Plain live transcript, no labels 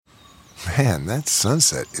Man, that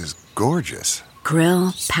sunset is gorgeous.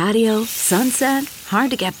 Grill, patio, sunset.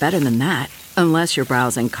 Hard to get better than that. Unless you're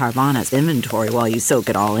browsing Carvana's inventory while you soak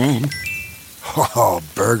it all in. Oh,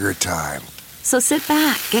 burger time. So sit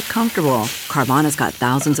back, get comfortable. Carvana's got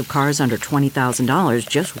thousands of cars under $20,000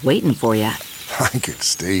 just waiting for you. I could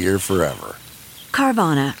stay here forever.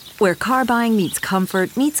 Carvana, where car buying meets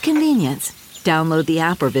comfort meets convenience. Download the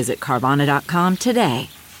app or visit Carvana.com today.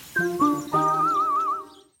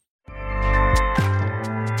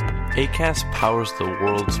 Acast powers the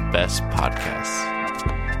world's best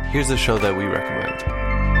podcasts. Here's a show that we recommend.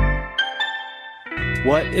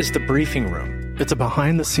 What is The Briefing Room? It's a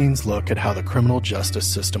behind-the-scenes look at how the criminal justice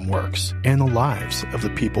system works and the lives of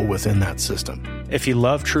the people within that system. If you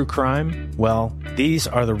love true crime, well, these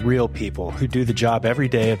are the real people who do the job every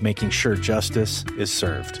day of making sure justice is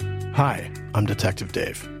served. Hi, I'm Detective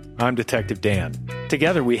Dave. I'm Detective Dan.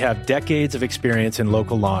 Together we have decades of experience in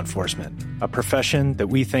local law enforcement, a profession that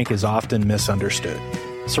we think is often misunderstood.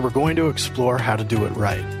 So we're going to explore how to do it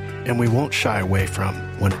right, and we won't shy away from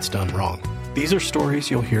when it's done wrong. These are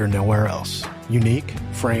stories you'll hear nowhere else. Unique,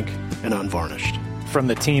 frank, and unvarnished. From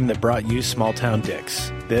the team that brought you Small Town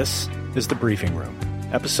Dicks, this is The Briefing Room.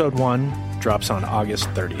 Episode 1 drops on August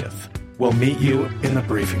 30th. We'll meet you in the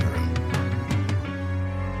briefing room.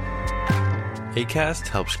 Acast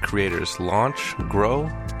helps creators launch, grow,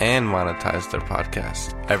 and monetize their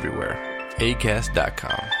podcasts everywhere.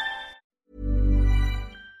 Acast.com.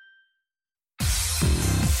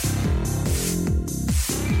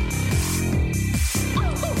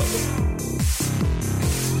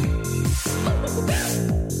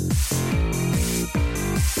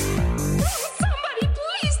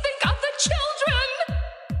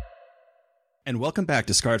 And welcome back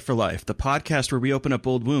to Scarred for Life, the podcast where we open up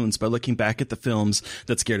old wounds by looking back at the films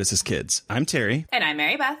that scared us as kids. I'm Terry. And I'm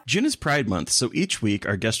Mary Beth. June is Pride Month, so each week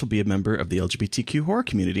our guest will be a member of the LGBTQ horror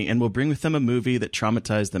community and will bring with them a movie that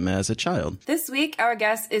traumatized them as a child. This week, our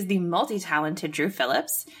guest is the multi-talented Drew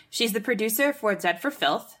Phillips. She's the producer for Dead for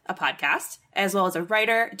Filth, a podcast, as well as a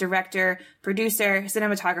writer, director, producer,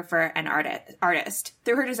 cinematographer, and artist.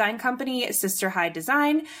 Through her design company, Sister Hyde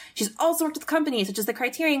Design, she's also worked with companies such as the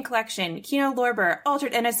Criterion Collection, Kino Lorber,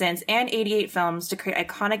 Altered Innocence, and 88 Films to create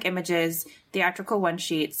iconic images, theatrical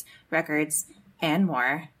one-sheets, records, and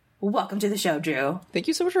more. Welcome to the show, Drew. Thank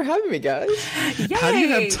you so much for having me, guys. Yay! How do you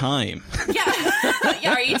have time?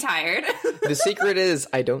 Yeah. Are you tired? The secret is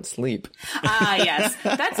I don't sleep. Yes.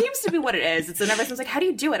 That seems to be what it is. It's whenever someone's like, how do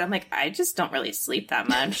you do it? I'm like, I just don't really sleep that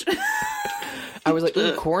much. I was like,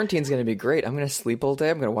 ooh, quarantine's going to be great. I'm going to sleep all day.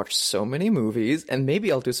 I'm going to watch so many movies, and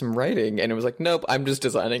maybe I'll do some writing. And it was like, nope, I'm just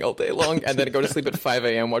designing all day long, and then go to sleep at 5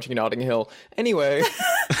 a.m. watching Notting Hill. Anyway.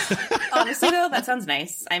 Honestly, though, that sounds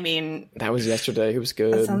nice. I mean... That was yesterday. It was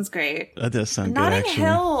good. That sounds great. That does sound good, Notting actually.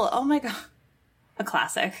 Hill. Oh, my God. A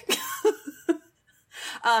classic.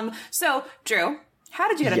 So, Drew, how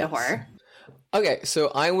did you get into horror? Okay, so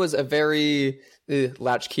I was a very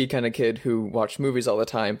latchkey kind of kid who watched movies all the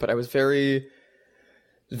time, but I was very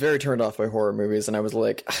turned off by horror movies, and I was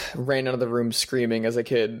like, ran out of the room screaming as a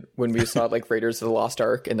kid when we saw like Raiders of the Lost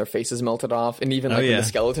Ark and their faces melted off, and even like when the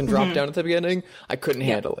skeleton dropped down at the beginning, I couldn't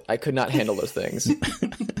handle it. I could not handle those things.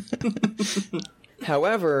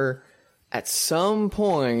 However, at some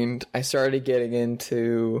point, I started getting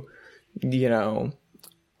into,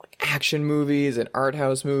 action movies and art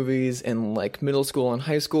house movies in like middle school and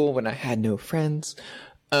high school when I had no friends.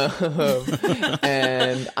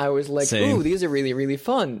 And I was like, Same. ooh, these are really, really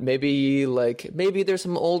fun. Maybe there's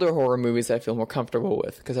some older horror movies I feel more comfortable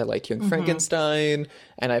with, because I like Young Frankenstein,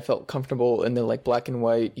 and I felt comfortable in the like black and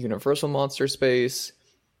white Universal monster space.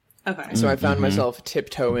 Okay. So I found myself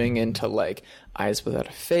tiptoeing into like Eyes Without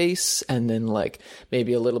a Face, and then like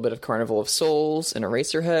maybe a little bit of Carnival of Souls and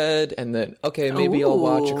Eraserhead, and then maybe I'll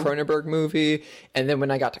watch a Cronenberg movie. And then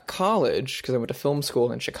when I got to college, because I went to film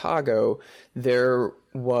school in Chicago, there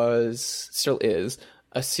still is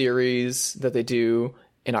a series that they do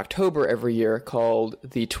in October every year called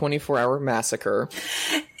the 24-Hour Massacre.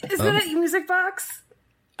 Is that a music box?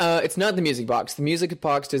 It's not the Music Box. The Music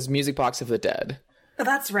Box is Music Box of the Dead. Oh,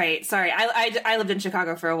 that's right. Sorry. I lived in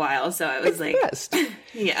Chicago for a while, so I was like... Best.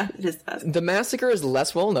 Yeah, it is best. The Massacre is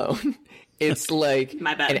less well known. It's like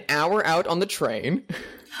My bad. an hour out on the train.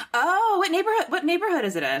 Oh, what neighborhood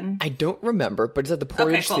is it in? I don't remember, but it's at the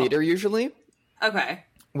Portage Theater usually. Okay.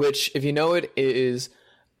 Which, if you know it, is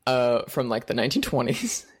from like the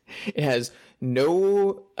 1920s. It has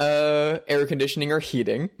no air conditioning or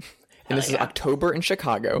heating. And this is October in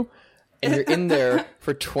Chicago. And you're in there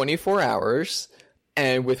for 24 hours.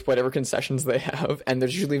 and with whatever concessions they have. And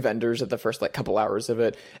there's usually vendors at the first like couple hours of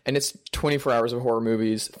it. And it's 24 hours of horror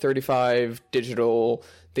movies, 35 digital.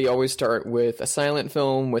 They always start with a silent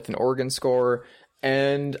film with an organ score.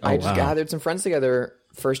 And I just gathered some friends together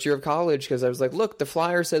first year of college because I was like, look, the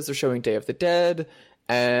flyer says they're showing Day of the Dead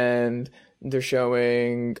and they're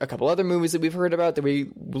showing a couple other movies that we've heard about that we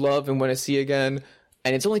love and want to see again.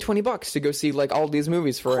 And it's only $20 to go see like all these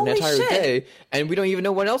movies for an entire day. And we don't even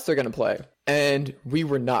know what else they're going to play. And we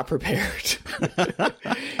were not prepared.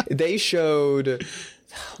 They showed,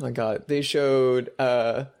 oh my God, they showed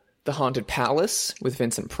The Haunted Palace with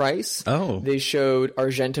Vincent Price. Oh. They showed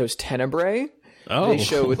Argento's Tenebrae. Oh. They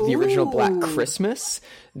showed the original Black Christmas.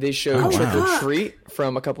 They showed Trick or Treat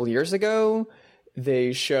from a couple years ago.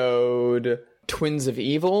 They showed Twins of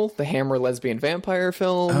Evil, the Hammer lesbian vampire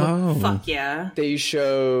film. Oh. Fuck yeah. They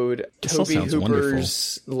showed Toby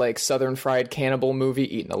Hooper's like Southern Fried Cannibal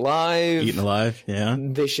movie, Eaten Alive. Eaten Alive, yeah.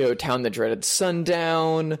 They showed Town That Dreaded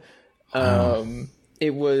Sundown.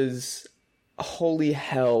 It was holy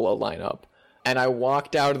hell a lineup. And I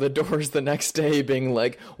walked out of the doors the next day being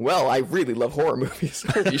like, well, I really love horror movies.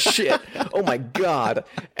 Holy shit. Oh my God.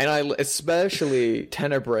 And I, especially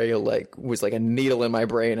Tenebrae, like, was like a needle in my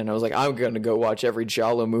brain. And I was like, I'm going to go watch every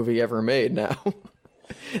Giallo movie ever made now.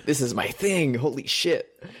 This is my thing. Holy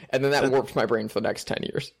shit. And then that warped my brain for the next 10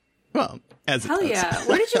 years. Well, as it Hell does. yeah.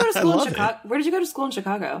 Where did you go to school in Chicago? Where did you go to school in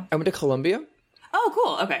Chicago? I went to Columbia. Oh,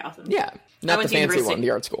 cool. Okay, awesome. Yeah. Not the fancy one, the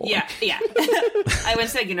art school. Yeah, yeah. I went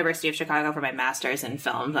to the University of Chicago for my master's in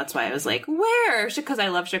film. That's why I was like, where? Because I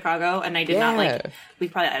love Chicago, and I did not like, we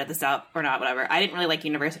probably edit this out or not, whatever. I didn't really like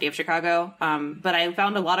University of Chicago, but I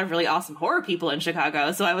found a lot of really awesome horror people in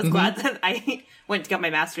Chicago, so I was glad that I went to get my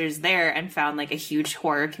master's there and found like a huge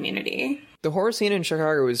horror community. The horror scene in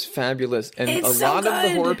Chicago is fabulous, and It's a so lot of the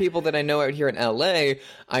good. horror people that I know out here in LA,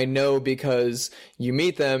 I know because you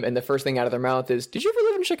meet them and the first thing out of their mouth is, did you ever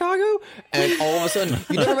live in Chicago? And all of a sudden,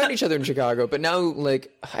 you never met each other in Chicago. But now,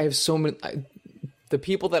 like, I have so many... the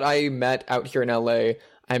people that I met out here in LA,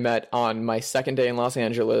 I met on my second day in Los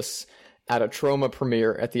Angeles at a trauma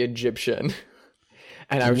premiere at the Egyptian.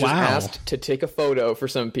 And I was just asked to take a photo for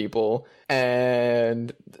some people.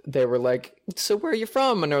 And they were like, so where are you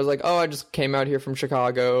from? And I was like, oh, I just came out here from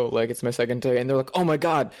Chicago. Like, it's my second day. And they're like, oh my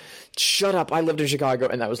God, shut up. I lived in Chicago.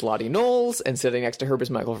 And that was Lottie Knowles. And sitting next to her was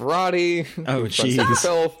Michael Verratti. Oh, jeez.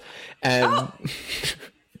 And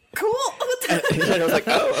Cool. and I was like,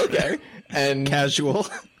 oh, okay. And Casual.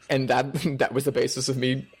 And that was the basis of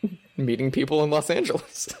me meeting people in Los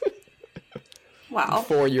Angeles. Wow.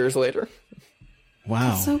 4 years later.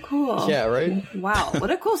 Wow. So cool. Yeah, right? Wow.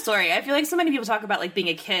 What a cool story. I feel like so many people talk about like being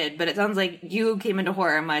a kid, but it sounds like you came into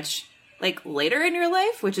horror much like later in your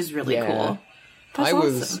life, which is really cool. That's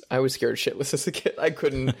awesome. I was scared shitless as a kid. I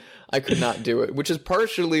could not do it, which is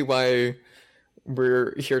partially why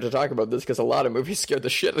we're here to talk about this, because a lot of movies scared the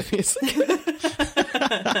shit out of me as a kid.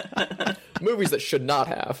 Movies that should not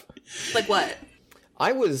have. Like what?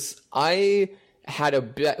 I had a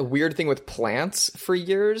weird thing with plants for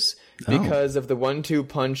years because of the 1-2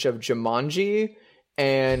 punch of Jumanji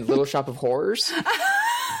and Little Shop of Horrors.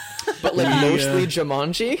 But like mostly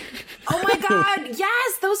Jumanji. Oh my God!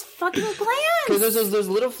 Yes, those fucking plants. Because there's those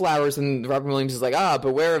little flowers, and Robin Williams is like,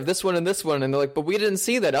 beware of this one and this one, and they're like, but we didn't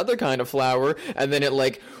see that other kind of flower, and then it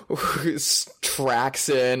like tracks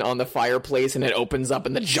in on the fireplace, and it opens up,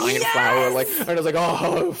 and the giant flower, like, and I was like,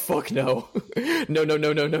 oh fuck no,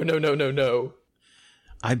 no.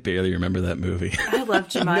 I barely remember that movie. I love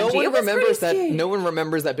Jumanji. No one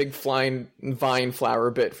remembers that big flying vine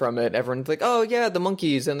flower bit from it. Everyone's like, "Oh yeah, the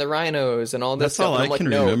monkeys and the rhinos and all this." That's stuff. all And I I'm like,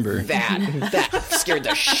 can no, remember. That scared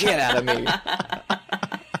the shit out of me.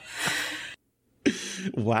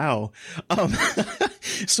 Wow.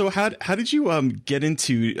 So how did you get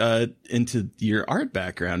into your art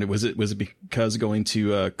background? Was it because going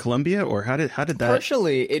to Columbia, or how did that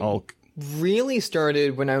Partially, it all really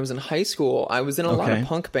started when I was in high school. I was in a lot of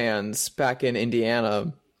punk bands back in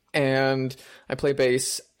Indiana, and I play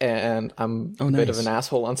bass, and I'm a bit of an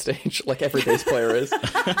asshole on stage, like every bass player is,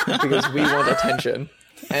 because we want attention.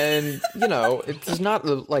 And, you know, it's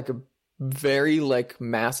not like a very like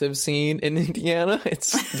massive scene in Indiana.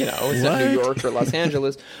 It's, you know, it's not New York or Los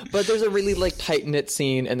Angeles, but there's a really like tight knit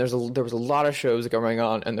scene, and there was a lot of shows going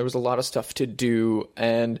on, and there was a lot of stuff to do,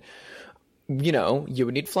 and you know, you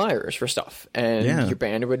would need flyers for stuff, and your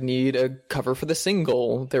band would need a cover for the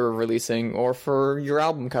single they were releasing, or for your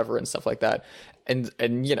album cover and stuff like that. And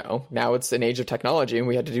you know, now it's an age of technology, and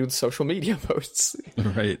we had to do social media posts,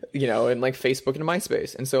 right? You know, and like Facebook and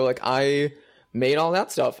MySpace. And so like I made all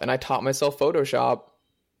that stuff, and I taught myself Photoshop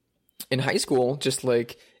in high school. Just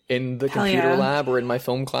like in the computer lab or in my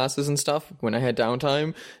film classes and stuff when I had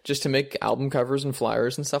downtime, just to make album covers and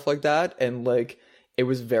flyers and stuff like that. And like, it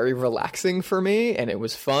was very relaxing for me, and it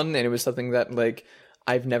was fun, and it was something that like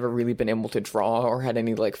I've never really been able to draw or had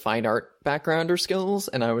any like fine art background or skills.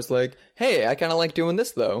 And I was like, hey, I kind of like doing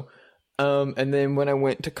this though. And then when I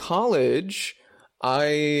went to college,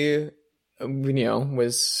 I,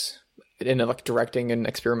 was into like directing and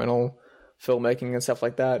experimental filmmaking and stuff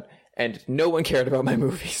like that. And no one cared about my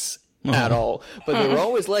movies at all. But they were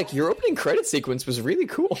always like, your opening credit sequence was really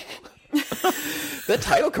cool. That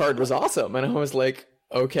title card was awesome. And I was like,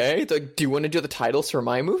 okay, like, do you want to do the titles for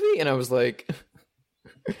my movie? And I was like,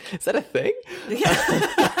 is that a thing?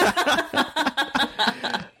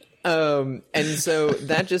 And so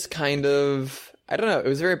that just kind of, I don't know, it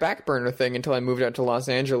was a very back burner thing until I moved out to Los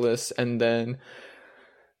Angeles. And then,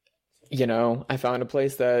 I found a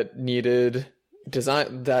place that needed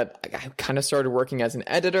design, that I kind of started working as an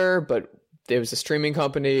editor, but it was a streaming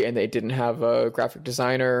company and they didn't have a graphic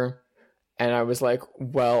designer. And I was like,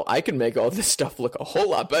 well, I can make all this stuff look a whole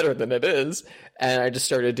lot better than it is. And I just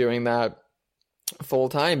started doing that full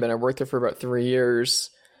time, and I worked there for about 3 years,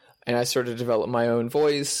 and I started to develop my own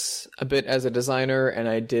voice a bit as a designer. And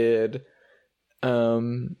I did,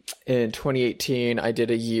 in 2018, I did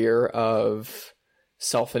a year of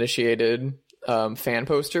self-initiated fan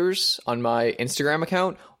posters on my Instagram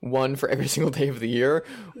account, one for every single day of the year,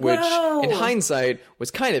 which in hindsight was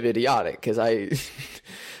kind of idiotic because I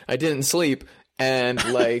didn't sleep, and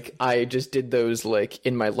like I just did those like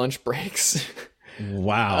in my lunch breaks.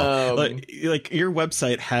 Wow. Like your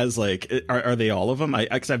website has like, are they all of them?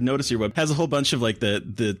 Cause I've noticed your web has a whole bunch of like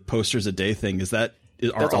the posters a day thing.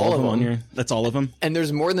 Are all of them on your, that's all of them? And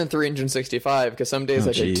there's more than 365 because some days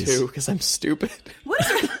I did 2 because I'm stupid. What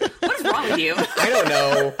is wrong with you?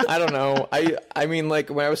 I don't know. I mean, like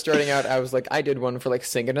when I was starting out, I was like, I did one for like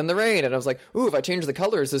Singing in the Rain, and I was like, ooh, if I change the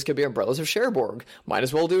colors, this could be Umbrellas of Cherbourg. Might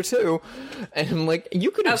as well do 2. And I'm like, you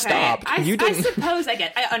could have stopped. I suppose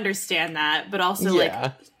I understand that, but also like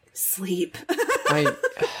sleep.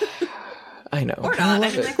 I know. Or not. I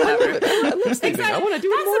mean, like, whatever. I love sleeping. I want to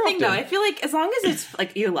do it more That's the thing, often. though. I feel like as long as it's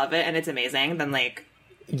like you love it and it's amazing, then like,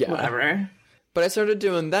 whatever. But I started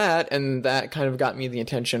doing that, and that kind of got me the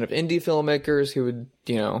attention of indie filmmakers who would,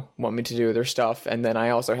 want me to do their stuff. And then I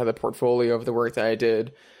also had the portfolio of the work that I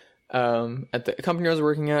did at the company I was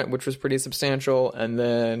working at, which was pretty substantial. And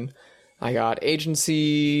then I got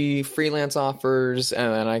agency freelance offers,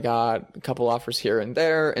 and then I got a couple offers here and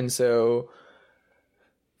there. And so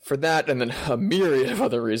for that, and then a myriad of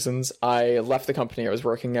other reasons, I left the company I was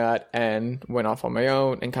working at and went off on my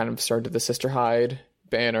own and kind of started the Sister Hyde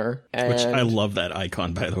banner. And which I love that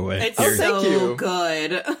icon, by the way. It's so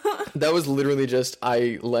good. That was literally just,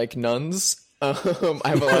 I like nuns. I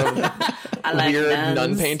have a lot of weird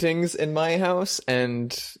nun paintings in my house,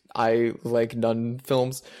 and I like nun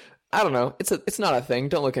films. I don't know. It's not a thing.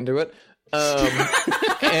 Don't look into it.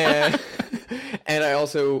 And I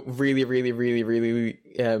also really, really, really, really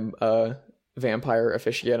am a vampire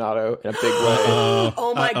aficionado in a big way.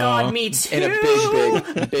 Oh my god, me too. In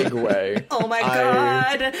a big way. Oh my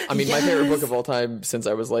god. I mean, my favorite book of all time since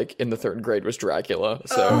I was like in the 3rd grade was Dracula.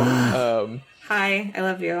 So, hi, I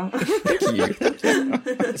love you. Thank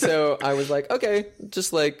you. So I was like, okay,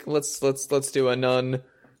 just like let's do a nun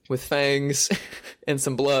with fangs and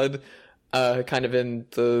some blood, kind of in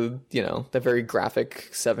the the very graphic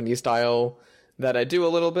 70s style that I do a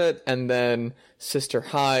little bit, and then Sister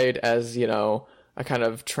Hyde as a kind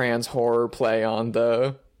of trans horror play on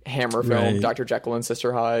the Hammer film Dr. Jekyll and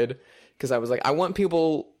Sister Hyde, because I was like, I want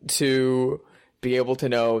people to be able to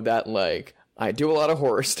know that like I do a lot of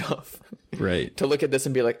horror stuff, right? To look at this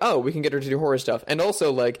and be like, oh, we can get her to do horror stuff, and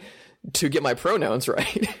also like to get my pronouns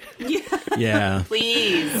right. Yeah.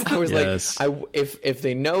 Please. I was like, if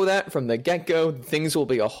they know that from the get-go, things will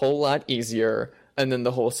be a whole lot easier. And then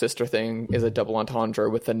the whole sister thing is a double entendre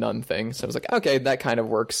with the nun thing. So I was like, okay, that kind of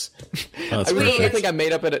works. Oh, I think I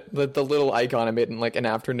made up the little icon I made in like an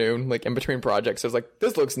afternoon, like in between projects. I was like,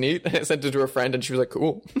 this looks neat. And I sent it to a friend and she was like,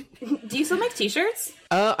 cool. Do you still make t-shirts?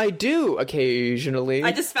 I do occasionally.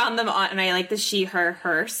 I just found them on, and I like the she, her,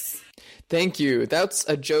 hers. Thank you. That's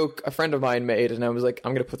a joke a friend of mine made, and I was like,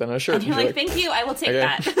 I'm going to put that on a shirt. And you're like, thank you, I will take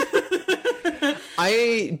that.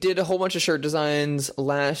 I did a whole bunch of shirt designs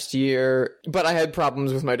last year, but I had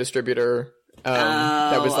problems with my distributor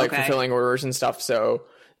that was like fulfilling orders and stuff. So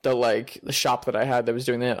the shop that I had that was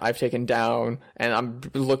doing that, I've taken down, and I'm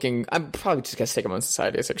probably just going to take them on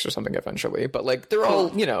Society 6 or something eventually. But like they're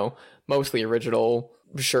all, mostly original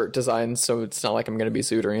shirt designs, so it's not like I'm going to be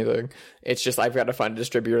sued or anything. It's just I've got to find a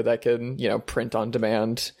distributor that can, print on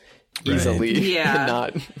demand easily Yeah. and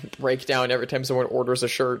not break down every time someone orders a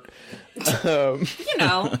shirt.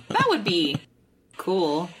 That would be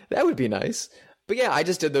cool. That would be nice. But yeah, I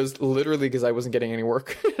just did those literally because I wasn't getting any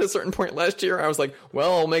work at a certain point last year. I was like,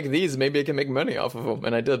 well, I'll make these. Maybe I can make money off of them.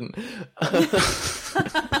 And I didn't.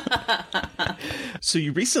 So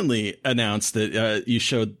you recently announced that you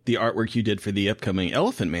showed the artwork you did for the upcoming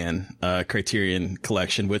Elephant Man Criterion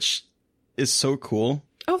collection, which is so cool.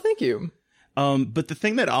 Oh, thank you. But the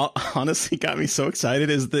thing that honestly got me so excited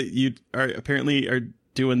is that you are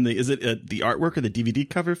doing the artwork or the DVD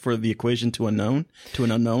cover for the Equation to an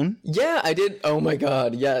Unknown? Yeah, I did. Oh my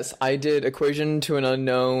god, yes. I did Equation to an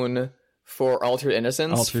Unknown for Altered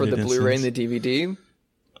Innocence for the Blu-ray and the DVD.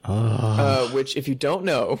 Which, if you don't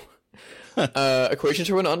know, Equation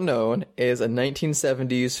to an Unknown is a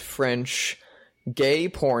 1970s French gay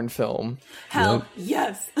porn film. Hell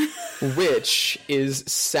yes. Which is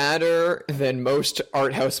sadder than most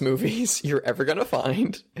art house movies you're ever gonna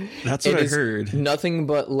find. That's what I heard. Nothing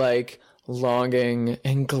but like longing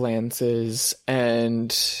and glances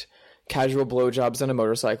and casual blowjobs on a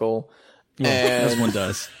motorcycle. Yeah, as one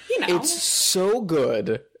does. It's so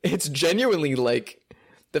good. It's genuinely like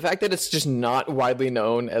the fact that it's just not widely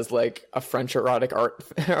known as like a French erotic art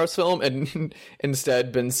house film and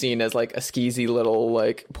instead been seen as like a skeezy little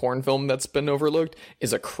like porn film that's been overlooked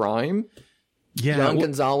is a crime. Yeah. Jan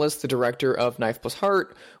Gonzalez, the director of Knife Plus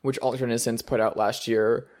Heart, which Altered Innocence put out last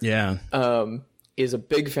year, is a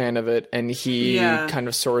big fan of it, and he kind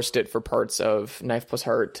of sourced it for parts of Knife Plus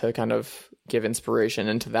Heart to kind of give inspiration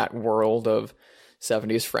into that world of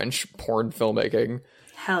 70s French porn filmmaking.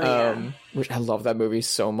 Hell yeah. Which I love that movie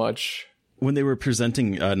so much. When they were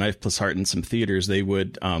presenting Knife Plus Heart in some theaters, they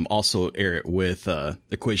would also air it with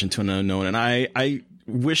Equation to an Unknown. And I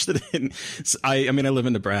wish that I mean, I live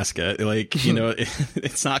in Nebraska. Like,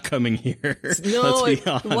 it's not coming here. No, let's be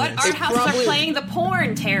honest. What art houses are playing the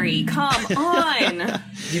porn, Terry? Come on.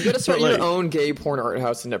 You got to start your own gay porn art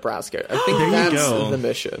house in Nebraska. I think that's the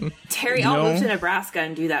mission. Terry, I'll move to Nebraska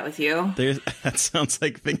and do that with you. That sounds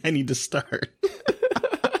like the thing I need to start.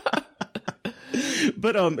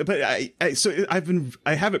 But I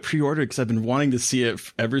have it pre-ordered because I've been wanting to see it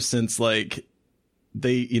ever since like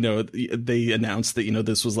they announced that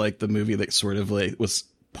this was like the movie that sort of like was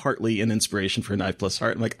partly an inspiration for Knife Plus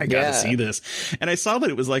Heart. I'm like, I gotta see this, and I saw that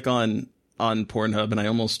it was like on Pornhub, and I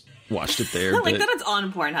almost watched it there. I like that it's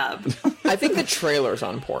on Pornhub. I think the trailer's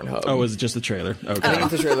on Pornhub. Oh, was it just the trailer? Okay. I think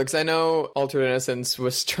it's the trailer because I know Altered Innocence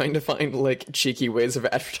was trying to find like cheeky ways of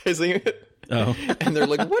advertising it. Oh. And they're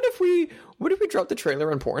like, what if we drop the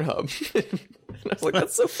trailer on Pornhub? And I was like,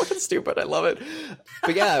 that's so fucking stupid. I love it.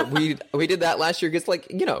 But yeah, we did that last year because like,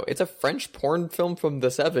 it's a French porn film from the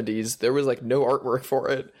 70s. There was like no artwork for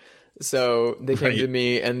it. So they came to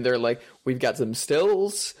me and they're like, we've got some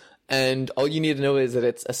stills. And all you need to know is that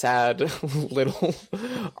it's a sad little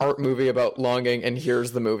art movie about longing. And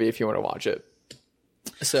here's the movie if you want to watch it.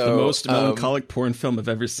 So the most melancholic porn film I've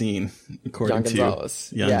ever seen, according to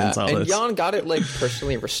Gonzalez. Jan Gonzalez. And Jan got it like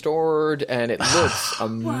personally restored, and it looks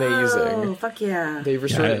amazing. Whoa, fuck yeah! They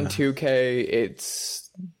restored it in 2K. It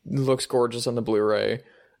looks gorgeous on the Blu-ray,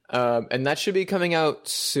 and that should be coming out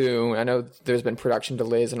soon. I know there's been production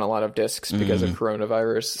delays on a lot of discs because of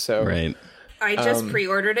coronavirus. So I just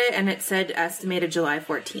pre-ordered it, and it said estimated July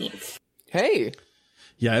 14th. Hey.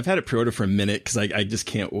 Yeah, I've had it pre-ordered for a minute because I just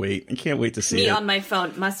can't wait. I can't wait to see it. Me on my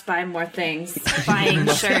phone must buy more things. Buying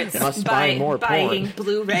shirts. Must buy more buying porn.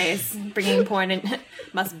 Blu-rays. Bringing porn in.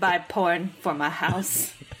 Must buy porn for my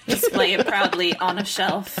house. Display it proudly on a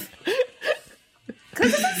shelf.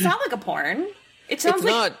 Because it doesn't sound like a porn. It sounds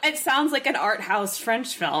it sounds like an art house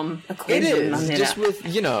French film. It is, just with,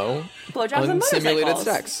 blowjobs and unsimulated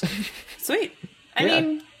motorcycles. sex. Sweet. I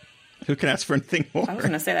mean... Who can ask for anything more? I was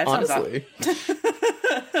going to say that honestly.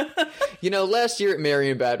 Last year at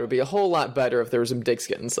Marienbad would be a whole lot better if there was some dicks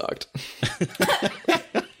getting sucked.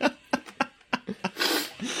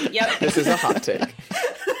 Yep. This is a hot take.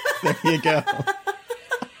 There you go.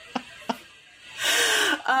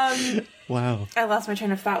 Wow. I lost my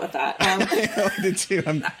train of thought with that. I did too.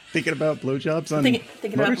 I'm thinking about blowjobs on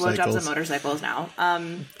thinking about blowjobs on motorcycles now.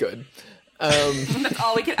 Good. That's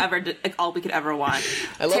all we could ever want.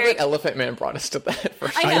 I love that Elephant Man brought us to that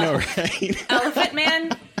first. I know, right? Elephant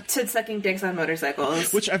Man to sucking dicks on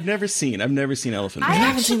motorcycles, which I've never seen. I've never seen Elephant Man. I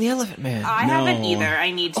haven't seen the Elephant Man. I haven't either. I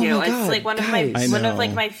need to. Oh my God, it's like one guys.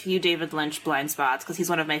 of my few David Lynch blind spots because he's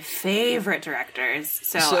one of my favorite directors.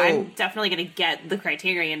 So I'm definitely going to get the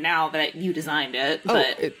Criterion now that you designed it.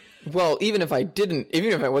 But Well, even if I wasn't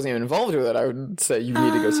even involved with it, I would say you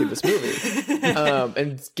need to go see this movie,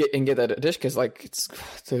 and get that edition because like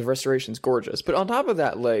the restoration's gorgeous. But on top of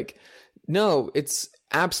that, like, no, it's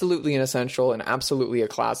absolutely an essential and absolutely a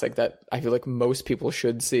classic that I feel like most people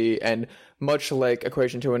should see. And much like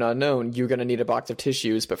Equation to an Unknown, you're gonna need a box of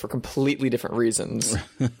tissues, but for completely different reasons.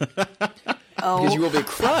 Because you will be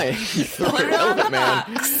crying for Elephant Man.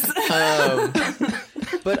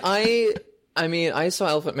 But I mean, I saw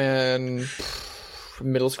Elephant Man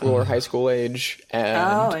middle school or high school age,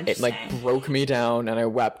 and it like broke me down, and I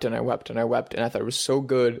wept and I wept and I wept, and I thought it was so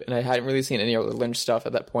good, and I hadn't really seen any other Lynch stuff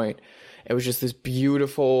at that point. It was just this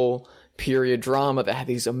beautiful period drama that had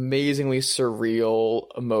these amazingly surreal,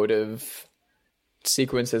 emotive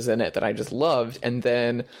sequences in it that I just loved. And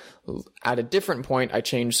then at a different point, I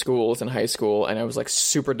changed schools in high school, and I was like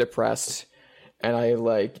super depressed. And I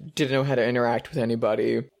like didn't know how to interact with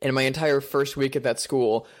anybody. And my entire first week at that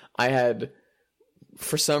school, I had,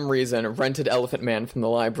 for some reason, rented Elephant Man from the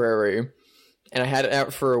library. And I had it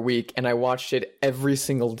out for a week, and I watched it every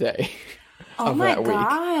single day of that week.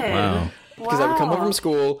 Wow. Because I would come home from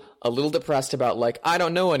school a little depressed about, like, I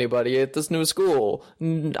don't know anybody at this new school.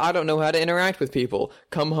 I don't know how to interact with people.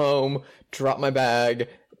 Come home, drop my bag,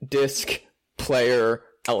 disc, player,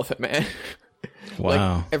 Elephant Man.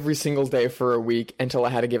 Wow. Like, every single day for a week until I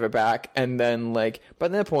had to give it back. And then, like, by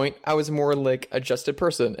that point, I was more, like, adjusted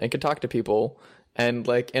person and could talk to people and,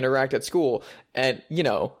 like, interact at school. And, you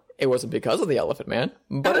know, it wasn't because of the Elephant Man,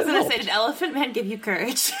 but I was going to say, did Elephant Man give you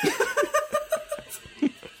courage?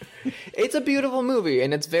 It's a beautiful movie,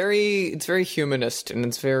 and it's very humanist, and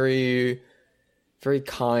it's very, very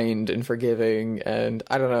kind and forgiving, and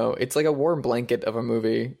I don't know, it's like a warm blanket of a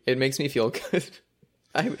movie. It makes me feel good.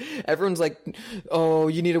 Everyone's like, oh,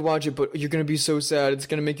 you need to watch it, but you're gonna be so sad, it's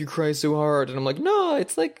gonna make you cry so hard, and I'm like, no,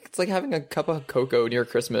 it's like having a cup of cocoa near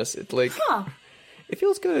Christmas. It's like, it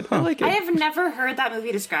feels good. I like it. I have never heard that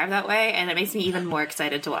movie described that way, and it makes me even more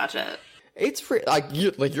excited to watch it. It's like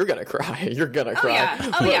you're gonna cry. You're gonna cry.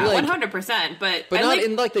 Oh yeah, 100%. But not like,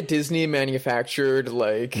 in like the Disney manufactured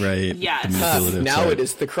like. Right. Yes. Now it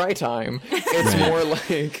is the cry time. It's more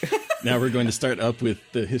like. Now we're going to start up with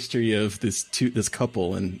the history of this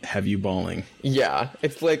couple and have you bawling. Yeah,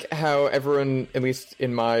 it's like how everyone, at least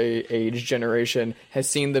in my age generation, has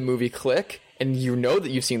seen the movie Click. And you know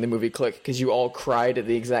that you've seen the movie Click because you all cried at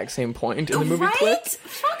the exact same point in the movie Click.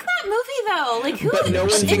 Fuck that movie, though. Like, who? But no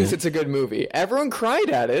one thinks it's a good movie. Everyone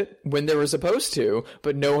cried at it when they were supposed to,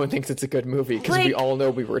 but no one thinks it's a good movie because we all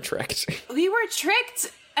know we were tricked. We were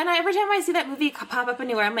tricked. And every time I see that movie pop up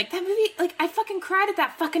anywhere, I'm like, that movie, like, I fucking cried at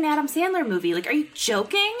that fucking Adam Sandler movie. Like, are you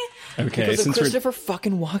joking? Okay, because of Christopher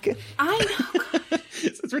fucking Walken. I know.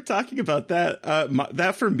 Since we're talking about that,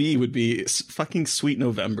 that for me would be fucking Sweet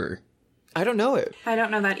November. I don't know it. I don't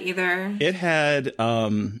know that either. It had it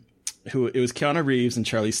was Keanu Reeves and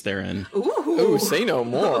Charlize Theron. Ooh, say no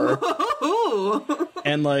more. Ooh.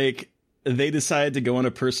 And like they decided to go on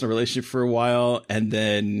a personal relationship for a while, and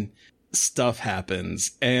then stuff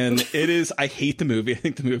happens, and it is. I hate the movie. I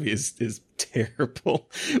think the movie is terrible.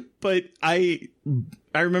 But I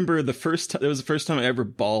remember the first time. It was the first time I ever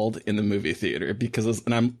bawled in the movie theater because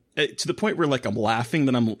I'm to the point where like I'm laughing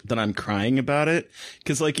that I'm crying about it,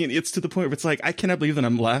 because like it's to the point where it's like I cannot believe that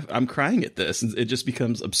I'm crying at this, and it just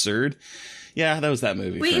becomes absurd. Yeah, that was that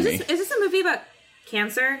movie. Wait, for is this a movie about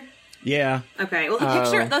cancer? Yeah. Okay. Well,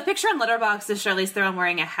 the picture on Letterboxd is Charlize Theron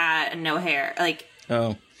wearing a hat and no hair. Like.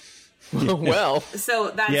 Oh. Well.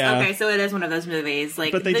 So that's okay. So it is one of those movies.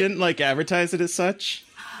 Like, but they didn't like advertise it as such.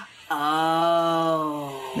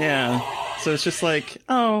 Oh. Yeah. So it's just like,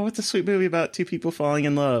 oh, it's a sweet movie about two people falling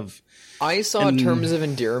in love. I saw Terms of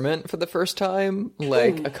Endearment for the first time,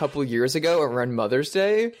 like, a couple years ago around Mother's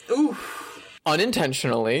Day. Ooh.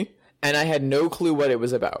 Unintentionally. And I had no clue what it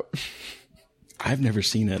was about. I've never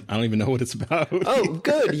seen it. I don't even know what it's about. Oh,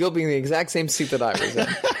 good. You'll be in the exact same seat that I was in.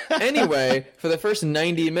 Anyway, for the first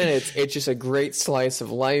 90 minutes, it's just a great slice of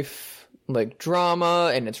life, like,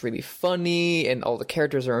 drama, and it's really funny, and all the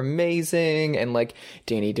characters are amazing, and, like,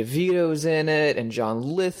 Danny DeVito's in it, and John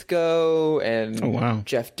Lithgow, and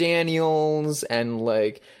Jeff Daniels, and,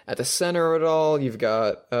 like, at the center of it all, you've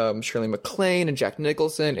got Shirley MacLaine and Jack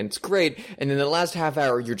Nicholson, and it's great, and in the last half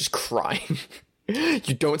hour, you're just crying.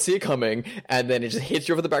 You don't see it coming, and then it just hits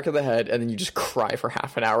you over the back of the head, and then you just cry for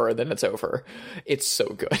half an hour, and then it's over. It's so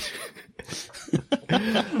good.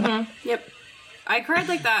 Mm-hmm. Yep. I cried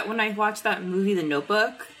like that when I watched that movie, The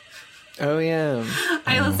Notebook. Oh, yeah.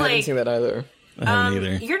 I haven't seen that either. I haven't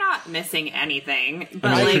either. You're not missing anything.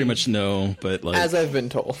 But I pretty much know, but like... As I've been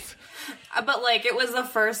told. But, like, it was the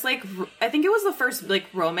first, like, I think it was the first, like,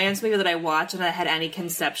 romance movie that I watched and I had any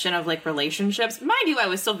conception of, like, relationships. Mind you, I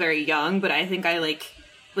was still very young, but I think I, like,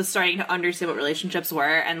 was starting to understand what relationships were,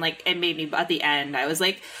 and, like, it made me, at the end, I was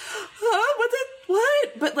like,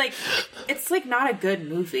 what? But, like, it's, like, not a good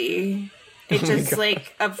movie. It just,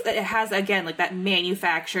 like, it has, again, like, that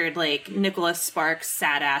manufactured, like, Nicholas Sparks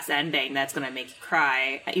sad-ass ending that's gonna make you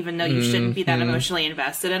cry, even though you shouldn't be that emotionally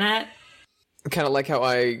invested in it. Kind of like how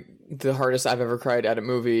the hardest I've ever cried at a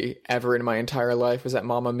movie ever in my entire life was at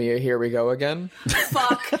Mamma Mia, Here We Go Again.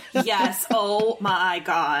 Fuck, yes. Oh my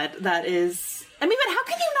god. That is... I mean, but how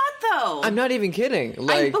can you not, though? I'm not even kidding.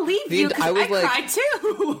 Like, I believe you, because I cried,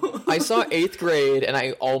 too. I saw 8th grade, and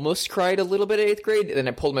I almost cried a little bit at 8th grade, and then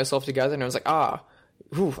I pulled myself together, and I was like, I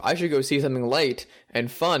should go see something light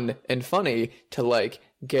and fun and funny to, like,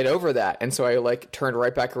 get over that. And so I, like, turned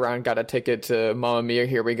right back around, got a ticket to Mamma Mia,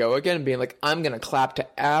 Here We Go Again, being like, I'm gonna clap to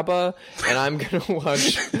ABBA, and I'm gonna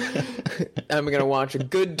watch A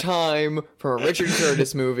Good Time from a Richard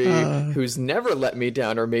Curtis movie who's never let me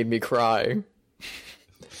down or made me cry.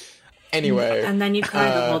 Anyway. And then you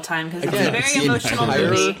cried the whole time, because it's a very emotional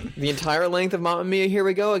movie. The entire length of Mamma Mia, Here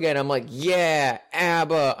We Go Again, I'm like, yeah,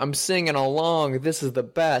 ABBA, I'm singing along, this is the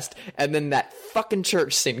best. And then that fucking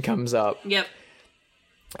church scene comes up. Yep.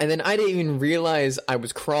 And then I didn't even realize I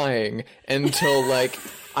was crying until, like,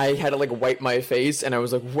 I had to, like, wipe my face, and I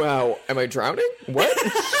was like, wow, am I drowning? What?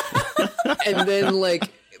 And then, like,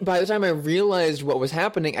 by the time I realized what was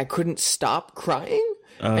happening, I couldn't stop crying.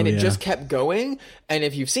 And it just kept going. And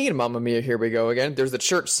if you've seen Mamma Mia, Here We Go Again, there's the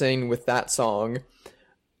church scene with that song.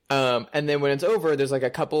 And then when it's over, there's, like, a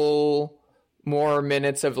couple more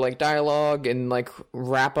minutes of, like, dialogue and, like,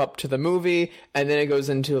 wrap up to the movie. And then it goes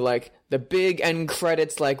into, like, the big end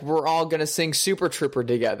credits, like, we're all gonna sing Super Trooper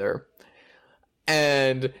together.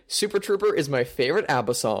 And Super Trooper is my favorite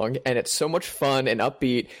ABBA song, and it's so much fun and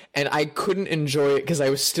upbeat, and I couldn't enjoy it because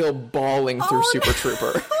I was still bawling through Super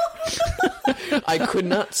Trooper. I could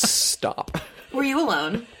not stop. Were you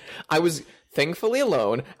alone? I was thankfully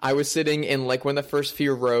alone. I was sitting in, like, one of the first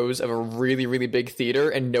few rows of a really, really big theater,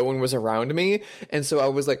 and no one was around me. And so I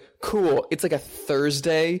was like, cool, it's like a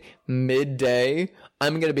Thursday, midday.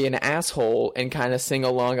 I'm going to be an asshole and kind of sing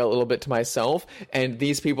along a little bit to myself, and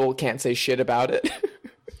these people can't say shit about it.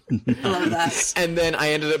 I love that. And then I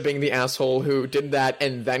ended up being the asshole who did that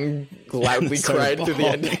and then loudly cried through the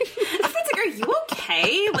ending. Are you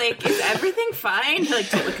okay? Like, is everything fine? Like,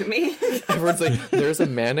 don't look at me. Everyone's like, there's a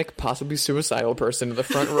manic, possibly suicidal person in the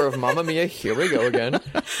front row of Mamma Mia, Here We Go Again,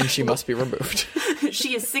 and she must be removed.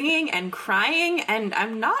 She is singing and crying, and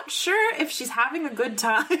I'm not sure if she's having a good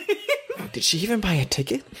time. Did she even buy a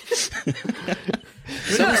ticket?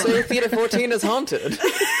 Some say Theater 14 is haunted.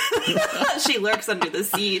 She lurks under the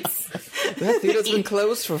seats. That theater's been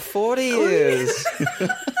closed for 40 years.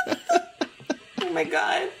 Oh my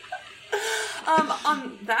god.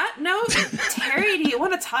 On that note, Terry, do you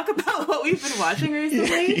want to talk about what we've been watching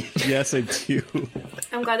recently? Yes, I do.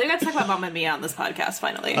 I'm glad we got to talk about Mamma Mia on this podcast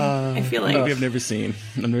finally. I feel like I've never seen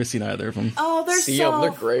either of them. Oh,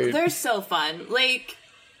 they're great. They're so fun. Like,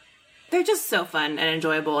 they're just so fun and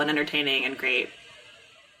enjoyable and entertaining and great.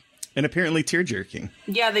 And apparently tear-jerking.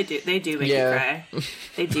 Yeah, they do. They do make you cry.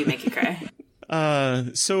 They do make you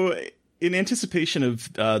cry. So in anticipation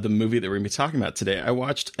of the movie that we're going to be talking about today, I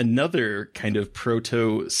watched another kind of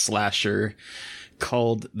proto-slasher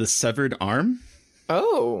called The Severed Arm.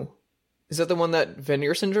 Oh. Is that the one that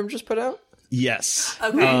Veneer Syndrome just put out? Yes.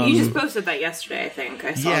 Okay, you just posted that yesterday, I think.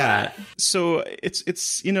 I saw that. So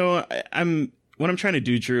it's what I'm trying to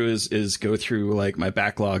do, Drew, is go through, like, my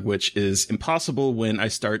backlog, which is impossible when I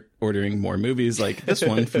start ordering more movies like this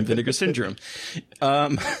one from Vinegar Syndrome.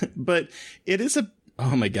 But it is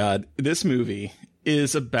oh my God, this movie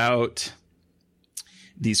is about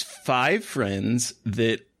these 5 friends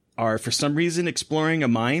that are, for some reason, exploring a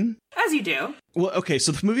mine. As you do. Well, okay,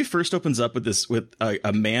 so the movie first opens up with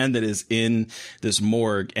a man that is in this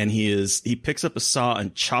morgue, and he picks up a saw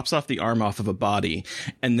and chops off the arm off of a body,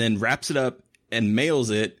 and then wraps it up and mails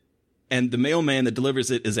it, and the mailman that delivers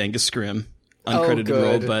it is Angus Scrimm, uncredited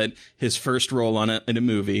role, but his first role in a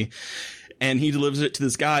movie. And he delivers it to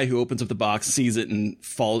this guy who opens up the box, sees it, and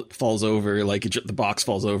falls over. Like, the box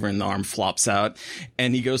falls over and the arm flops out.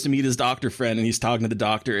 And he goes to meet his doctor friend, and he's talking to the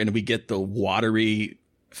doctor, and we get the watery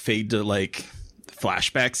fade to, like,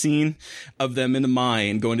 flashback scene of them in the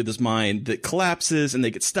mine, going to this mine that collapses, and they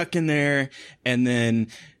get stuck in there. And then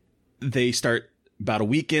they start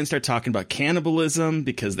talking about cannibalism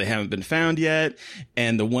because they haven't been found yet.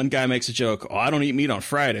 And the one guy makes a joke, I don't eat meat on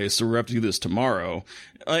Fridays, so we're up to do this tomorrow.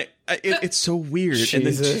 Like, it's so weird.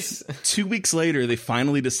 Jesus. And then 2 weeks later, they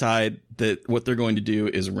finally decide that what they're going to do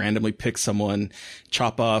is randomly pick someone,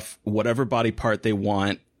 chop off whatever body part they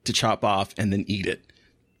want to chop off, and then eat it.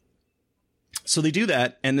 So they do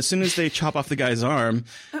that, and as soon as they chop off the guy's arm,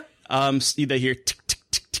 they hear tick, tick,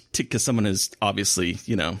 tick, tick, tick, because someone has obviously,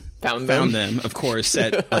 found them, of course,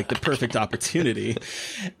 at like the perfect opportunity.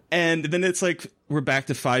 And then it's like we're back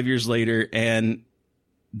to 5 years later, and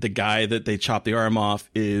the guy that they chopped the arm off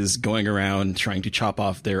is going around trying to chop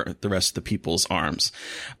off the rest of the people's arms.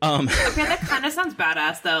 Okay, that kind of sounds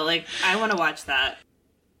badass, though. Like, I want to watch that.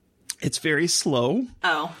 It's very slow.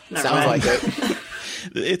 Oh, never sounds mind. like it.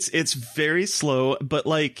 It's very slow, but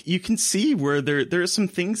like you can see where there are some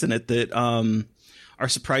things in it that are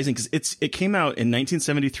surprising, because it came out in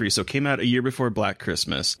 1973, so it came out a year before Black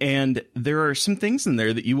Christmas, and there are some things in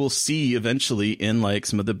there that you will see eventually in like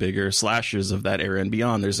some of the bigger slashers of that era and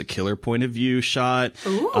beyond. There's a killer point of view shot.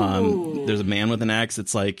 There's a man with an axe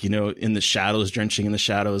that's like, in the shadows, drenching in the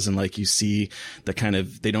shadows, and like you see the kind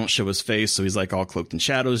of, they don't show his face, so he's like all cloaked in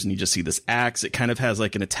shadows, and you just see this axe. It kind of has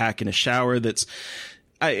like an attack in a shower that's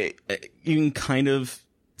you can kind of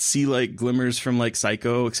see like glimmers from like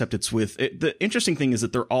Psycho, except it's with it. The interesting thing is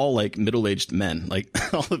that they're all like middle-aged men. Like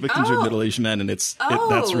all the victims are middle-aged men, and that's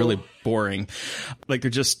really boring. Like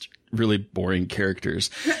they're just really boring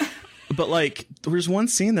characters. But like there was one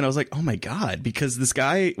scene that I was like, oh my God, because this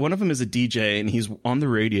guy, one of them is a DJ, and he's on the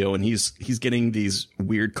radio, and he's getting these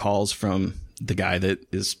weird calls from the guy that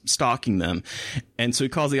is stalking them. And so he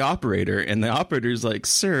calls the operator, and the operator's like,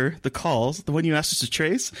 sir, the calls, the one you asked us to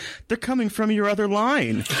trace, they're coming from your other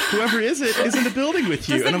line. Whoever is in the building with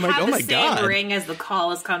you. And I'm like, oh my God. Doesn't have the same ring as the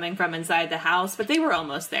call is coming from inside the house, but they were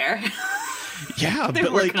almost there. Yeah, They're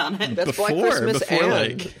but working like on it. That's Black Christmas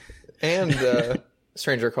and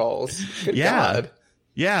Stranger Calls. Good God.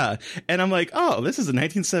 Yeah. And I'm like, oh, this is a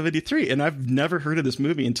 1973. And I've never heard of this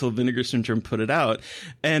movie until Vinegar Syndrome put it out.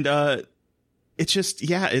 And, it's just,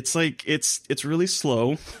 it's like, it's really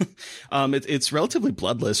slow. It's relatively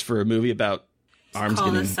bloodless for a movie about arms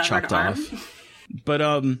getting chopped off. But,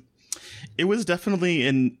 it was definitely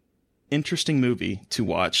an interesting movie to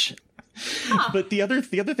watch. Huh. But the other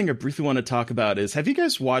thing I briefly want to talk about is, have you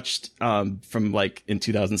guys watched, from like in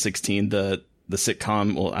 2016, the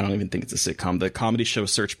sitcom, well, I don't even think it's a sitcom, the comedy show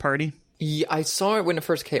Search Party? Yeah, I saw it when it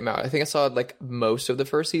first came out. I think I saw like most of the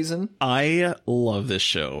first season. I love this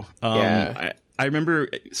show. I remember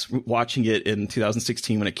watching it in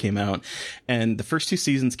 2016 when it came out, and the first two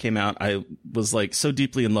seasons came out. I was like so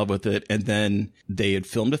deeply in love with it. And then they had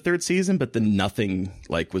filmed a third season, but then nothing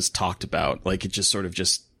like was talked about. Like it just sort of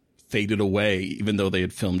just faded away, even though they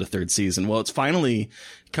had filmed a third season. Well, it's finally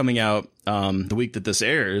coming out, the week that this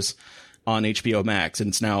airs on HBO Max, and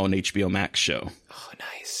it's now an HBO Max show. Oh,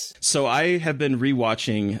 nice. So I have been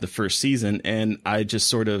rewatching the first season, and I just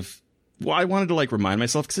sort of, I wanted to like remind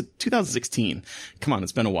myself, because it's 2016. Come on,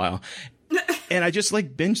 it's been a while. And I just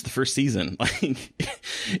like binged the first season. Like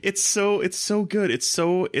it's so good. It's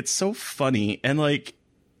so funny. And like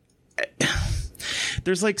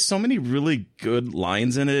there's like so many really good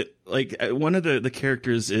lines in it. Like one of the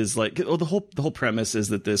characters is like, the whole premise is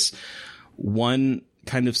that this one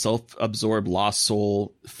kind of self-absorbed lost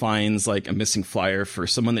soul finds like a missing flyer for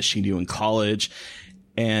someone that she knew in college.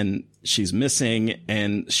 And she's missing,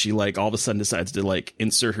 and she like all of a sudden decides to like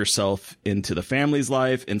insert herself into the family's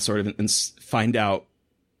life and sort of find out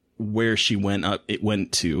where she went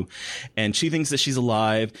to. And she thinks that she's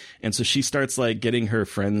alive. And so she starts like getting her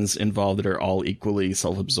friends involved that are all equally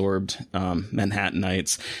self-absorbed,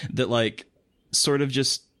 Manhattanites that like sort of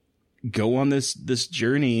just go on this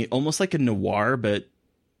journey, almost like a noir, but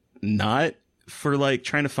not, for like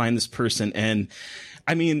trying to find this person. And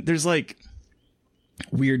I mean, there's like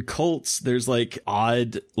weird cults, there's like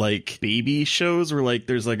odd like baby shows where like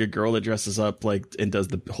there's like a girl that dresses up like and does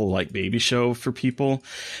the whole like baby show for people.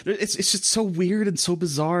 It's just so weird and so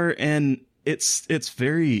bizarre, and it's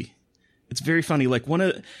very funny. Like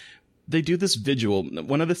they do this visual.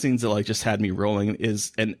 One of the things that like just had me rolling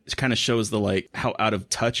is, and it kind of shows the like how out of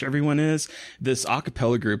touch everyone is. This a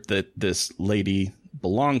cappella group that this lady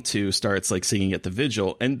belonged to starts like singing at the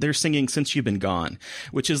vigil, and they're singing "Since You've Been Gone,"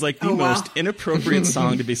 which is like the most inappropriate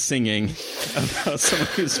song to be singing about someone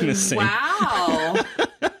who's missing. Wow.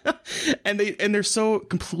 And they're so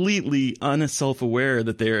completely unself-aware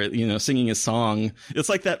that they're, singing a song. It's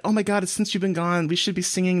like that, oh my God, it's Since You've Been Gone, we should be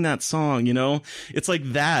singing that song, It's like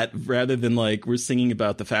that, rather than like we're singing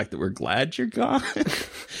about the fact that we're glad you're gone.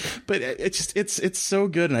 But it's so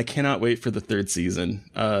good, and I cannot wait for the third season.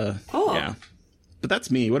 Cool. Yeah. But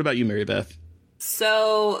that's me. What about you, Mary Beth?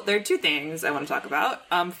 So there are two things I want to talk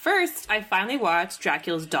about. First, I finally watched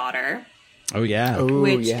Dracula's Daughter. Oh, yeah.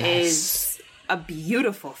 Which is a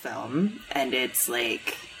beautiful film, and it's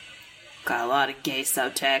like got a lot of gay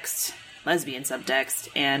subtext, lesbian subtext,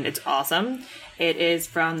 and it's awesome. It is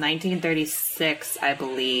from 1936, I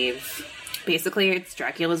believe. Basically, it's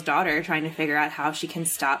Dracula's daughter trying to figure out how she can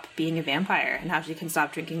stop being a vampire and how she can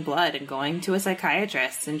stop drinking blood and going to a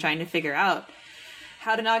psychiatrist and trying to figure out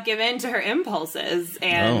how to not give in to her impulses.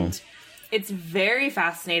 And it's very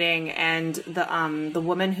fascinating. And the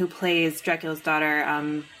woman who plays Dracula's daughter,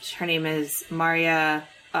 her name is Maria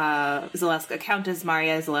Zaleska, Countess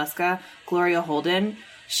Maria Zaleska, Gloria Holden.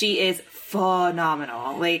 She is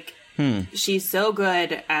phenomenal. Like, she's so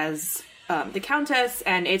good as the Countess,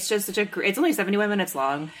 and it's just such it's only 71 minutes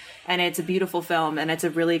long, and it's a beautiful film, and it's a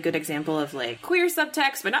really good example of like queer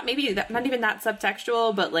subtext, but not even that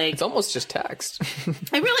subtextual, but like it's almost just text.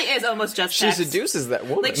 It really is almost just she text. seduces that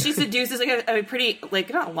woman. Like she seduces like a pretty,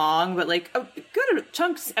 like, not long, but like a good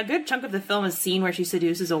chunk of the film is seen where she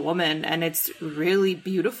seduces a woman, and it's really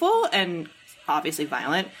beautiful and obviously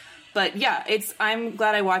violent. But yeah, I'm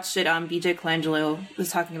glad I watched it. BJ Colangelo was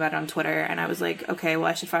talking about it on Twitter, and I was like, okay, well,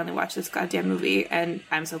 I should finally watch this goddamn movie, and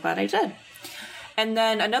I'm so glad I did. And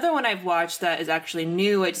then another one I've watched that is actually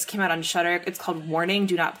new, it just came out on Shudder. It's called Warning,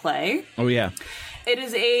 Do Not Play. Oh, yeah. It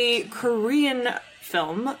is a Korean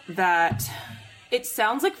film that it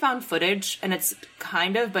sounds like found footage, and it's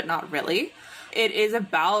kind of, but not really. It is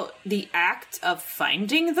about the act of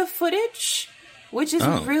finding the footage, which is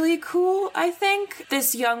really cool, I think.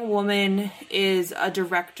 This young woman is a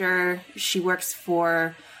director. She works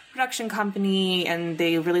for a production company, and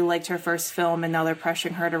they really liked her first film, and now they're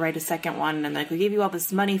pressuring her to write a second one. And, like, we gave you all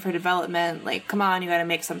this money for development. Like, come on, you gotta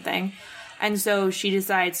make something. And so she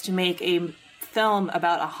decides to make a film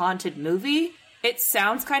about a haunted movie. It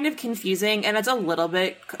sounds kind of confusing, and it's a little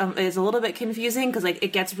bit confusing because like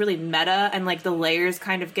it gets really meta, and like the layers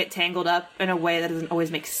kind of get tangled up in a way that doesn't always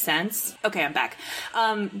make sense. Okay, I'm back.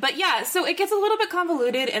 But yeah, so it gets a little bit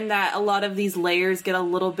convoluted in that a lot of these layers get a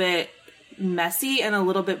little bit messy and a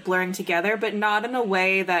little bit blurring together, but not in a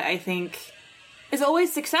way that I think is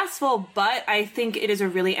always successful. But I think it is a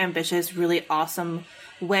really ambitious, really awesome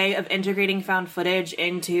way of integrating found footage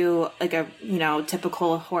into like a,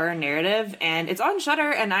 typical horror narrative, and it's on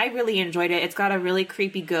Shudder, and I really enjoyed it. It's got a really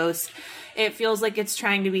creepy ghost. It feels like it's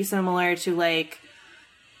trying to be similar to like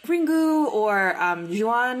Ringu or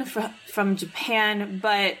Juon from Japan,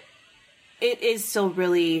 but it is still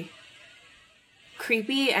really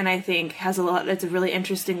creepy, and I think it's a really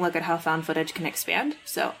interesting look at how found footage can expand.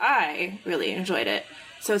 So I really enjoyed it.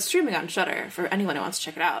 So it's streaming on Shudder for anyone who wants to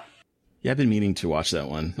check it out. Yeah, I've been meaning to watch that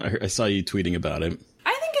one. I saw you tweeting about it.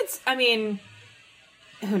 I mean,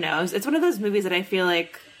 who knows? It's one of those movies that I feel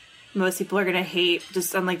like most people are going to hate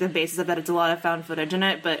just on like the basis of that it's a lot of found footage in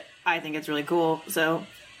it, but I think it's really cool, so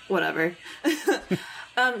whatever.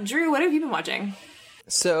 Drew, what have you been watching?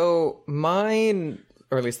 So mine,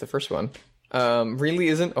 or at least the first one, really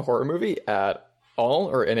isn't a horror movie at all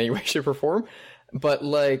or in any way, shape, or form, but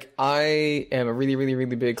like I am a really, really,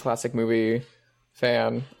 really big classic movie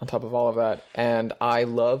fan on top of all of that, and I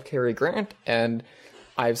love Cary Grant, and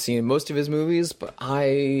I've seen most of his movies, but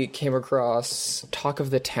I came across Talk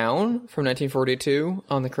of the Town from 1942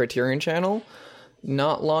 on the Criterion Channel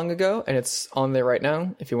not long ago, and it's on there right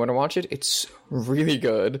now if you want to watch it. It's really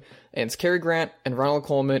good, and it's Cary Grant and Ronald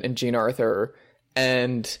Colman and Jean Arthur,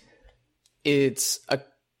 and it's a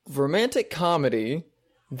romantic comedy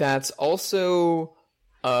that's also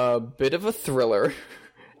a bit of a thriller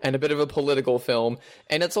and a bit of a political film,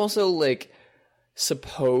 and it's also like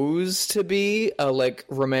supposed to be a like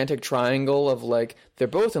romantic triangle of like they're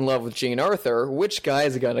both in love with Jean Arthur, which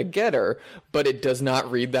guy's gonna get her, but it does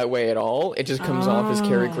not read that way at all. It just comes off as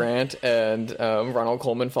Cary Grant and Ronald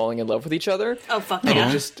Colman falling in love with each other. Oh fuck and yeah.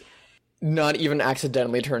 It just not even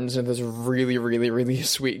accidentally turns into this really, really, really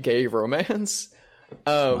sweet gay romance.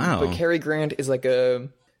 Wow. But Cary Grant is like a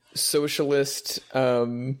socialist,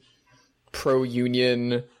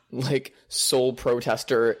 pro-union, like soul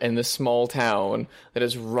protester in this small town that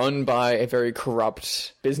is run by a very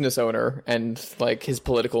corrupt business owner and like his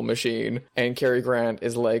political machine. And Cary Grant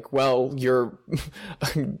is like, well, you're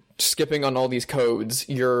skipping on all these codes.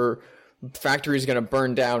 Your factory is going to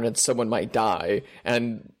burn down and someone might die.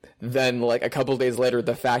 And then like a couple days later,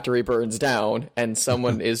 the factory burns down and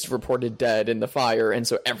someone is reported dead in the fire. And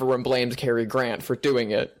so everyone blames Cary Grant for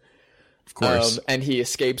doing it. Of course. And he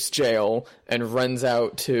escapes jail and runs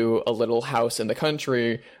out to a little house in the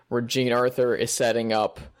country where Jean Arthur is setting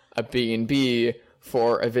up a B&B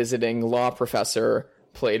for a visiting law professor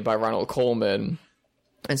played by Ronald Colman.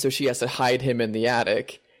 And so she has to hide him in the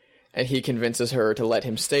attic, and he convinces her to let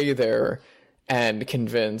him stay there. and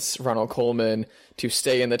convince Ronald Colman to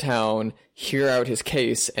stay in the town, hear out his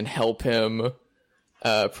case, and help him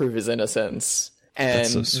prove his innocence. And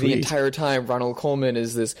so sweet. The entire time, Ronald Colman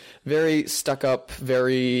is this very stuck-up,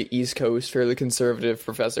 very East Coast, fairly conservative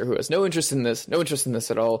professor who has no interest in this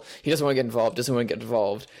at all. He doesn't want to get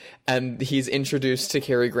involved, And he's introduced to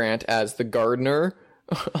Cary Grant as the gardener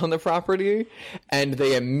on the property, and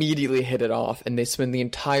they immediately hit it off, and they spend the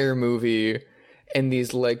entire movie in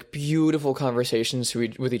these, like, beautiful conversations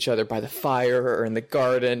with each other by the fire or in the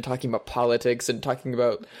garden, talking about politics and talking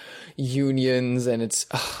about unions, and it's...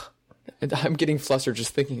 I'm getting flustered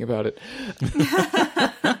just thinking about it.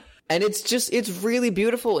 And it's really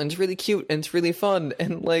beautiful, and it's really cute, and it's really fun.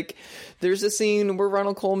 And, like, there's a scene where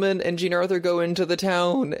Ronald Colman and Jean Arthur go into the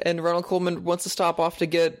town, and Ronald Colman wants to stop off to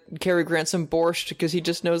get Cary Grant some borscht, because he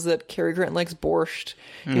just knows that Cary Grant likes borscht.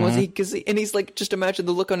 And he's like, just imagine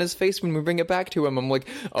the look on his face when we bring it back to him. I'm like,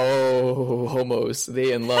 oh, homos,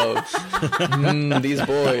 they in love. These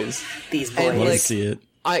boys. These boys. I want to see it.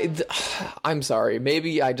 I'm sorry.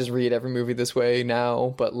 Maybe I just read every movie this way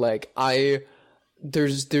now, but like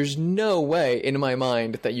there's no way in my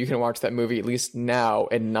mind that you can watch that movie at least now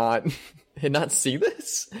and not see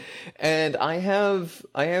this. And I have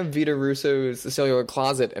Vita Russo's The Cellular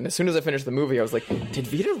Closet, and as soon as I finished the movie, I was like, did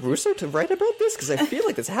Vita Russo to write about this? Because I feel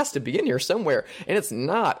like this has to be in here somewhere, and it's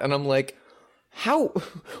not. And I'm like, how?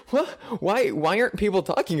 What? Why aren't people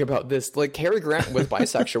talking about this? Like, Cary Grant was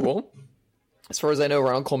bisexual. As far as I know,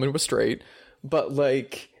 Ronald Colman was straight, but,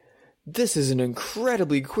 like, this is an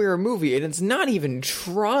incredibly queer movie, and it's not even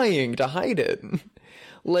trying to hide it.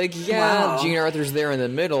 Like, yeah, wow. Jean Arthur's there in the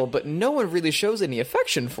middle, but no one really shows any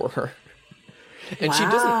affection for her. And she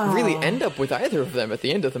doesn't really end up with either of them at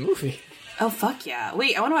the end of the movie. Oh, fuck yeah.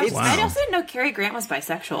 Wait, I want to watch this. I also didn't know Cary Grant was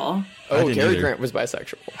bisexual. Oh, Cary Grant was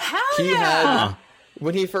bisexual. Hell yeah!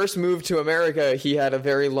 When he first moved to America, he had a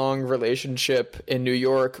very long relationship in New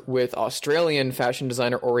York with Australian fashion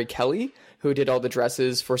designer Ori Kelly, who did all the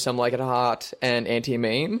dresses for Some Like It Hot and Auntie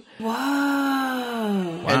Mame. Whoa.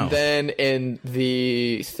 And then in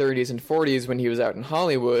the 30s and 40s, when he was out in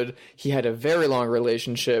Hollywood, he had a very long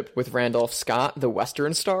relationship with Randolph Scott, the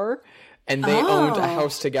Western star, and they owned a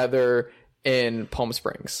house together in Palm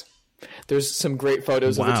Springs. There's some great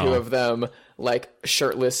photos of the two of them, like,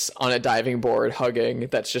 shirtless on a diving board, hugging.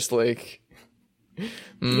 That's just like...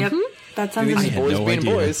 Yep, that sounds amazing. Boys being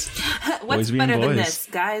boys. What's better than this?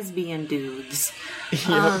 Guys being dudes.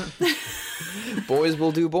 Boys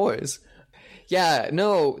will do boys. Yeah,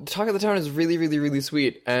 no, Talk of the Town is really, really, really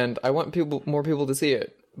sweet, and I want more people to see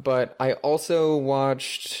it. But I also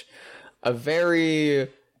watched a very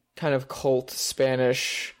kind of cult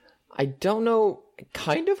Spanish... I don't know,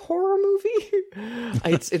 kind of horror movie?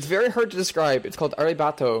 It's very hard to describe. It's called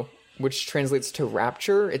Arrebato, which translates to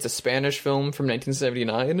Rapture. It's a Spanish film from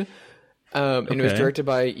 1979. And it was directed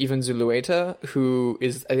by Ivan Zulueta, who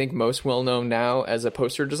is, I think, most well-known now as a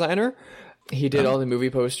poster designer. He did all the movie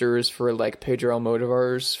posters for, like, Pedro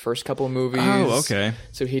Almodovar's first couple of movies. Oh, okay.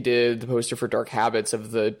 So he did the poster for Dark Habits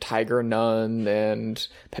of the Tiger Nun and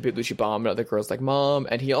Pepe Lucy Bomb and Other Girls Like Mom.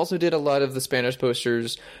 And he also did a lot of the Spanish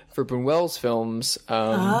posters for Buñuel's films.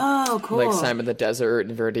 Cool. Like Simon the Desert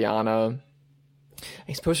and Viridiana.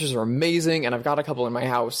 His posters are amazing, and I've got a couple in my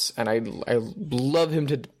house, and I love him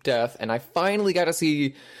to death. And I finally got to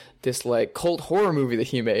see this, like, cult horror movie that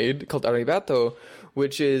he made called Arrebato,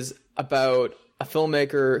 which is about a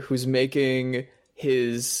filmmaker who's making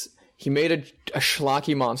he made a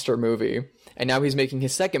schlocky monster movie, and now he's making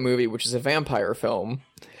his second movie, which is a vampire film.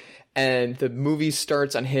 And the movie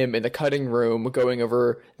starts on him in the cutting room going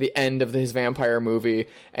over the end of his vampire movie,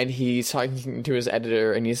 and he's talking to his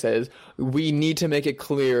editor, and he says, we need to make it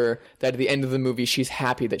clear that at the end of the movie she's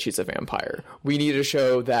happy that she's a vampire. We need to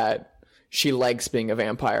show that she likes being a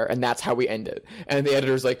vampire, and that's how we end it. And the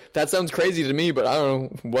editor's like, that sounds crazy to me, but I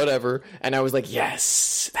don't know, whatever. And I was like,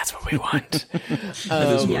 yes, that's what we want.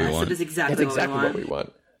 That is what we want. It is exactly what we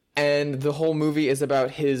want. And the whole movie is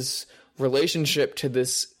about his relationship to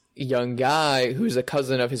this young guy who's a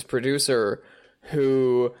cousin of his producer,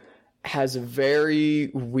 who has a very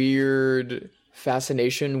weird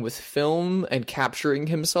fascination with film and capturing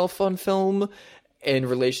himself on film, in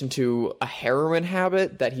relation to a heroin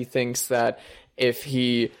habit that he thinks that if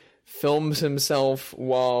he films himself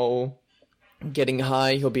while getting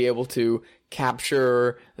high, he'll be able to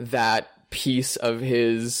capture that piece of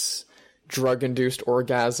his drug-induced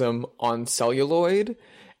orgasm on celluloid.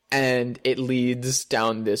 And it leads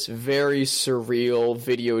down this very surreal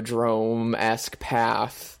Videodrome-esque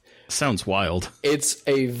path. Sounds wild. It's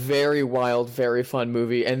a very wild, very fun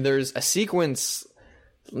movie. And there's a sequence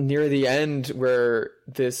near the end where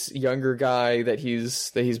this younger guy that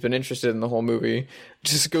he's been interested in the whole movie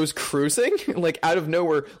just goes cruising, like out of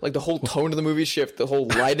nowhere, like the whole tone of the movie shifts, the whole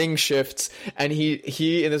lighting shifts, and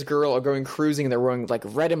he and this girl are going cruising, and they're wearing like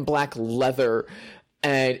red and black leather,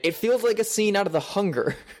 and it feels like a scene out of The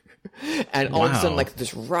Hunger. And all of a sudden, like,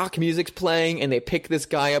 this rock music's playing, and they pick this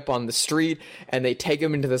guy up on the street, and they take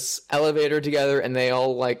him into this elevator together, and they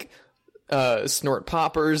all like snort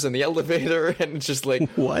poppers in the elevator, and it's just like,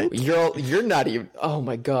 what? You're not even. Oh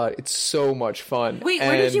my god, it's so much fun. Wait,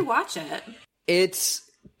 where did you watch it? It's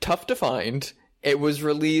tough to find. It was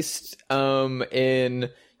released in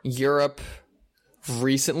Europe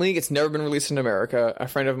recently. It's never been released in America. A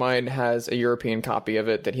friend of mine has a European copy of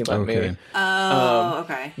it that he lent me. Oh,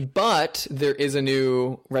 okay. But there is a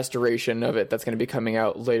new restoration of it that's going to be coming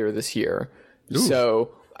out later this year. Ooh.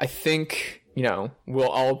 So I think, you know, we'll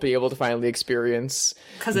all be able to finally experience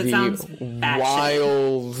it sounds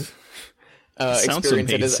wild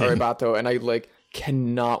experience it is Arrebato, and I like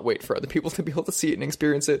cannot wait for other people to be able to see it and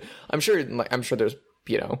experience it. I'm sure there's,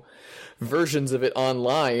 you know, versions of it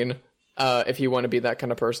online. If you want to be that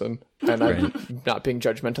kind of person, and I'm not being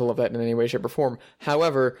judgmental of that in any way, shape, or form.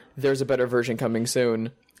 However, there's a better version coming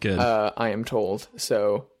soon. Good. I am told.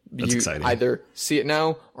 So that's exciting. Either see it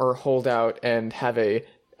now or hold out and have a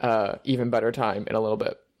even better time in a little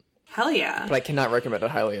bit. Hell yeah. But I cannot recommend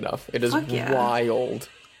it highly enough. It is wild.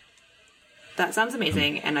 That sounds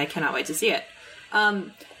amazing, and I cannot wait to see it.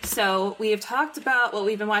 So we have talked about what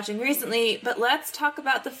we've been watching recently, but let's talk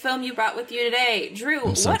about the film you brought with you today. Drew,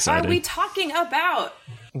 what are we talking about?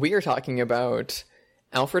 We are talking about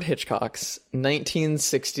Alfred Hitchcock's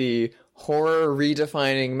 1960 horror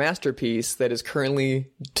redefining masterpiece that is currently,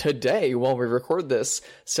 today, while we record this,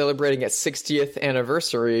 celebrating its 60th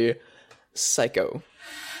anniversary, Psycho.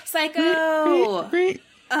 Psycho!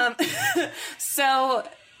 So,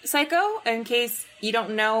 Psycho, in case you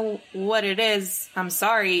don't know what it is, I'm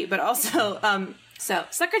sorry, but also, so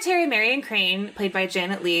Secretary Marion Crane, played by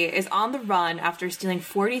Janet Leigh, is on the run after stealing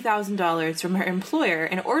 $40,000 from her employer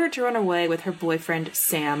in order to run away with her boyfriend,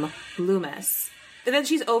 Sam Loomis. But then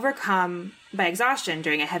she's overcome by exhaustion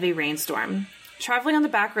during a heavy rainstorm. Traveling on the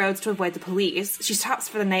back roads to avoid the police, she stops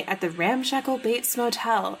for the night at the ramshackle Bates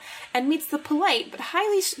Motel and meets the polite but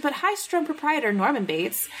high-strung proprietor Norman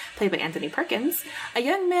Bates, played by Anthony Perkins, a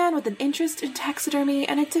young man with an interest in taxidermy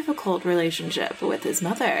and a difficult relationship with his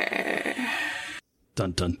mother.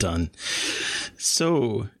 Dun, dun, dun.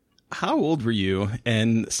 So, how old were you?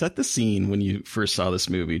 And set the scene when you first saw this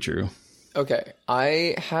movie, Drew. Okay,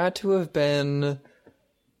 I had to have been...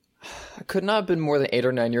 I could not have been more than 8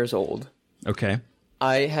 or 9 years old. Okay.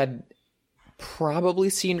 I had probably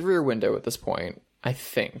seen Rear Window at this point, I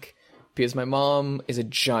think, because my mom is a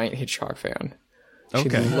giant Hitchcock fan. She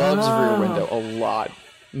loves Rear Window a lot,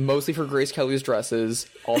 mostly for Grace Kelly's dresses,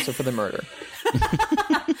 also for the murder.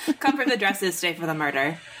 Come for the dresses, stay for the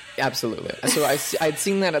murder. Absolutely. So I'd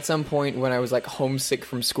seen that at some point when I was like homesick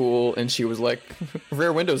from school, and she was like,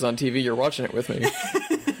 Rear Window's on TV, you're watching it with me.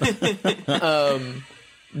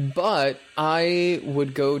 But I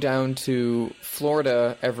would go down to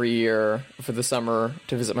Florida every year for the summer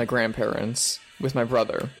to visit my grandparents with my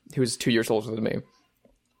brother, who was 2 years older than me.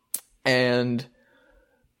 And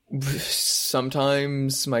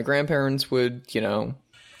sometimes my grandparents would, you know,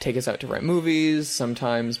 take us out to rent movies.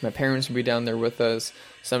 Sometimes my parents would be down there with us.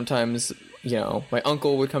 Sometimes, you know, my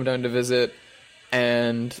uncle would come down to visit.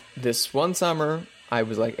 And this one summer, I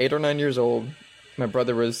was like 8 or 9 years old. My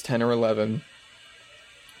brother was 10 or 11.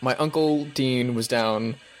 My uncle Dean was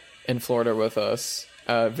down in Florida with us,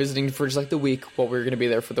 visiting for just like the week while we were going to be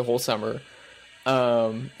there for the whole summer.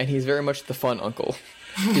 And he's very much the fun uncle.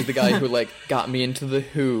 He's the guy who like got me into The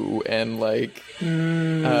Who and like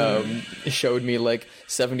showed me like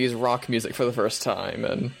 70s rock music for the first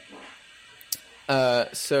time. And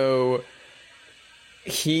so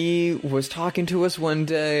he was talking to us one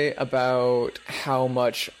day about how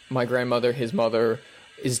much my grandmother, his mother,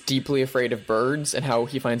 is deeply afraid of birds and how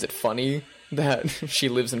he finds it funny that she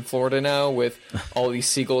lives in Florida now with all these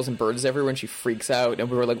seagulls and birds everywhere, and she freaks out. And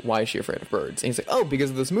we were like, why is she afraid of birds? And he's like, oh,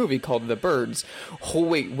 because of this movie called The Birds. Oh,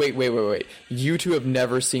 wait. You two have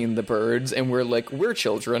never seen The Birds? And we're like, we're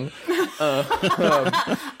children.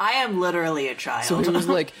 I am literally a child. So he was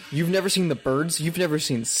like, you've never seen The Birds? You've never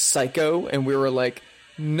seen Psycho? And we were like,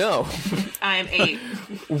 no. I'm 8.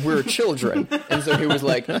 We're children. And so he was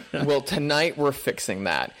like, well, tonight we're fixing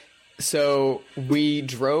that. So we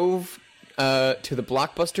drove to the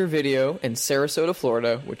Blockbuster Video in Sarasota,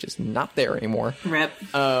 Florida, which is not there anymore. Rip.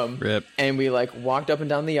 Rip. And we like walked up and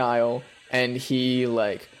down the aisle, and he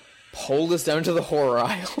like pulled us down to the horror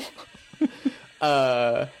aisle.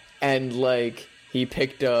 And like he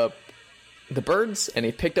picked up The Birds and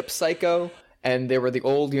he picked up Psycho, and they were the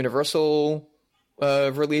old Universal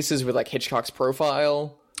releases with like Hitchcock's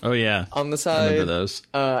profile. Oh yeah, on the side. I remember those.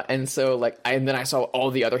 And so like, and then I saw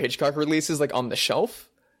all the other Hitchcock releases like on the shelf.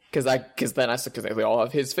 Because they all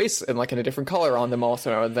have his face and like in a different color on them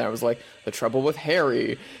also. And then I was like, The Trouble with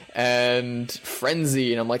Harry and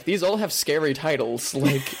Frenzy, and I'm like, these all have scary titles.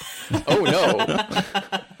 Like, oh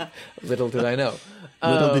no, little did I know.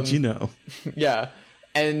 Little did you know. Yeah,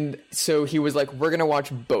 and so he was like, we're gonna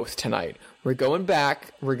watch both tonight. We're going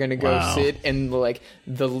back. We're gonna go sit in like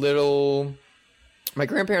the little. My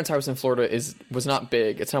grandparents' house in Florida was not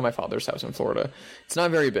big. It's not my father's house in Florida. It's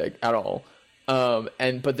not very big at all.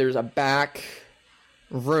 But there's a back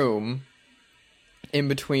room in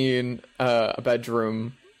between a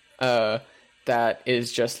bedroom that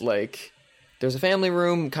is just like, there's a family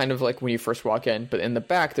room kind of like when you first walk in, but in the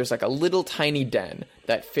back there's like a little tiny den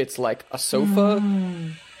that fits like a sofa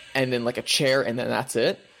and then like a chair, and then that's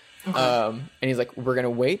it. Okay. And he's like, we're gonna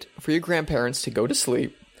wait for your grandparents to go to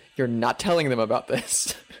sleep. You're not telling them about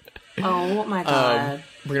this. Oh my god.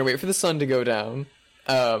 We're gonna wait for the sun to go down.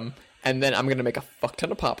 And then I'm going to make a fuck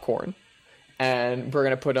ton of popcorn. And we're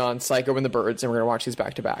going to put on Psycho and The Birds, and we're going to watch these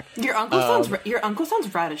back to back. Your uncle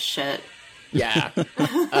sounds rad as shit. Yeah.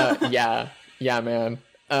 Yeah, man.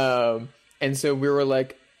 And so we were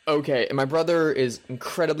like, okay. And my brother is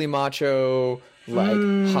incredibly macho,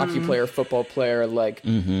 like hockey player, football player, like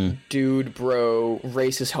dude, bro,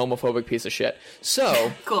 racist, homophobic piece of shit.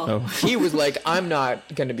 So cool. He was like, I'm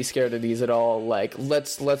not gonna be scared of these at all. Like,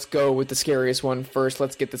 let's go with the scariest one first.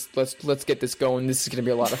 Let's get this going. This is gonna be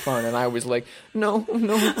a lot of fun. And I was like, no,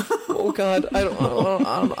 oh god, I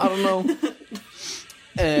don't know.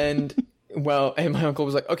 And my uncle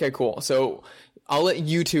was like, okay, cool. So I'll let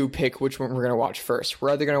you two pick which one we're gonna watch first. We're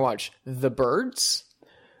either gonna watch The Birds,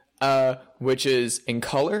 which is in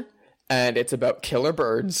color, and it's about killer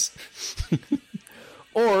birds.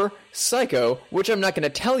 Or Psycho, which I'm not going to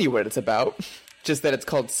tell you what it's about, just that it's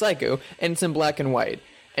called Psycho, and it's in black and white.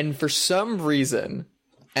 And for some reason,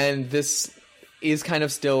 and this is kind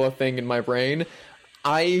of still a thing in my brain,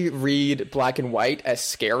 I read black and white as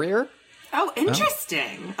scarier. Oh,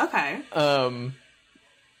 interesting. Okay.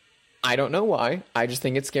 I don't know why. I just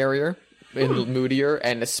think it's scarier. And moodier,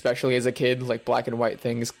 and especially as a kid, like black and white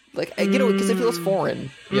things, like because it feels foreign,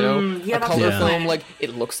 a color film, like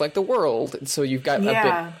it looks like the world, and so you've got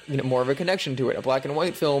a bit, more of a connection to it. A black and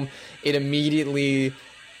white film, it immediately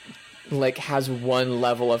like has one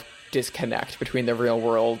level of disconnect between the real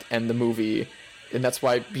world and the movie, and that's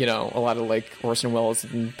why a lot of like Orson Welles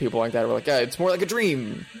and people like that were like, it's more like a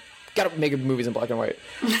dream. Gotta make movies in black and white,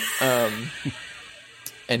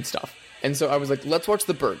 and stuff. And so I was like, let's watch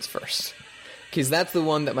The Birds first. Because that's the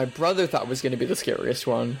one that my brother thought was going to be the scariest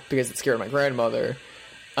one, because it scared my grandmother.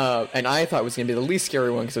 And I thought it was going to be the least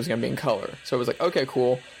scary one, because it was going to be in color. So I was like, okay,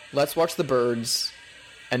 cool. Let's watch The Birds.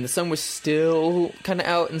 And the sun was still kind of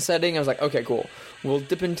out and setting. I was like, okay, cool. We'll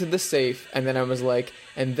dip into the safe. And then I was like,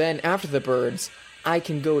 and then after The Birds, I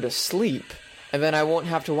can go to sleep. And then I won't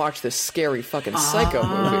have to watch this scary fucking Psycho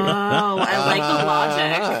movie. Oh, I like the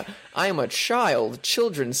logic. I am a child.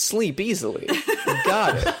 Children sleep easily.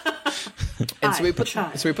 Got it. And so we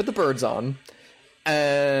put The Birds on,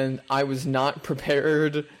 and I was not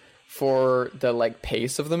prepared for the like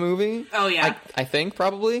pace of the movie. Oh yeah, I think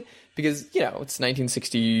probably because it's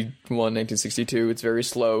 1961, 1962. It's very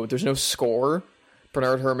slow. There's no score.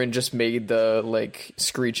 Bernard Herrmann just made the like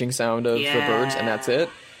screeching sound of the birds, and that's it.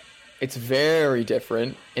 It's very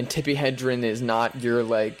different, and Tippi Hedren is not your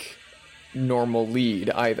like normal lead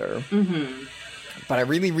either. Mm-hmm. But I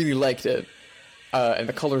really, really liked it. And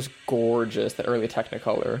the color's gorgeous, the early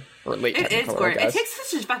Technicolor, or late Technicolor, it's gorgeous. It takes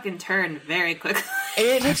such a fucking turn very quickly.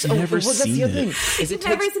 I've never seen it. You've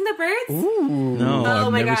never seen The Birds? Ooh. No,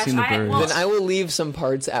 I've never seen The Birds. Then I will leave some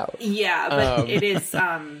parts out. Yeah, but it is...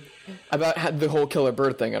 about the whole killer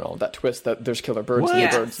bird thing and all, that twist that there's killer birds in the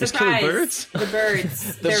birds. birds. There's killer birds? The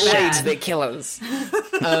birds. The blades, they kill us.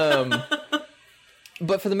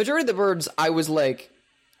 But for the majority of the birds, I was like...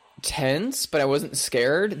 tense, but I wasn't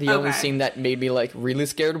scared. The only scene that made me like really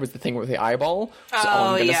scared was the thing with the eyeball. That's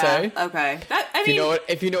all I'm gonna say. Okay.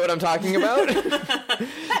 If you know what I'm talking about,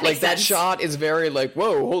 like that shot is very like,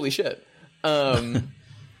 whoa, holy shit.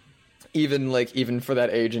 Even for that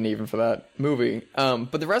age and even for that movie.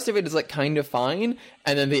 But the rest of it is like kind of fine,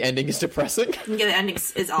 and then the ending is depressing. Yeah, the ending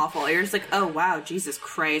is awful. You're just like, oh wow, Jesus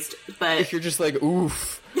Christ. But if you're just like,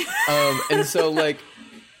 oof. And so like.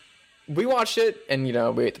 We watched it, and,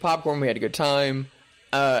 we ate the popcorn, we had a good time,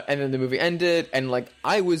 and then the movie ended, and, like,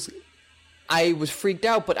 I was I was freaked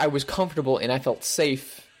out, but I was comfortable and I felt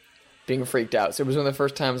safe being freaked out. So it was one of the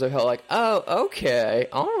first times I felt like, oh, okay,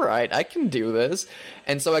 all right, I can do this.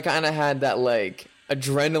 And so I kind of had that, like,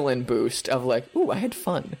 adrenaline boost of, like, ooh, I had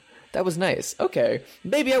fun. That was nice. Okay,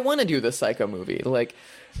 maybe I want to do this Psycho movie. Like,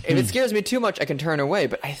 if it scares me too much, I can turn away,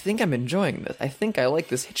 but I think I'm enjoying this. I think I like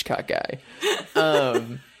this Hitchcock guy.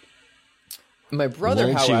 My brother,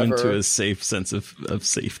 Lulls however... you into a safe sense of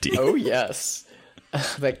safety. Oh, yes.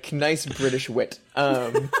 That nice British wit.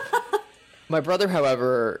 My brother,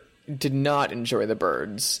 however, did not enjoy the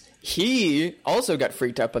birds. He also got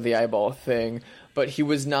freaked out by the eyeball thing, but he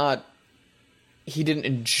didn't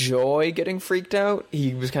enjoy getting freaked out.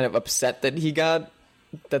 He was kind of upset that they got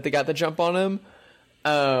the jump on him.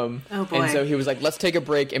 Oh boy. And so he was like, let's take a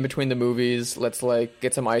break in between the movies. Let's, like,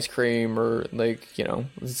 get some ice cream or, like, you know,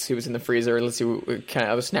 let's see what's in the freezer. Let's see what kind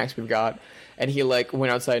of other snacks we've got. And he, like,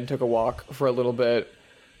 went outside and took a walk for a little bit.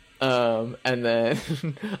 And then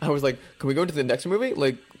I was like, can we go into the next movie?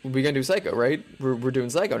 Like, we're going to do Psycho, right? We're doing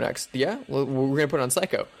Psycho next. Yeah? Well, we're going to put on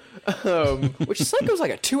Psycho. Which Psycho's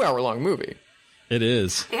like a 2-hour-long movie. It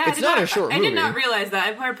is. Yeah, It's not a short movie. I did not realize that.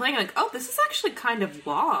 I started playing, like, oh, this is actually kind of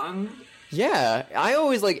long. Yeah, I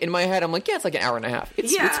always, like, in my head, I'm like, yeah, it's like an hour and a half.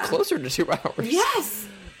 It's closer to 2 hours. Yes!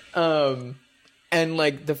 And,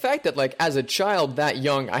 like, the fact that, like, as a child that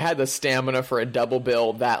young, I had the stamina for a double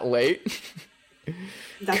bill that late.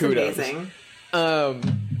 That's Kudos. amazing.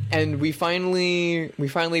 And we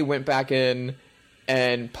finally went back in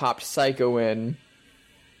and popped Psycho in.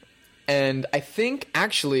 And I think,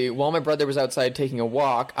 actually, while my brother was outside taking a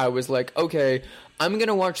walk, I was like, okay, I'm going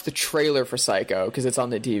to watch the trailer for Psycho, because it's on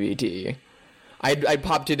the DVD. I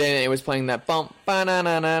popped it in, and it was playing that bump,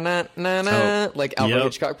 ba-na-na-na-na-na, like Alfred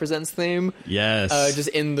Hitchcock Presents theme. Yes. Just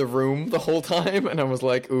in the room the whole time, and I was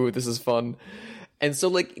like, ooh, this is fun. And so,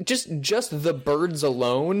 like, just the birds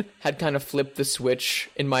alone had kind of flipped the switch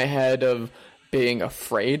in my head of being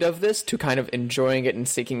afraid of this to kind of enjoying it and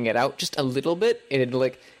seeking it out just a little bit. It had,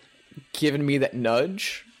 like, given me that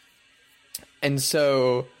nudge. And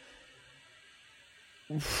so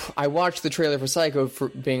I watched the trailer for Psycho for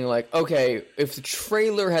being like, okay, if the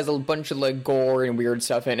trailer has a bunch of, like, gore and weird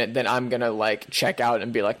stuff in it, then I'm gonna, like, check out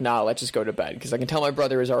and be like, nah, let's just go to bed. Because I can tell my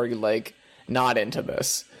brother is already, like, not into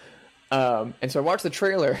this. And so I watched the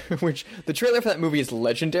trailer, which the trailer for that movie is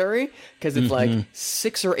legendary because it's like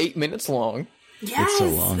 6 or 8 minutes long. Yes! It's so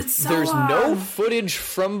long. It's so There's long. no footage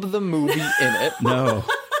from the movie in it. No.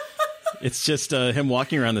 It's just him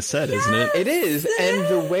walking around the set, isn't it? It is, and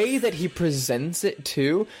the way that he presents it,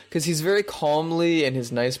 too, because he's very calmly, in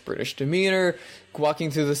his nice British demeanor,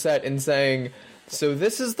 walking through the set and saying, so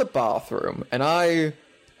this is the bathroom, and I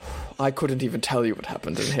couldn't even tell you what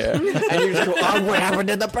happened in here. And you just go, oh, what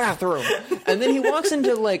happened in the bathroom? And then he walks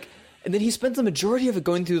into, like, and then he spends the majority of it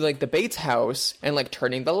going through, like, the Bates house and, like,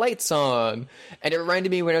 turning the lights on. And it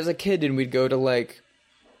reminded me when I was a kid and we'd go to, like,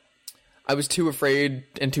 I was too afraid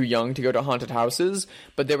and too young to go to haunted houses,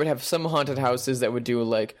 but they would have some haunted houses that would do,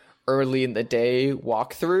 like, early in the day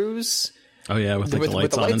walkthroughs. Oh, yeah, with, like, the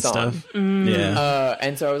lights on and stuff. Yeah.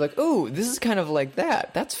 And so I was like, oh, this is kind of like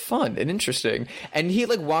that. That's fun and interesting. And he,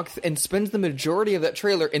 like, walks and spends the majority of that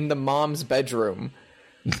trailer in the mom's bedroom.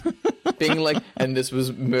 Being like, and this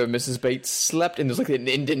was Mrs. Bates slept, and there's, like, an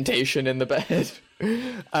indentation in the bed.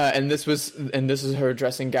 And this is her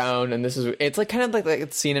dressing gown, and it's like kind of like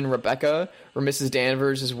that scene in Rebecca where Mrs.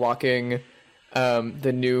 Danvers is walking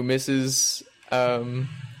the new Mrs. Oh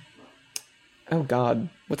God,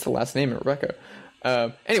 what's the last name of Rebecca?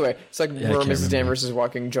 Anyway, it's like where Mrs. Danvers is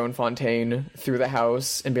walking Joan Fontaine through the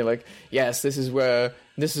house and be like, yes, this is where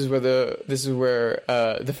the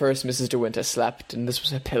first Mrs. De Winter slept, and this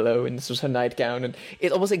was her pillow, and this was her nightgown, and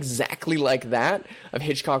it's almost exactly like that of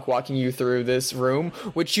Hitchcock walking you through this room,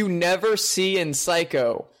 which you never see in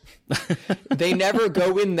Psycho. They never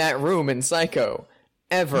go in that room in Psycho,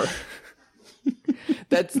 ever.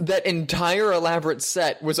 That entire elaborate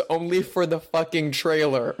set was only for the fucking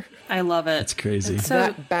trailer. I love it. That's crazy.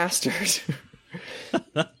 That bastard.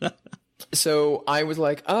 So I was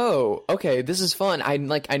like, oh, okay, this is fun. I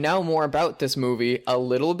know more about this movie a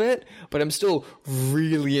little bit, but I'm still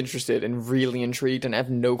really interested and really intrigued, and I have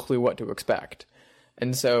no clue what to expect.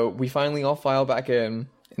 And so we finally all filed back in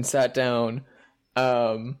and sat down,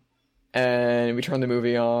 and we turned the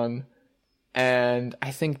movie on, and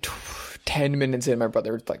I think 10 minutes in, my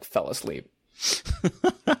brother, like, fell asleep.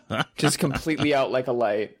 Just completely out like a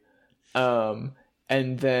light.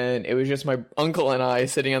 And then it was just my uncle and I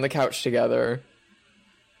sitting on the couch together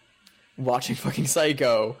watching fucking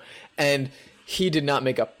Psycho. And he did not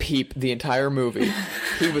make a peep the entire movie.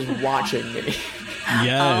 He was watching me.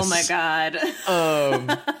 Yes. Oh my God.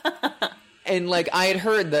 And like I had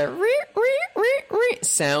heard the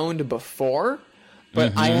sound before,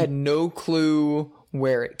 but I had no clue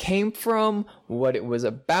where it came from, what it was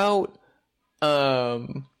about.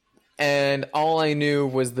 And all I knew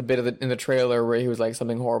was the bit in the trailer where he was like,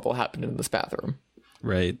 something horrible happened in this bathroom.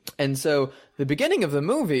 Right. And so the beginning of the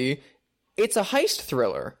movie, it's a heist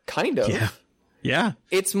thriller, kind of. Yeah. Yeah.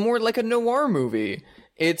 It's more like a noir movie.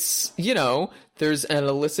 It's, there's an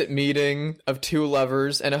illicit meeting of two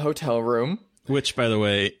lovers in a hotel room. Which, by the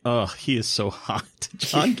way, he is so hot.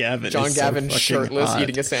 John Gavin is shirtless, hot.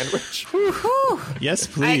 eating a sandwich. Yes,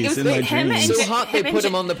 please. In my dreams. So hot they put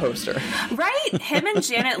him on the poster. Right? Him and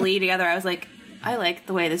Janet Leigh together, I was like, I like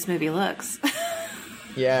the way this movie looks.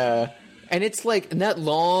 Yeah. And it's like that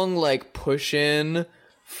long, like, push in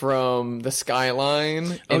from the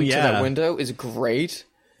skyline into that window is great.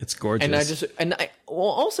 It's gorgeous. And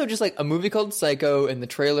also just like a movie called Psycho, and the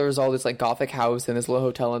trailer is all this like gothic house and this little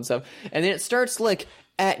hotel and stuff. And then it starts like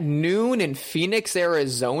at noon in Phoenix,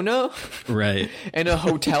 Arizona. Right. In a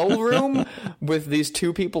hotel room with these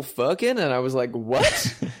two people fucking. And I was like,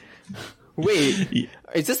 what? Wait,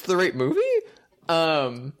 is this the right movie?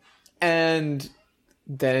 And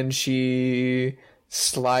then she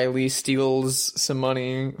slyly steals some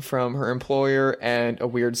money from her employer and a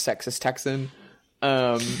weird sexist Texan.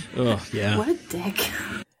 Oh yeah. What a dick.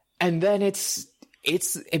 And then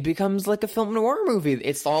it becomes like a film noir movie.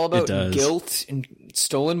 It's all about guilt and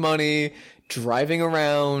stolen money, driving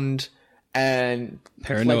around, and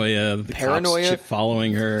paranoia. Like, the cops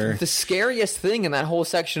following her. The scariest thing in that whole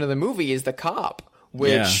section of the movie is the cop,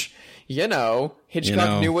 which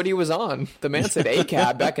Hitchcock knew what he was on. The man said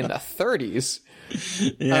ACAB back in the 30s.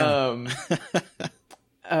 Yeah.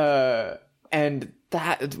 And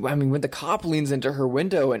that, I mean, when the cop leans into her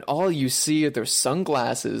window and all you see are those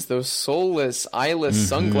sunglasses, those soulless, eyeless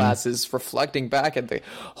sunglasses reflecting back at the,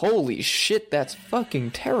 holy shit, that's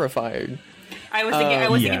fucking terrifying. I was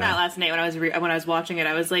thinking that last night when I was watching it.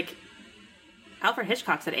 I was like, Alfred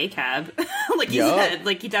Hitchcock said ACAB. Like he said,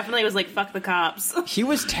 like he definitely was like, fuck the cops. He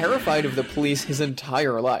was terrified of the police his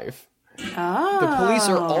entire life. Oh. The police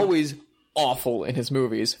are always awful in his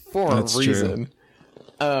movies for a reason. True.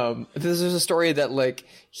 This is a story that, like,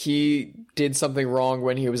 he did something wrong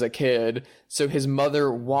when he was a kid, so his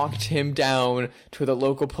mother walked him down to the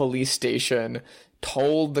local police station,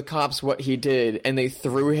 told the cops what he did, and they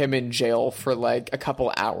threw him in jail for, like, a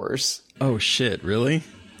couple hours. Oh, shit, really?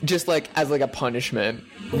 Just, like, as, like, a punishment.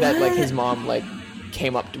 That, like, his mom, like,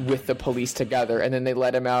 came up with the police together, and then they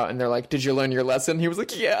let him out, and they're like, did you learn your lesson? He was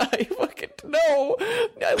like, yeah, I fucking no,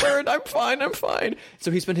 I learned, I'm fine. So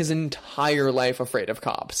he spent his entire life afraid of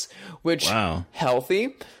cops, which,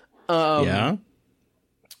 healthy. Yeah.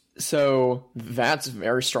 So that's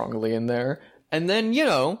very strongly in there. And then,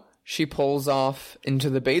 she pulls off into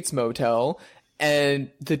the Bates Motel, and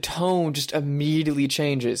the tone just immediately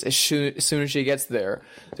changes as soon as she gets there.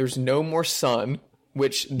 There's no more sun,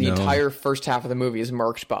 which the entire first half of the movie is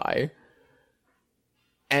marked by.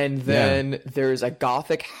 And then there's a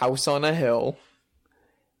gothic house on a hill.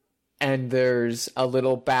 And there's a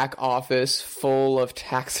little back office full of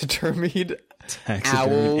taxidermied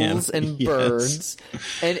owls and birds.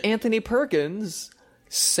 And Anthony Perkins,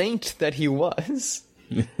 saint that he was,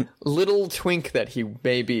 little twink that he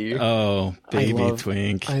may be. Oh, baby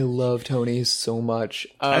twink. I love Tony so much.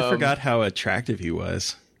 I forgot how attractive he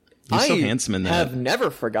was. He's so handsome in that. I have never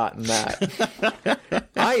forgotten that.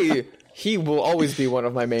 He will always be one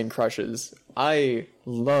of my main crushes. I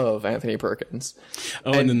love Anthony Perkins.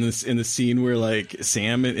 Oh, and in the scene where like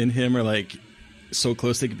Sam and him are like so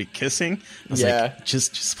close they could be kissing. I was like,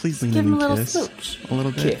 just please lean in and kiss. Smooch. A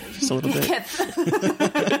little bit. Just a little bit.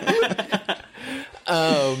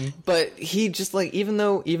 But he just like even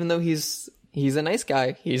though he's a nice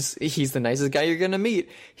guy, he's the nicest guy you're gonna meet.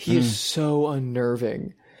 He is so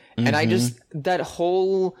unnerving. And I just, that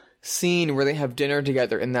whole scene where they have dinner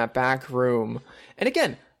together in that back room, and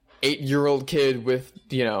again, 8-year-old kid with,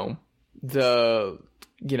 the,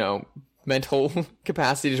 mental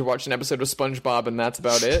capacity to watch an episode of SpongeBob, and that's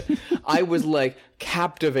about it. I was, like,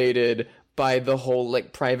 captivated by the whole,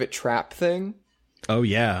 like, private trap thing. Oh,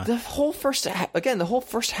 yeah. The whole first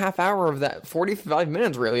half hour of that, 45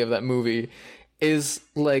 minutes, really, of that movie is,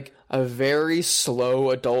 like, a very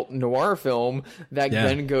slow adult noir film that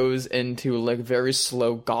then goes into, like, very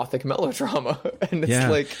slow gothic melodrama. And it's,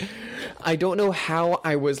 like, I don't know how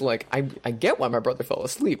I was, like, I get why my brother fell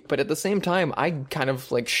asleep, but at the same time, I kind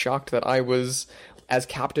of, like, shocked that I was as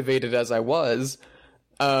captivated as I was.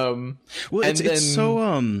 Well,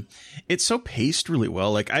 it's so paced really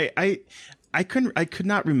well. Like, I could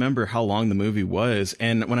not remember how long the movie was,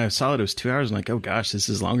 and when I saw it was 2 hours. I'm like, oh gosh, this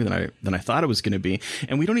is longer than I thought it was going to be.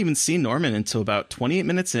 And we don't even see Norman until about 28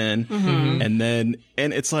 minutes in, and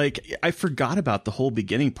it's like I forgot about the whole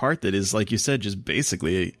beginning part that is, like you said, just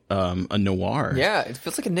basically a noir. Yeah, it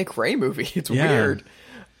feels like a Nick Ray movie. It's weird.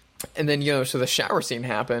 And then so the shower scene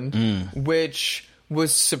happened, which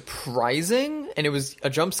was surprising, and it was a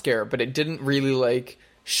jump scare, but it didn't really like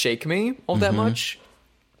shake me all that much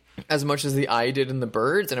as the eye did in the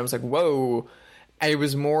birds. And I was like, whoa. It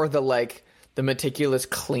was more the meticulous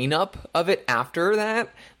cleanup of it after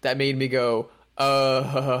that made me go,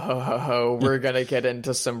 oh, we're gonna get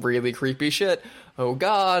into some really creepy shit. Oh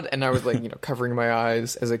god. And I was like, covering my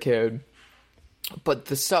eyes as a kid. But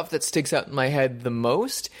the stuff that sticks out in my head the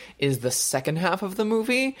most is the second half of the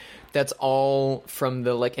movie. That's all from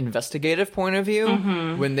the investigative point of view,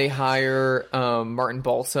 when they hire Martin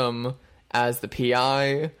Balsam as the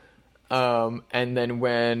PI, and then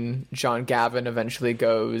when John Gavin eventually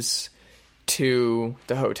goes to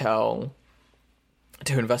the hotel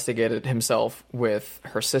to investigate it himself with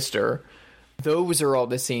her sister. Those are all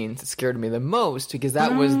the scenes that scared me the most, because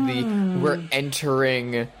that was we're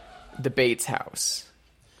entering the Bates house.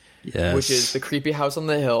 Yes. Which is the creepy house on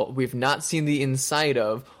the hill we've not seen the inside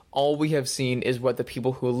of. All we have seen is what the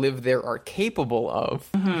people who live there are capable of.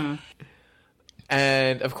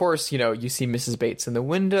 And of course, you see Mrs. Bates in the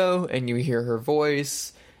window and you hear her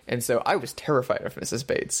voice. And so I was terrified of Mrs.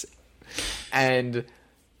 Bates. And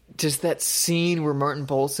just that scene where Martin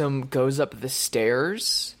Balsam goes up the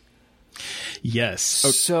stairs. Yes.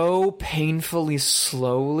 So painfully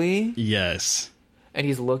slowly. Yes. And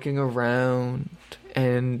he's looking around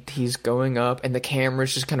and he's going up and the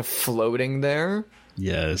camera's just kind of floating there.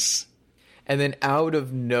 Yes. And then out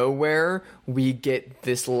of nowhere, we get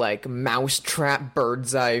this mousetrap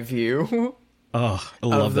bird's eye view Oh, I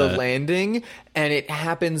love of the that. landing. And it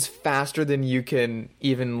happens faster than you can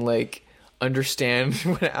even understand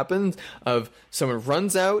what happens. Of someone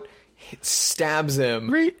runs out, stabs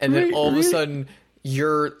him, and then all of a sudden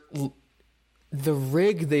the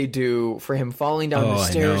rig they do for him falling down the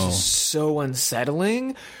stairs is so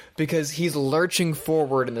unsettling, because he's lurching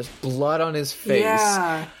forward and there's blood on his face.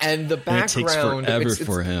 Yeah. And the background... And it takes forever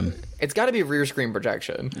for him. It's got to be rear screen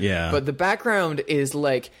projection. Yeah. But the background is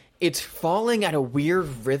it's falling at a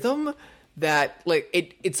weird rhythm that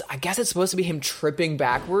it's I guess it's supposed to be him tripping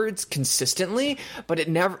backwards consistently, but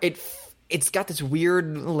it's got this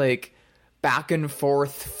weird back and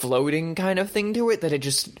forth floating kind of thing to it that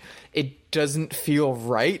it doesn't feel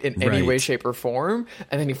right in any way, shape, or form.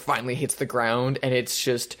 And then he finally hits the ground, and it's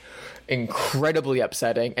just incredibly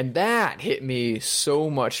upsetting. And that hit me so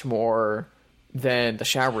much more than the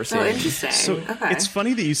shower scene. Oh, interesting. So it's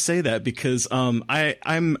funny that you say that, because I'm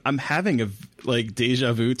having a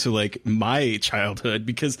deja vu to my childhood,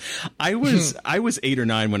 because I was 8 or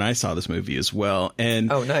 9 when I saw this movie as well.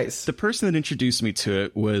 And oh, nice. The person that introduced me to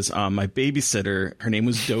it was my babysitter. Her name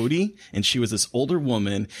was Dodie, and she was this older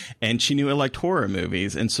woman, and she knew I liked horror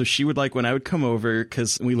movies. And so she would when I would come over,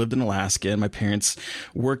 because we lived in Alaska and my parents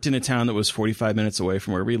worked in a town that was 45 minutes away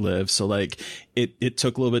from where we lived. So it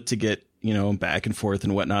took a little bit to get back and forth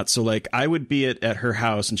and whatnot. So I would be at her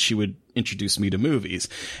house and she would introduce me to movies.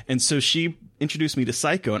 And so she introduced me to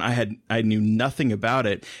Psycho, and I knew nothing about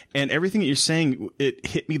it. And everything that you're saying, it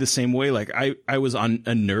hit me the same way. I was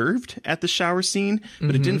unnerved at the shower scene,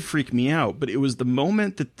 but it didn't freak me out. But it was the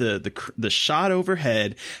moment that the shot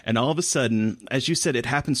overhead, and all of a sudden, as you said, it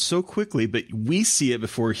happens so quickly, but we see it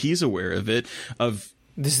before he's aware of it, of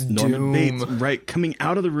this Norman Bates, coming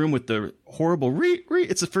out of the room with the horrible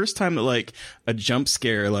It's the first time that a jump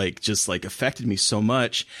scare just affected me so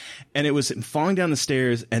much. And it was him falling down the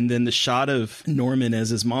stairs, and then the shot of Norman as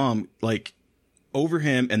his mom over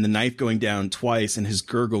him, and the knife going down twice, and his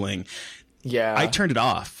gurgling. Yeah, I turned it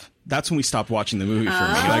off. That's when we stopped watching the movie for me.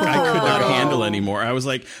 I could not handle anymore. I was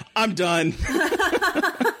like, I'm done.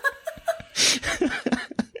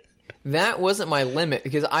 That wasn't my limit,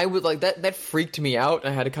 because I would that freaked me out,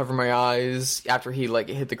 and I had to cover my eyes after he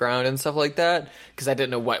hit the ground and stuff like that, because I didn't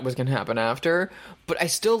know what was going to happen after. But I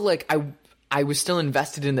still I was still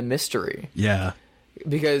invested in the mystery. Yeah.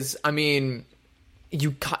 Because the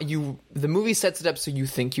movie sets it up so you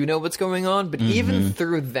think you know what's going on, but even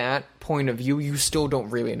through that point of view, you still don't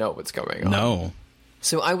really know what's going on. No.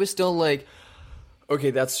 So I was still okay,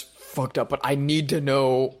 that's fucked up, but I need to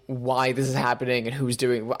know why this is happening and who's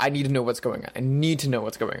doing. I need to know what's going on. I need to know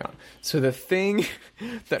what's going on. So the thing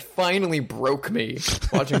that finally broke me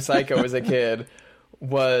watching Psycho as a kid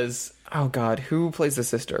was, oh god, who plays the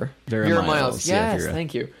sister? Vera Miles. Yeah, Yes, Vera.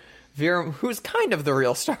 thank you. Vera, who's kind of the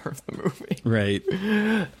real star of the movie. Right.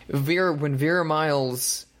 When Vera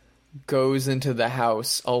Miles goes into the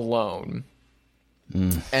house alone,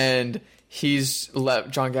 and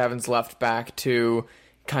John Gavin's left back to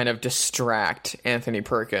kind of distract Anthony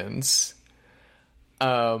Perkins.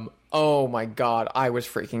 Oh my God, I was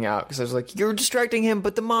freaking out because I was like, "You're distracting him,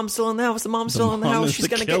 but the mom's still in the house. The mom's still in the house. She's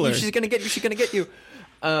gonna get you. She's gonna get you. She's gonna get you."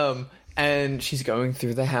 And she's going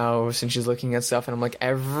through the house and she's looking at stuff, and I'm like,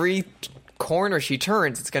 every corner she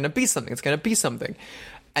turns, it's gonna be something. It's gonna be something.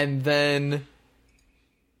 And then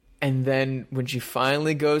when she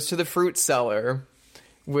finally goes to the fruit cellar,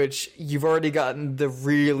 which you've already gotten the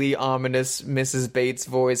really ominous Mrs. Bates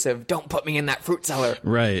voice of "Don't put me in that fruit cellar,"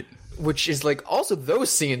 Right. Which is like, also those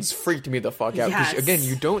scenes freaked me the fuck out. Yes. Again,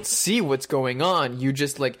 you don't see what's going on. You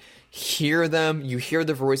just like hear them. You hear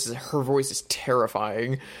the voices. Her voice is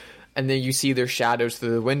terrifying. And then you see their shadows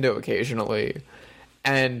through the window occasionally.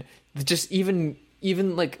 And just even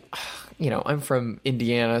like, you know, I'm from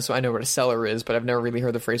Indiana, so I know what a cellar is, but I've never really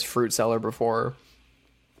heard the phrase fruit cellar before.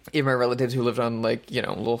 Even my relatives who lived on like, you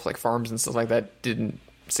know, little like farms and stuff like that didn't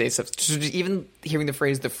say stuff. Just even hearing the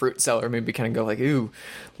phrase the fruit cellar made me kind of go like, ooh,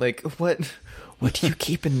 like what do you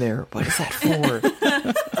keep in there? What is that for?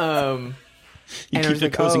 You keep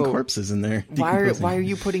decomposing corpses in there. Why are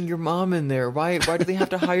you putting your mom in there? Why do they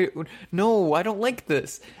have to hide? No, I don't like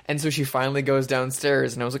this. And so she finally goes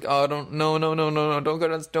downstairs, and I was like, oh, no,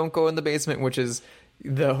 don't go in the basement, which is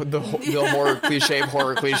the horror cliche of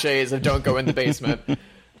horror cliches of don't go in the basement.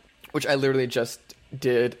 Which I literally just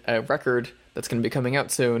did a record that's going to be coming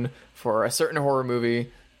out soon for a certain horror movie,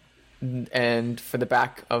 and for the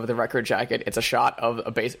back of the record jacket, it's a shot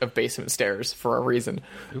of basement stairs for a reason.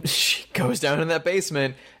 Oops. She goes down in that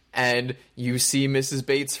basement, and you see Mrs.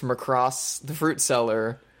 Bates from across the fruit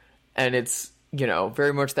cellar, and it's, you know,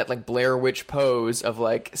 very much that like Blair Witch pose of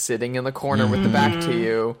like sitting in the corner with the back to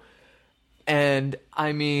you. And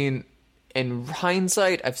I mean, in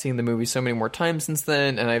hindsight, I've seen the movie so many more times since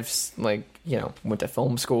then, and I've like, you know, went to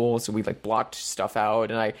film school, so we like blocked stuff out,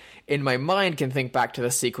 and I, in my mind, can think back to the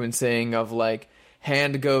sequencing of like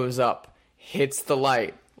hand goes up, hits the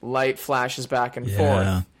light flashes back and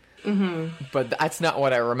forth. But that's not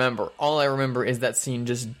what I remember. All I remember is that scene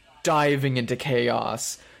just diving into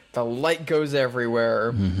chaos. The light goes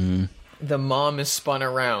everywhere. The mom is spun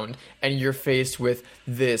around, and you're faced with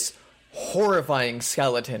this horrifying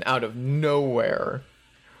skeleton out of nowhere.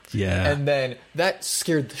 Yeah. And then that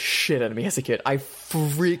scared the shit out of me as a kid. I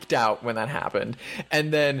freaked out when that happened.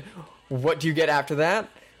 And then what do you get after that?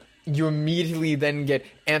 You immediately then get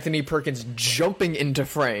Anthony Perkins jumping into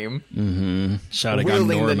frame, shouting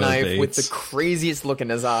wielding the knife Bates with the craziest look in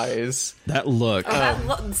his eyes. That look.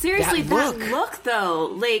 Seriously, that look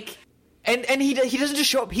though, like. And he doesn't just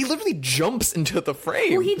show up. He literally jumps into the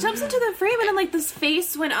frame. Well, he jumps into the frame, and then like this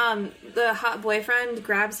face when the hot boyfriend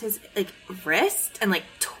grabs his like wrist and like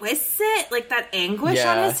twists it, like that anguish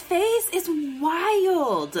on his face is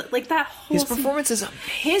wild. Like that whole his performance is amazing.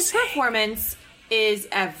 His performance is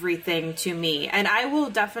everything to me, and I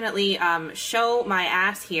will definitely show my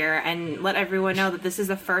ass here and let everyone know that this is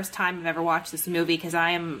the first time I've ever watched this movie because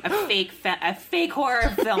I am a fake horror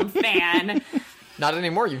film fan. Not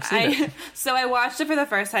anymore. You've seen it. So I watched it for the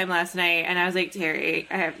first time last night, and I was like, Terry,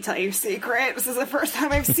 I have to tell you a secret. This is the first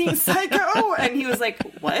time I've seen Psycho. And he was like,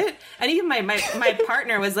 what? And even my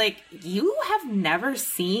partner was like, you have never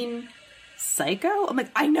seen Psycho? I'm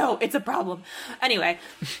like, I know, it's a problem. Anyway,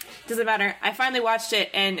 doesn't matter. I finally watched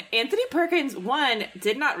it, and Anthony Perkins, one,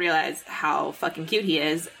 did not realize how fucking cute he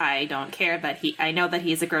is. I don't care that I know that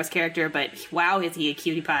he's a gross character, but wow, is he a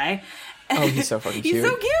cutie pie. Oh, he's so fucking cute. He's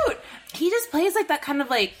so cute. He just plays like that kind of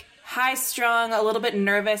like high-strung, a little bit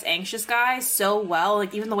nervous, anxious guy so well.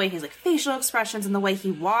 Like even the way his like facial expressions and the way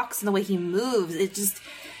he walks and the way he moves,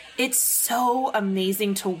 it's so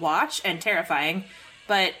amazing to watch and terrifying.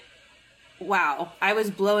 But wow, I was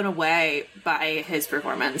blown away by his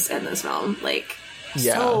performance in this film. Like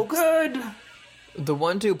so good. The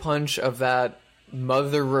 1-2 punch of that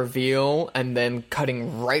mother reveal and then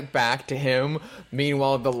cutting right back to him,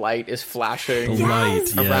 meanwhile the light is flashing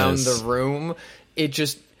around the room,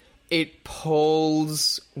 it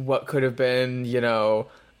pulls what could have been, you know,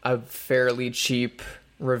 a fairly cheap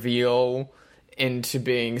reveal into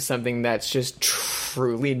being something that's just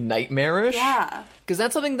truly nightmarish. Yeah, because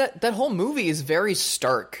that's something that whole movie is very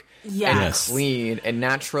stark. and clean and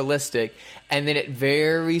naturalistic, and then it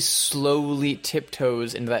very slowly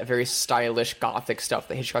tiptoes into that very stylish gothic stuff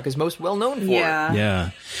that Hitchcock is most well known for.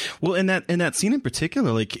 Yeah. Well, in that scene in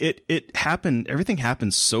particular, like it happened, everything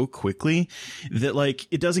happened so quickly that like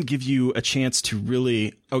it doesn't give you a chance to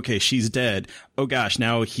really, okay, she's dead. Oh gosh,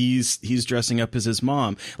 now he's dressing up as his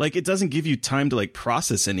mom. Like it doesn't give you time to like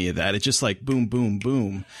process any of that. It's just like boom, boom,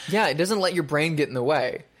 boom. Yeah, it doesn't let your brain get in the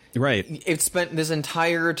way. Right. It spent this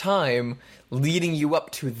entire time leading you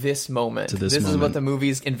up to this moment. This is what the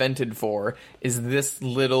movie's invented for, is this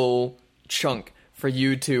little chunk for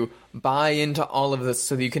you to buy into all of this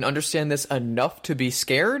so that you can understand this enough to be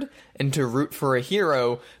scared and to root for a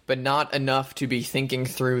hero, but not enough to be thinking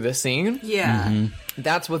through the scene. Yeah. Mm-hmm.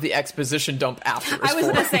 That's what the exposition dump after is I was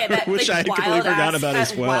for. going to say that. Which like, I completely forgot about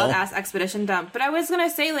as well. Wild-ass exposition dump. But I was going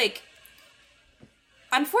to say, like,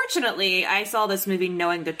 unfortunately, I saw this movie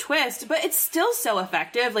knowing the twist, but it's still so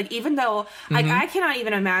effective. Like, even though I cannot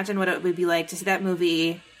even imagine what it would be like to see that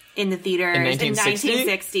movie in the theaters in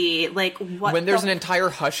 1960. Like, what? When there's an entire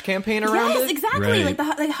Hush campaign around it? Yes, exactly. Right.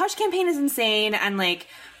 Like, the Hush campaign is insane, and, like,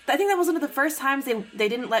 I think that was one of the first times they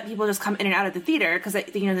didn't let people just come in and out of the theater, because,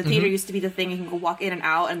 you know, the theater used to be the thing you can go walk in and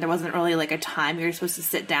out, and there wasn't really, like, a time you're supposed to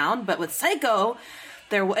sit down. But with Psycho,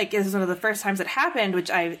 there, like, this is one of the first times it happened,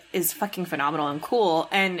 which is fucking phenomenal and cool.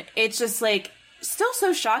 And it's just, like, still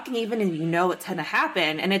so shocking even if you know what's going to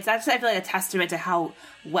happen. And it's actually, I feel like, a testament to how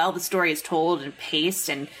well the story is told and paced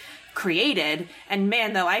and created. And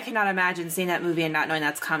man, though, I cannot imagine seeing that movie and not knowing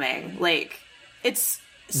that's coming. Like, it's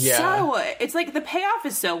it's like the payoff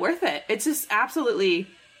is so worth it. It's just absolutely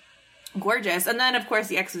gorgeous. And then, of course,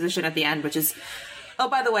 the exposition at the end, which is, oh,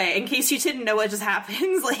 by the way, in case you didn't know what just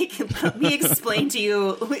happens, like, let me explain to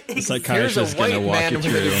you. Here's a white man with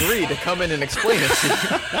a degree to come in and explain it to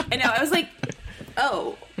you. I know, I was like,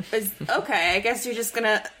 oh, okay, I guess you're just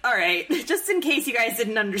gonna, all right, just in case you guys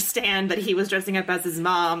didn't understand that he was dressing up as his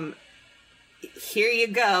mom, here you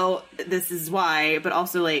go, this is why, but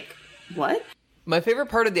also, like, what? My favorite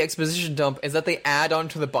part of the exposition dump is that they add on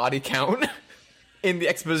to the body count in the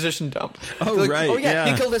exposition dump. Oh, like, right. Oh, yeah,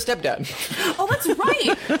 yeah, he killed his stepdad. Oh, that's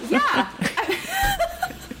right. Yeah.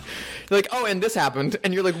 Like, oh, and this happened.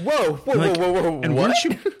 And you're like, whoa, like, whoa, and what?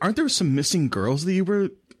 Aren't there some missing girls that you were,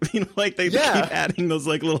 you know, like, they keep adding those,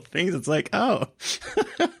 like, little things. It's like, oh.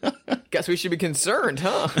 Guess we should be concerned,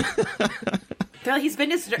 huh? They're like, he's been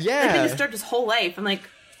disturbed his whole life. I'm like,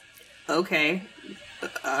 okay.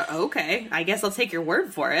 Okay, I guess I'll take your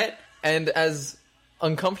word for it. And as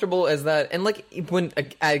uncomfortable as that, and like when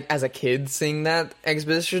as a kid seeing that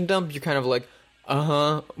exposition dump, you're kind of like,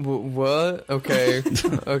 what? Okay,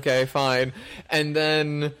 okay, fine. And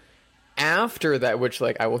then after that, which,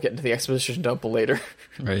 like, I will get into the exposition dump later,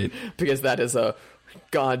 right? Because that is a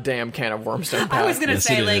goddamn can of worms to unpack. I was gonna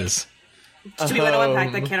say, like, is. do we want to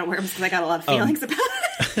unpack that can of worms, because I got a lot of feelings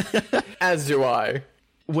about it. As do I.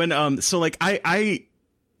 When so like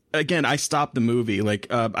I stopped the movie. Like,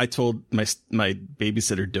 I told my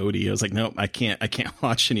babysitter Dodie, I was like, no, I can't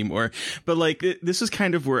watch anymore. But like, this is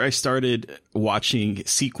kind of where I started watching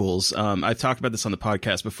sequels. I've talked about this on the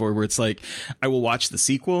podcast before, where it's like, I will watch the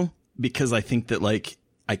sequel because I think that, like,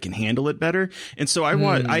 I can handle it better. And so I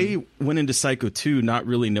went into Psycho 2 not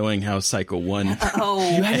really knowing how Psycho 1.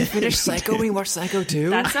 Oh, You hadn't finished Psycho when you watched Psycho 2?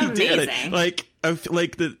 that's amazing. Like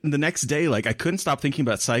the next day, like, I couldn't stop thinking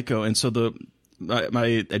about Psycho. And so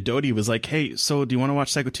my Dodie was like, hey, so do you want to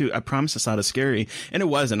watch Psycho 2? I promise it's not as scary. And it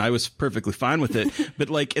wasn't. I was perfectly fine with it. But,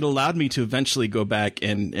 like, it allowed me to eventually go back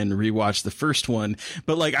and rewatch the first one.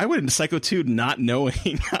 But, like, I went into Psycho 2 not knowing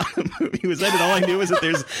how the movie was ended. All I knew was that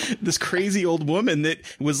there's this crazy old woman that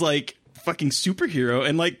was, like, fucking superhero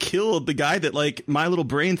and, like, killed the guy that, like, my little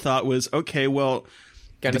brain thought was, okay, well,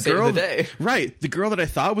 Gotta save the day. Right. The girl that I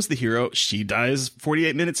thought was the hero, she dies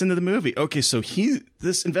 48 minutes into the movie. Okay, so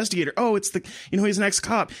this investigator, it's he's an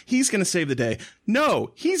ex-cop. He's going to save the day.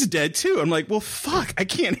 No, he's dead too. I'm like, well, fuck, I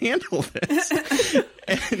can't handle this.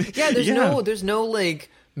 There's no,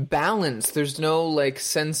 like, balance. There's no, like,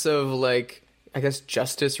 sense of, like, I guess,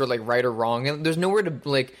 justice or, like, right or wrong. And there's nowhere to,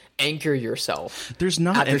 like, anchor yourself. There's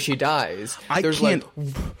not. After she dies. There's can't.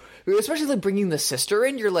 Like, especially, like, bringing the sister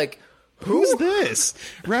in, you're like, who's this?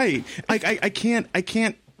 Right. Like, I can't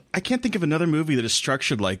think of another movie that is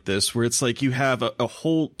structured like this, where it's like you have a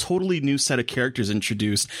whole totally new set of characters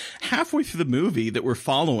introduced halfway through the movie that we're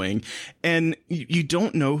following, and you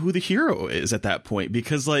don't know who the hero is at that point,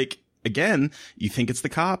 because, like, again, you think it's the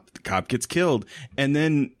cop gets killed, and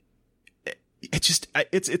then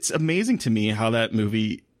it's amazing to me how that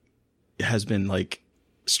movie has been, like,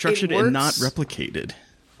 structured and not replicated.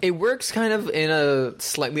 It works kind of in a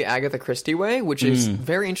slightly Agatha Christie way, which is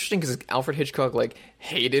very interesting because Alfred Hitchcock like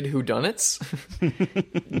hated whodunits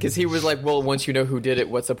because he was like, well, once you know who did it,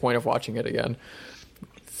 what's the point of watching it again?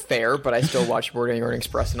 Fair, but I still watch Boarding Orient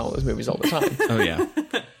Express and all those movies all the time. Oh yeah.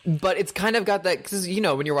 But it's kind of got that because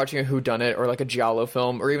when you're watching a whodunit or like a giallo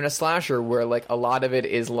film or even a slasher where like a lot of it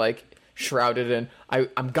is like shrouded in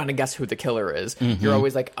I'm gonna guess who the killer is. You're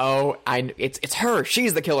always like, oh, it's her,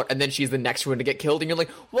 she's the killer, and then she's the next one to get killed, and you're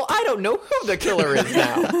like, well, I don't know who the killer is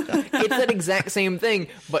now. It's that exact same thing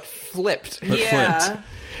but flipped. Yeah.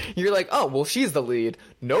 You're like, oh, well, she's the lead.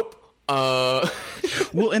 Nope. Well,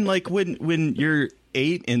 and like when you're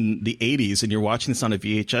 8 in the 80s and you're watching this on a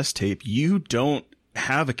VHS tape, you don't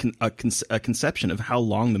have a conception of how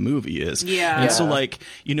long the movie is. Yeah. And so like,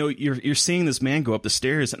 you're seeing this man go up the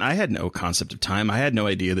stairs, and I had no concept of time. I had no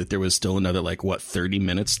idea that there was still another 30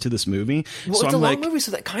 minutes to this movie. Well, so it's I'm a long like, movie,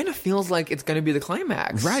 so that kind of feels like it's going to be the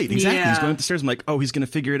climax. right, exactly. Yeah. He's going up the stairs. I'm like, oh, he's going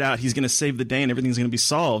to figure it out. He's going to save the day and everything's going to be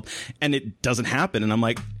solved. And it doesn't happen. And I'm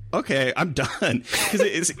like, okay, I'm done.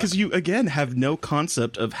 Because you, again, have no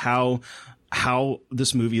concept of how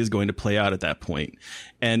this movie is going to play out at that point.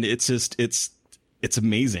 And it's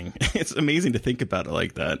amazing. It's amazing to think about it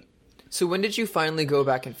like that. So when did you finally go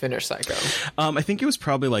back and finish Psycho? I think it was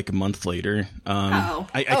probably like a month later. Oh.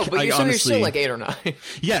 But you're still like 8 or 9.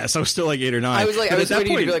 Yes, I was still like 8 or 9. I was like, But I was at that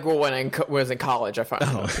waiting to point, be like, well, when I was in college, I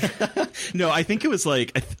finally. No, I think it was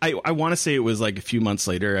like I want to say it was like a few months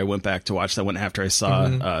later. I went back to watch that one after I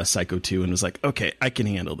saw Psycho 2 and was like, okay, I can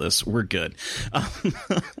handle this. We're good.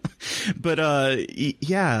 But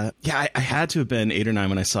yeah, I had to have been 8 or 9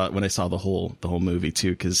 when I saw the whole movie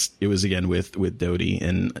too, because it was again with Dodie,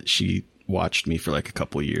 and she watched me for like a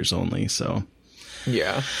couple of years only. So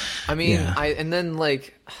Yeah, I mean, Yeah.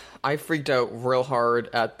 I freaked out real hard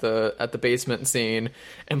at the basement scene,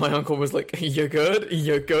 and my uncle was like, "You good?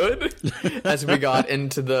 You good?" As we got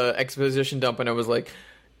into the exposition dump, and I was like,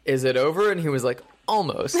 "Is it over?" And he was like,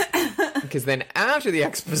 "Almost." Because then after the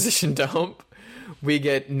exposition dump, we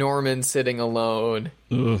get Norman sitting alone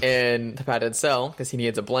in the padded cell because he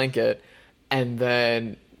needs a blanket, and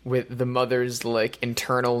then with the mother's like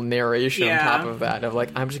internal narration on top of that of like,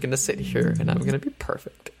 I'm just gonna sit here and I'm gonna be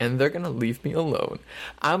perfect and they're gonna leave me alone.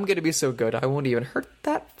 I'm gonna be so good I won't even hurt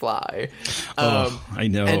that fly. I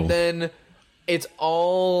know. And then it's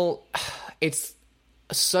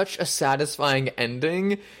such a satisfying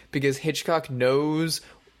ending because Hitchcock knows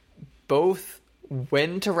both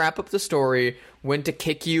when to wrap up the story, when to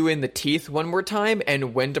kick you in the teeth one more time,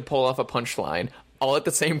 and when to pull off a punchline, all at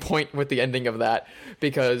the same point with the ending of that.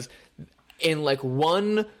 Because in like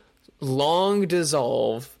one long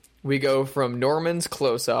dissolve, we go from Norman's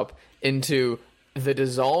close-up into the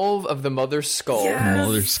dissolve of the mother's skull.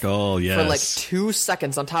 Mother's skull, yes. For like 2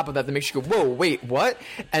 seconds on top of that makes you go, whoa, wait, what?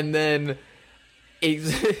 And then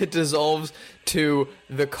it dissolves to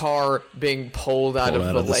the car being pulled out of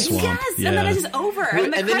the lake. swamp. Yes, and then it's just over,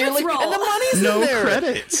 and the And then you're credits like, roll. and the money's No in there.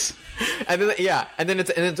 credits. And then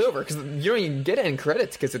it's over because you don't even get end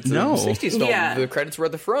credits because it's No. a 60s film. Yeah. The credits were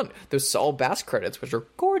at the front. Those Saul Bass credits, which are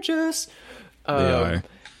gorgeous. They are.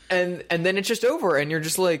 And then it's just over, and you're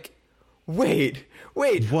just like, wait,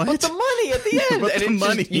 What? but the money at the end. But And the it's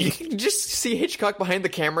money. you can just see Hitchcock behind the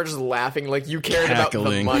camera just laughing like you cared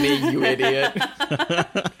Cackling. about the money, you idiot.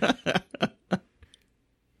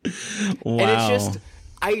 Wow. And it's just,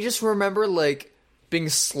 I just remember like being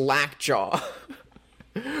slack jaw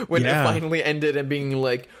when it Yeah. finally ended and being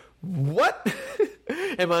like, what?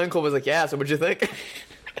 And my uncle was like, yeah, so what'd you think?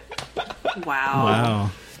 Wow.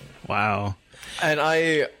 Wow. And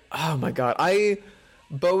oh my God, I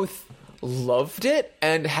both loved it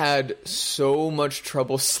and had so much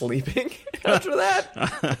trouble sleeping after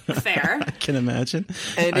that. Fair. I can imagine.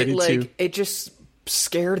 And I do too. it just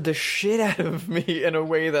scared the shit out of me in a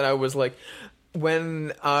way that I was like,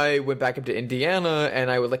 when I went back up to Indiana and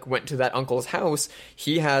I went to that uncle's house,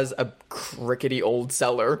 he has a crickety old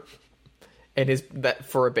cellar and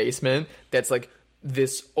for a basement that's like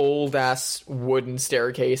this old ass wooden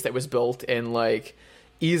staircase that was built in like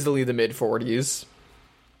easily the mid 40s,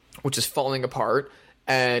 which is falling apart,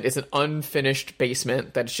 and it's an unfinished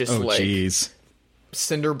basement that's just Jeez.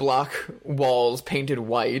 cinder block walls painted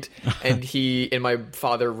white, and he and my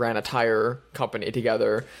father ran a tire company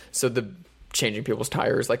together, so the changing people's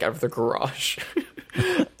tires like out of the garage.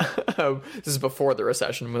 This is before the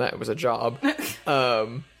recession when that was a job.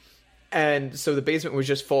 And so the basement was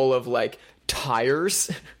just full of like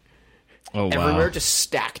tires Oh, wow. everywhere, just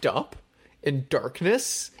stacked up in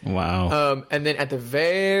darkness. Wow. And then and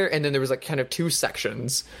then there was like kind of 2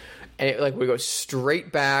 sections, and it like would go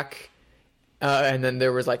straight back And then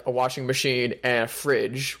there was like a washing machine and a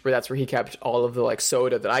fridge that's where he kept all of the like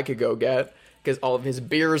soda that I could go get, because all of his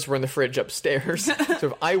beers were in the fridge upstairs. So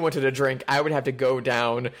if I wanted a drink, I would have to go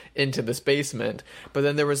down into this basement. But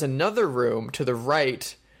then there was another room to the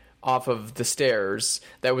right off of the stairs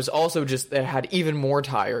that was also that had even more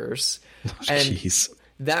tires. And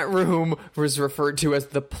that room was referred to as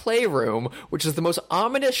the playroom, which is the most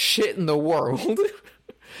ominous shit in the world.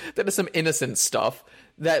 That is some innocent stuff.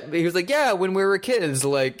 That he was like, yeah, when we were kids,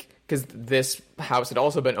 like, because this house had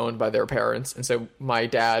also been owned by their parents, and so my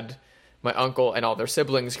dad, my uncle, and all their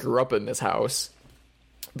siblings grew up in this house.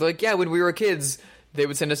 They're like, yeah, when we were kids, they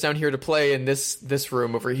would send us down here to play in this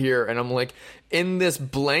room over here, and I'm like, in this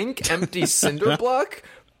blank, empty cinder block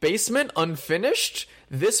basement, unfinished,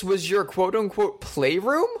 this was your quote-unquote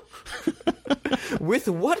playroom? With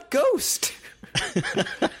what ghost?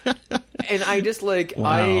 And I just, like,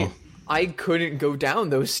 wow. I couldn't go down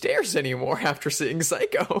those stairs anymore after seeing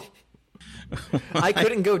Psycho. I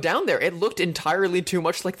couldn't go down there. It looked entirely too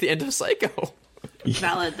much like the end of Psycho.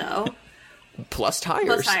 Valid, though. Plus tires.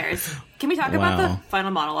 Plus tires. Can we talk about the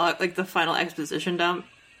final monologue, like the final exposition dump?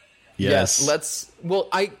 Yes.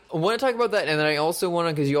 I want to talk about that, and then I also want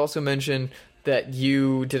to, because you also mentioned that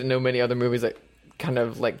you didn't know many other movies that kind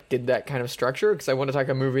of, like, did that kind of structure, because I want to talk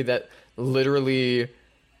a movie that literally,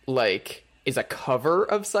 like, is a cover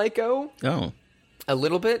of Psycho. Oh. A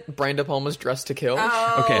little bit. Brian De Palma's Dressed to Kill.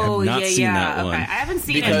 Oh, okay, I have not seen that one. Okay. I haven't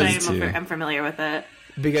seen it, but I'm familiar with it.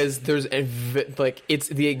 Because there's it's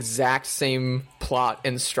the exact same plot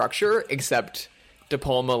and structure, except De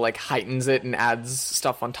Palma, like, heightens it and adds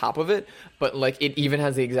stuff on top of it. But, like, it even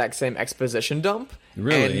has the exact same exposition dump.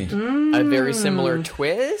 Really? And a very similar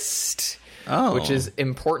twist. Oh. Which is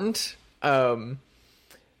important.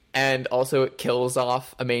 And also it kills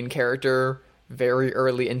off a main character very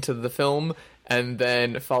early into the film, and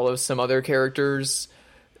then follows some other characters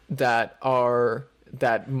that are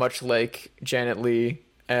much like Janet Leigh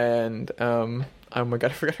and oh my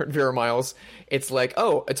god, I forgot her, Vera Miles. It's like,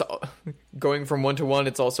 oh, it's going from one to one.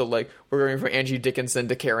 It's also like we're going from Angie Dickinson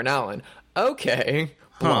to Karen Allen. Okay,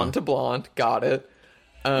 blonde to blonde, got it.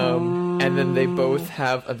 And then they both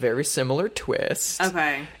have a very similar twist.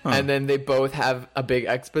 Okay. And then they both have a big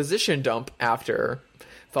exposition dump after,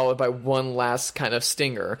 followed by one last kind of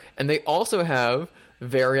stinger. And they also have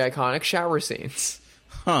very iconic shower scenes.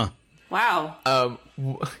 Huh. Wow.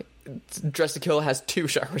 Dressed to Kill has 2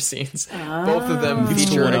 shower scenes. Both of them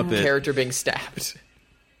feature a character being stabbed.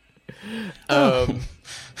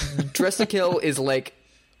 Dressed to Kill is like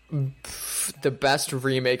the best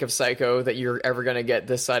remake of Psycho that you're ever gonna get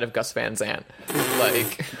this side of Gus Van Sant.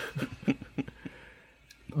 Like,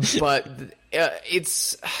 but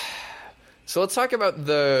it's. So let's talk about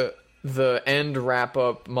the end wrap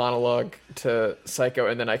up monologue to Psycho,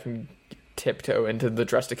 and then I can tiptoe into the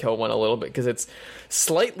Dressed to Kill one a little bit, because it's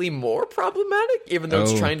slightly more problematic, even though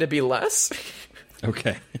it's trying to be less.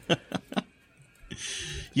 Okay.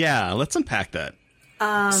 Yeah, let's unpack that.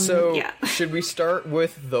 Should we start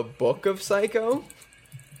with the book of Psycho?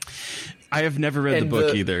 I have never read the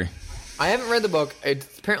book either. I haven't read the book.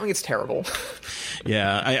 Apparently it's terrible.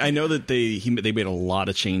 Yeah, I know that they made a lot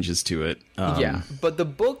of changes to it. Yeah, but the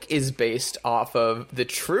book is based off of the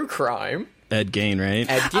true crime. Ed Gein, right?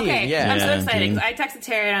 Ed Gein, okay, yeah. I'm so excited. Gein. I texted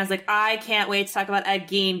Terry and I was like, I can't wait to talk about Ed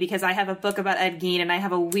Gein, because I have a book about Ed Gein and I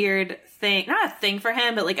have a weird thing, not a thing for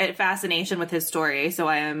him, but like a fascination with his story. So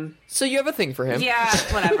I am. So you have a thing for him? Yeah,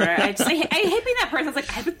 whatever. I hate being that person. It's like,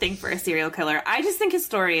 I have a thing for a serial killer. I just think his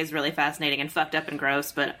story is really fascinating and fucked up and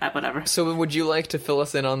gross, but whatever. So would you like to fill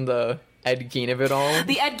us in on the Ed Gein of it all?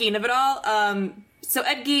 The Ed Gein of it all. So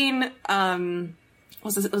Ed Gein,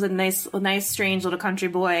 was a nice, strange little country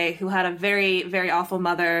boy who had a very, very awful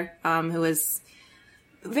mother, who was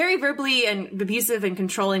very verbally and abusive and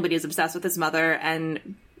controlling, but he was obsessed with his mother,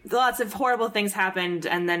 and lots of horrible things happened,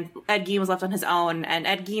 and then Ed Gein was left on his own, and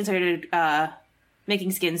Ed Gein started making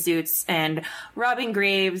skin suits and robbing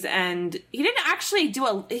graves, and he didn't actually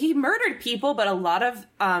he murdered people, but a lot of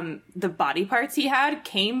the body parts he had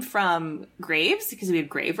came from graves, because he would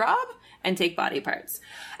grave rob and take body parts.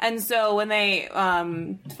 And so when they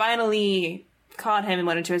finally caught him and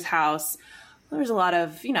went into his house, there was a lot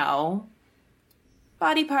of,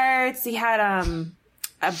 body parts. He had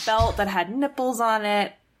a belt that had nipples on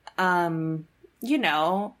it.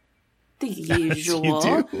 The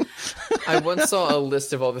usual. You I once saw a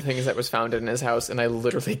list of all the things that was found in his house, and I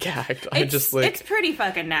literally gagged. It's pretty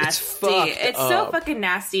fucking nasty. It's so fucking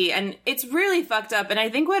nasty, and it's really fucked up. And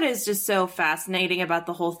I think what is just so fascinating about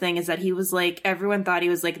the whole thing is that he was like, everyone thought he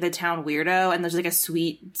was like the town weirdo, and there's like a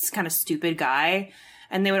sweet, kind of stupid guy.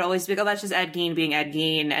 And they would always be like, oh, that's just Ed Gein being Ed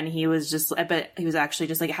Gein. And he was actually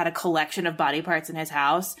just like had a collection of body parts in his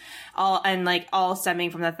house, all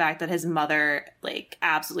stemming from the fact that his mother like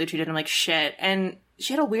absolutely treated him like shit. And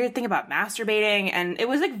she had a weird thing about masturbating, and it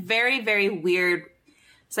was like very, very weird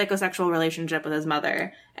psychosexual relationship with his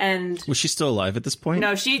mother. And was she still alive at this point?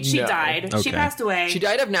 No, she died. Okay. She passed away. She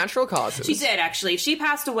died of natural causes. She did, actually. She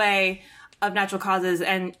passed away of natural causes,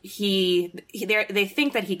 and they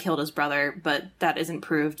think that he killed his brother, but that isn't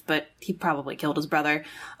proved, but he probably killed his brother.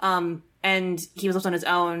 And he was left on his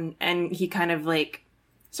own, and he kind of like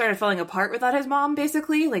started falling apart without his mom,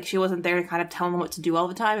 basically. Like, she wasn't there to kind of tell him what to do all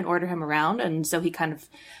the time and order him around, and so he kind of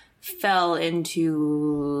fell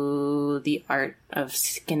into the art of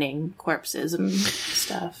skinning corpses and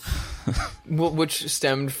stuff. Which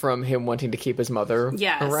stemmed from him wanting to keep his mother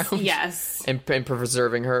around. Yes. And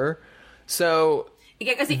preserving her. So...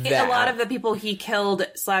 Yeah, because a lot of the people he killed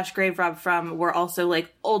 / grave robbed from were also,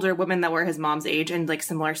 like, older women that were his mom's age and, like,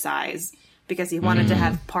 similar size. Because he wanted to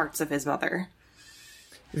have parts of his mother.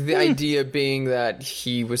 The idea being that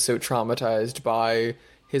he was so traumatized by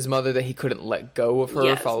his mother that he couldn't let go of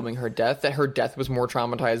her following her death, that her death was more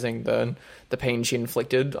traumatizing than the pain she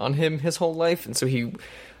inflicted on him his whole life. And so he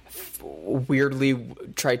weirdly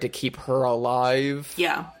tried to keep her alive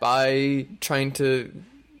by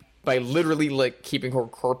literally like keeping her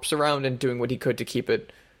corpse around and doing what he could to keep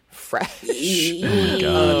it fresh. Oh my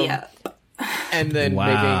God. And then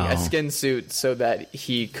making a skin suit so that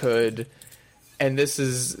he could, and this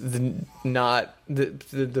is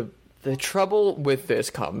the trouble with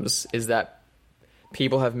this is that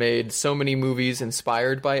people have made so many movies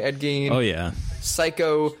inspired by Ed Gein. Oh, yeah.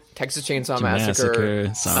 Psycho, Texas Chainsaw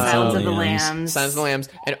Massacre, Sounds of the Lambs. Sounds of the Lambs.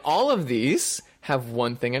 And all of these have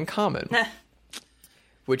one thing in common,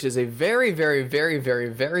 which is a very, very, very, very,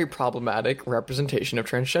 very problematic representation of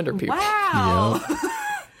transgender people. Wow. Yep.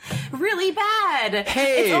 Really bad.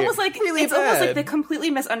 Hey, it's almost like they completely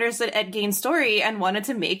misunderstood Ed Gein's story and wanted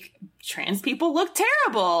to make trans people look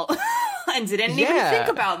terrible and didn't even think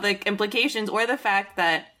about the implications or the fact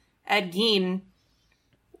that Ed Gein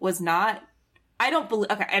was not. I don't believe.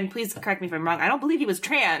 Okay, and please correct me if I'm wrong. I don't believe he was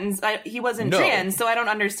trans. He wasn't trans, so I don't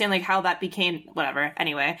understand like how that became whatever.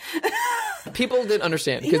 Anyway, people did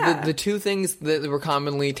understand because the two things that were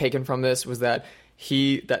commonly taken from this was that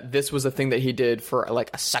this was a thing that he did for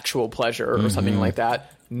like a sexual pleasure or something like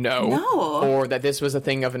that. No. Or that this was a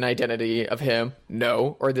thing of an identity of him.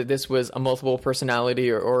 No. Or that this was a multiple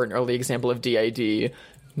personality or an early example of DID.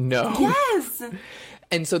 No. Yes.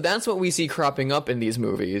 And so that's what we see cropping up in these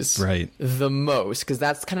movies. Right. The most. Because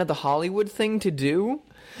that's kind of the Hollywood thing to do,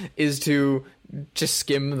 is to just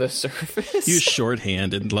skim the surface. Use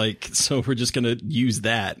shorthand, and like, so we're just going to use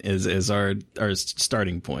that as our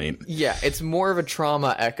starting point. Yeah, it's more of a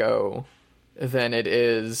trauma echo than it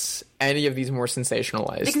is any of these more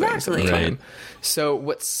sensationalized things at the time. Right. So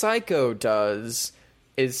what Psycho does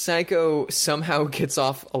is Psycho somehow gets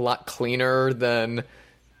off a lot cleaner than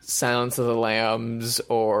Silence of the Lambs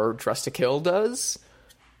or Dressed to Kill does,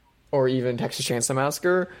 or even Texas Chainsaw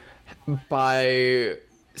Massacre, by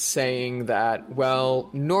saying that, well,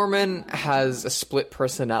 Norman has a split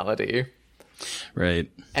personality. Right.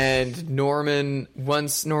 And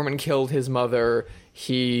once Norman killed his mother,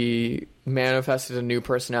 he manifested a new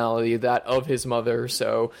personality, that of his mother.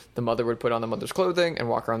 So the mother would put on the mother's clothing and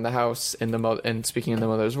walk around the house and speaking in the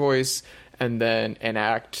mother's voice, and then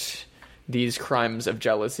enact these crimes of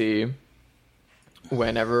jealousy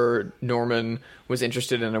whenever Norman was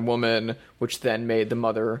interested in a woman, which then made the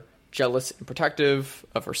mother jealous and protective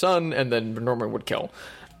of her son, and then Norman would kill.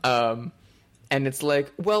 And it's like,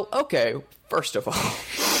 well, okay, first of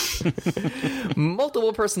all,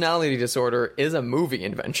 multiple personality disorder is a movie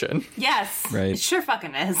invention. Yes. Right. It sure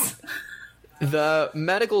fucking is. The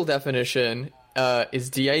medical definition is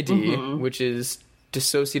DID, which is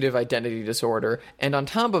dissociative identity disorder. And on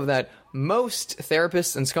top of that, most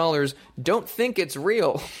therapists and scholars don't think it's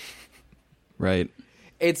real. Right.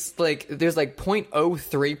 It's like there's like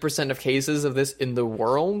 0.03% of cases of this in the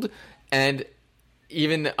world, and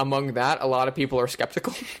even among that, a lot of people are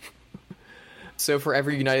skeptical. So for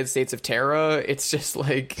every United States of Terra, it's just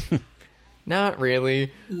like, not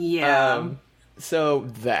really. Yeah. So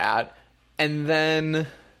that, and then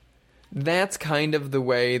that's kind of the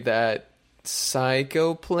way that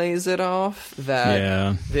Psycho plays it off,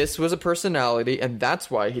 that this was a personality, and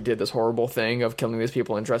that's why he did this horrible thing of killing these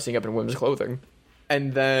people and dressing up in women's clothing.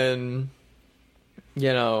 And then,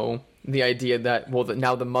 you know, the idea that, well, that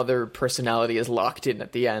now the mother personality is locked in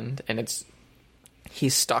at the end, and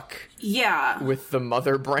he's stuck with the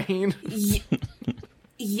mother brain.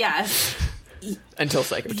 Yes. until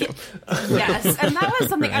Psycho 2. Yes, and that was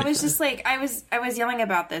something I was just like, I was yelling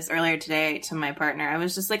about this earlier today to my partner. I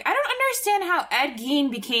was just like, I don't understand how Ed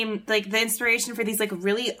Gein became like the inspiration for these like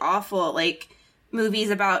really awful like movies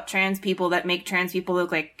about trans people that make trans people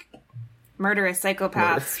look like murderous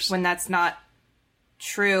psychopaths when that's not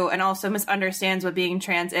true, and also misunderstands what being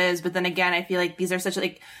trans is. But then again, I feel like these are such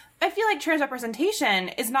like, I feel like trans representation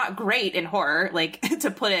is not great in horror, like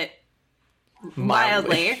to put it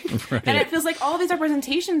mildly. Right. And it feels like all these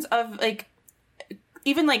representations of like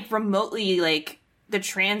even like remotely like the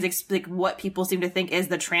trans like what people seem to think is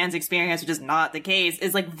the trans experience, which is not the case,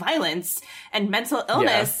 is like violence and mental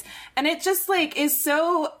illness. And it just like is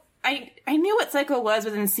so I knew what Psycho was,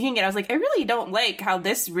 but then seeing it I was like, I really don't like how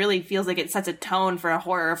this really feels like it sets a tone for a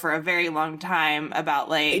horror for a very long time about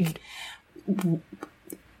like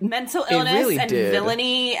mental illness really and did.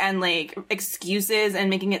 villainy and like excuses and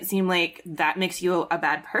making it seem like that makes you a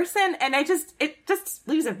bad person. And it just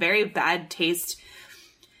leaves a very bad taste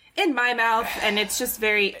in my mouth. And it's just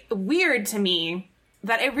very weird to me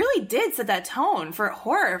that it really did set that tone for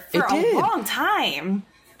horror for a long time.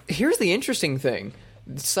 Here's the interesting thing.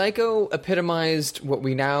 Psycho epitomized what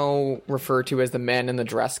we now refer to as the man in the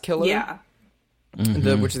dress killer. Yeah.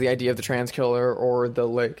 Which is the idea of the trans killer or the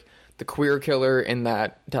like the queer killer in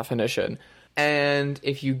that definition. And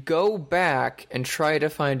if you go back and try to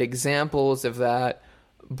find examples of that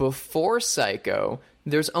before Psycho,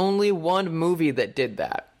 there's only one movie that did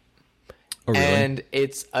that. Oh, really? And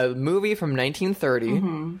it's a movie from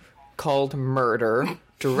 1930 called Murder,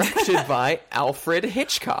 directed by Alfred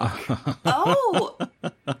Hitchcock. Oh,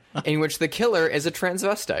 In which the killer is a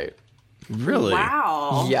transvestite. Really?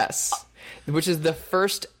 wow. Yes. Which is the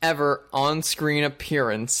first ever on-screen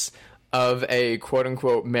appearance of a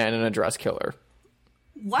quote-unquote man in a dress killer.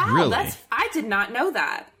 Wow, Really? I did not know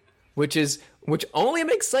that. Which only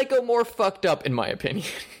makes Psycho more fucked up, in my opinion.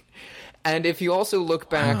 And if you also look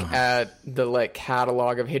back at the like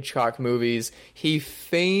catalog of Hitchcock movies, he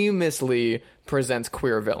famously presents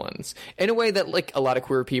queer villains in a way that like a lot of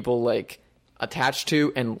queer people like attach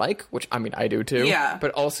to and like, which I mean I do too. Yeah.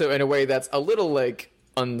 But also in a way that's a little like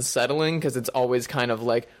unsettling because it's always kind of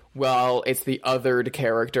like, well, it's the othered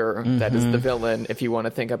character that is the villain. If you want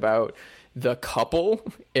to think about the couple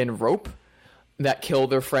in Rope that kill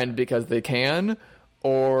their friend because they can,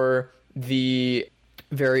 or the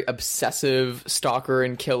very obsessive stalker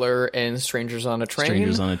and killer in Strangers on a Train.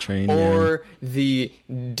 Strangers on a Train, or the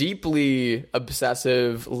deeply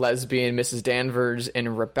obsessive lesbian Mrs. Danvers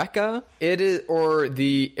in Rebecca. It is, or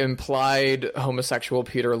the implied homosexual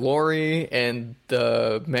Peter Lorre in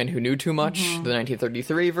The Men Who Knew Too Much, the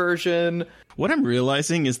 1933 version. What I'm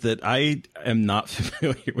realizing is that I am not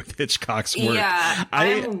familiar with Hitchcock's work. Yeah,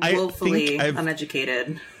 I'm woefully think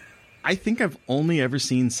uneducated. I think I've only ever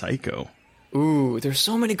seen Psycho. Ooh, there's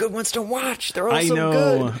so many good ones to watch. They're all I so know,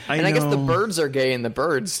 good. I guess the know. birds are gay in the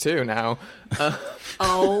birds too now.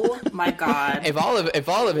 Oh my god. If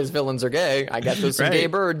all of his villains are gay, I guess there's some Right. gay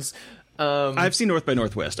birds. I've seen North by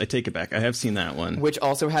Northwest. I take it back. I have seen that one. Which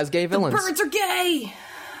also has gay villains. Birds are gay.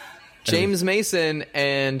 James Mason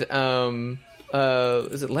and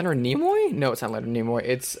is it Leonard Nimoy? No, it's not Leonard Nimoy.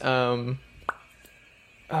 It's oh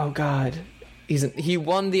god. He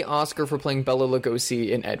won the Oscar for playing Bela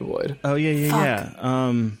Lugosi in Ed Wood. Oh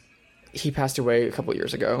yeah. He passed away a couple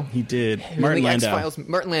years ago. He did. In Martin the Landau. X-Files,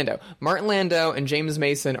 Martin Landau and James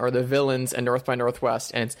Mason are the villains in North by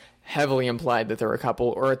Northwest, and it's heavily implied that they're a couple,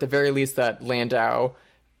 or at the very least that Landau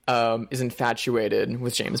is infatuated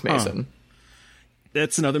with James Mason.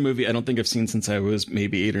 That's another movie I don't think I've seen since I was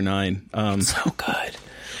maybe 8 or 9. So good.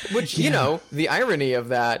 Which, you know, the irony of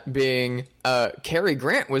that being Cary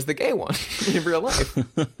Grant was the gay one in real life.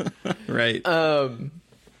 Right.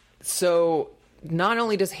 So not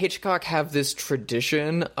only does Hitchcock have this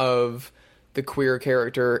tradition of the queer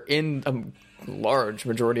character in a large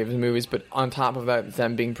majority of his movies, but on top of that,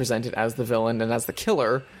 them being presented as the villain and as the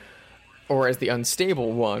killer, or as the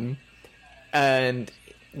unstable one, and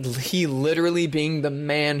he literally being the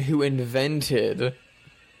man who invented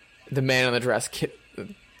the man in the dress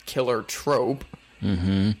killer trope.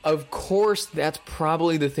 Of course, that's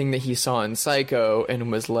probably the thing that he saw in Psycho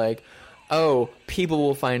and was like, oh, people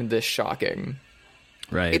will find this shocking.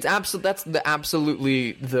 Right. It's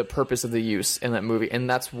absolutely the purpose of the use in that movie, and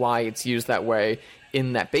that's why it's used that way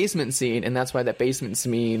in that basement scene, and that's why that basement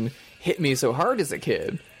scene hit me so hard as a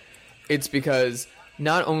kid. It's because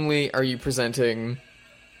not only are you presenting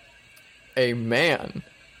a man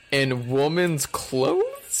in woman's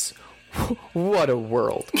clothes, what a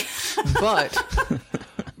world, but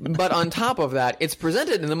But on top of that, it's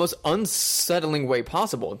presented in the most unsettling way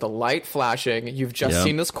possible. The light flashing, you've just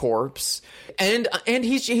seen his corpse, and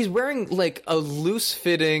he's wearing like a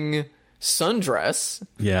loose-fitting sundress.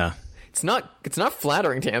 Yeah. It's not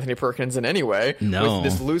flattering to Anthony Perkins in any way. No. With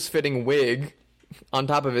this loose-fitting wig on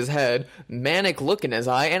top of his head, manic look in his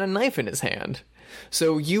eye, and a knife in his hand.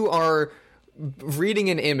 So you are reading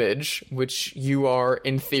an image which you are,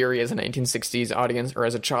 in theory, as a 1960s audience or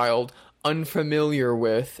as a child, unfamiliar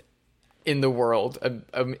with in the world.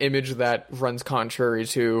 An image that runs contrary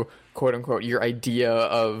to, quote-unquote, your idea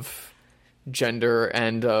of gender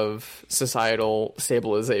and of societal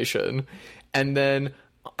stabilization. And then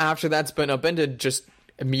after that's been upended, just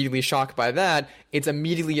immediately shocked by that, it's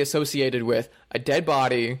immediately associated with a dead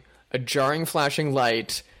body, a jarring flashing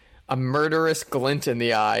light, a murderous glint in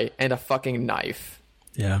the eye, and a fucking knife.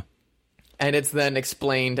 Yeah. And it's then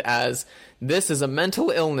explained as, this is a mental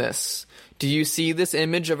illness. Do you see this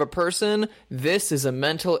image of a person? This is a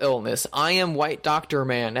mental illness. I am White Doctor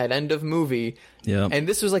Man at end of movie. Yeah. And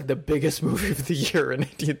this was like the biggest movie of the year. And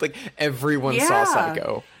like everyone saw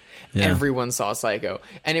Psycho. Yeah. Everyone saw Psycho.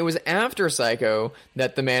 And it was after Psycho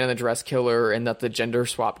that the Man in the Dress killer and that the gender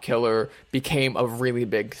swap killer became a really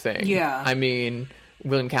big thing. Yeah. I mean,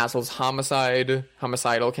 William Castle's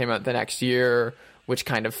Homicidal came out the next year, which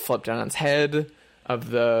kind of flipped on its head of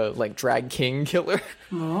the like drag king killer,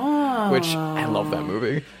 which I love that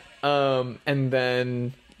movie. And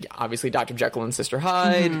then obviously Dr. Jekyll and Sister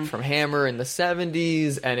Hyde from Hammer in the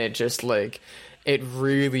 70s. And it just like, it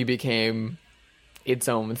really became its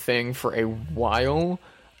own thing for a while.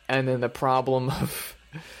 And then the problem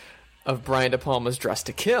of Brian De Palma's Dressed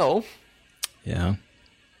to Kill,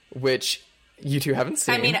 which you two haven't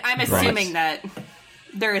seen. I mean, I'm assuming that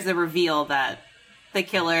there is a reveal that the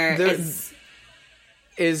killer is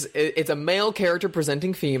it's a male character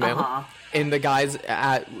presenting female, and the guys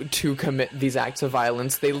to commit these acts of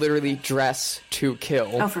violence, they literally dress to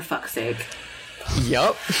kill. Oh, for fuck's sake.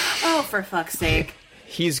 Yup. Oh, for fuck's sake.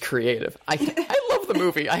 He's creative. I love the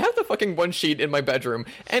movie. I have the fucking one sheet in my bedroom.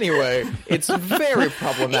 Anyway, it's very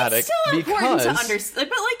problematic. It's still important to understand,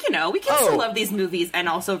 but like, you know, we can still love these movies and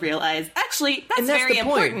also realize, actually, that's very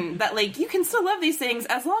important. That like, you can still love these things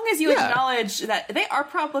as long as you acknowledge that they are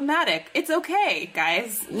problematic. It's okay,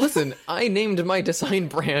 guys. Listen, I named my design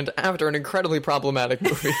brand after an incredibly problematic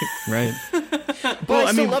movie. Right. But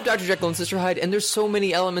I still love Dr. Jekyll and Sister Hyde, and there's so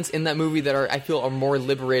many elements in that movie that I feel are more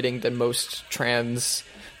liberating than most trans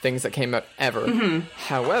things that came out ever.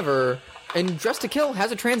 However, and Dressed to Kill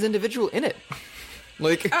has a trans individual in it.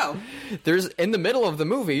 Like, there's, in the middle of the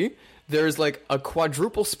movie, there's like a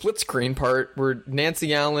quadruple split screen part where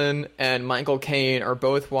Nancy Allen and Michael Caine are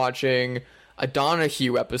both watching a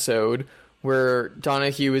Donahue episode where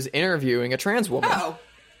Donahue is interviewing a trans woman.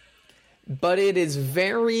 But it is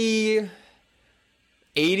very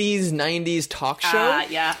 80s, 90s talk show.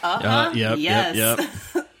 Yep.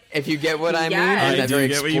 If you get what I mean, in that very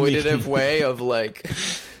exploitative way of like,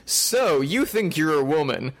 so you think you're a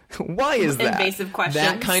woman? Why is that? Invasive questions.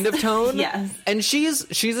 That kind of tone. Yes. And she's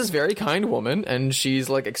this very kind woman, and she's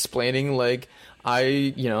like explaining like,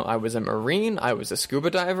 I was a Marine, I was a scuba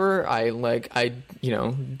diver, I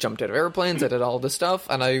jumped out of airplanes, I did all this stuff,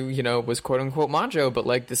 and I was quote unquote macho, but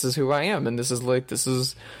like this is who I am, and this is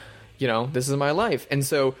my life. And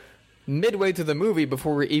so midway through the movie,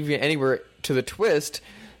 before we're even anywhere to the twist,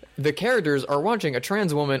 the characters are watching a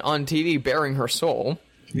trans woman on TV bearing her soul.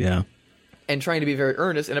 Yeah. And trying to be very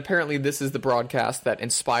earnest. And apparently this is the broadcast that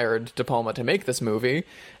inspired De Palma to make this movie.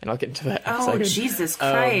 And I'll get into that in a second. Oh, Jesus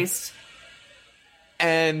Christ.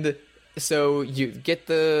 And so you get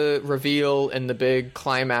the reveal and the big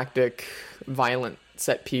climactic violent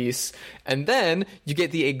set piece. And then you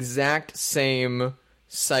get the exact same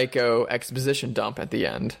Psycho exposition dump at the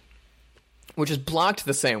end, which is blocked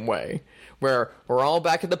the same way, where we're all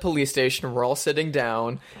back at the police station, we're all sitting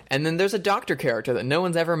down, and then there's a doctor character that no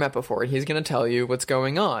one's ever met before, and he's going to tell you what's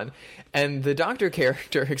going on. And the doctor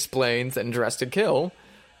character explains that in Dressed to Kill,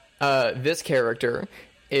 this character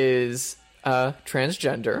is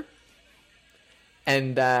transgender,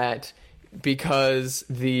 and that because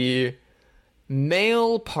the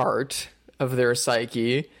male part of their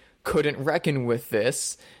psyche couldn't reckon with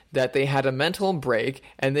this, that they had a mental break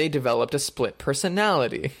and they developed a split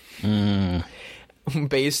personality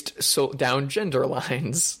based down gender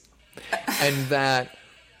lines. And that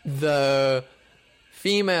the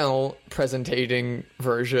female presenting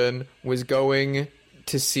version was going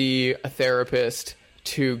to see a therapist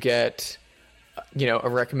to get, a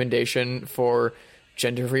recommendation for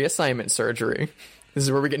gender reassignment surgery. This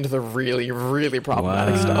is where we get into the really, really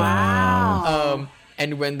problematic stuff. Wow.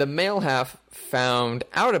 And when the male half found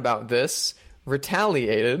out about this,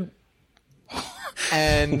 retaliated,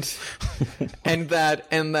 and that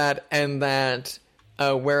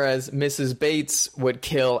whereas Mrs. Bates would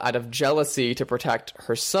kill out of jealousy to protect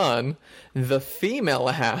her son, the female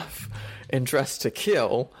half in Dress to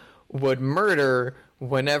Kill would murder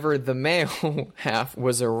whenever the male half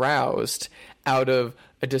was aroused out of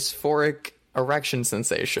a dysphoric erection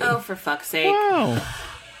sensation. Oh, for fuck's sake. Wow.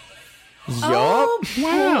 Yup. Oh,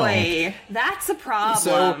 Wow. boy. That's a problem.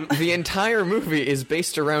 So the entire movie is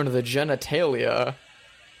based around the genitalia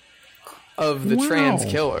of the trans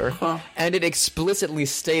killer. Cool. And it explicitly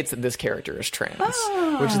states that this character is trans,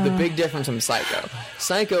 which is the big difference from Psycho.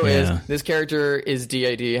 Psycho is, this character is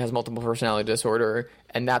DID, has multiple personality disorder,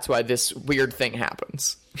 and that's why this weird thing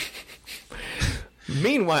happens.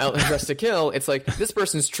 Meanwhile, in Dress to Kill, it's like, this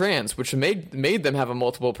person's trans, which made them have a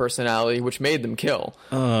multiple personality, which made them kill.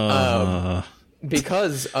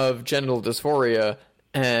 Because of genital dysphoria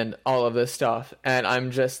and all of this stuff. And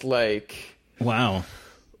I'm just like... Wow.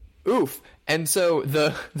 Oof. And so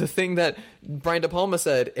the thing that Brian De Palma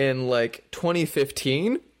said in, like,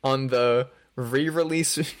 2015 on the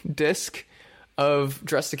re-release disc of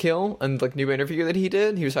Dress to Kill, and, like, new interview that he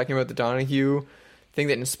did, he was talking about the Donahue thing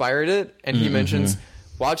that inspired it, and he mentions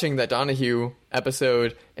watching that Donahue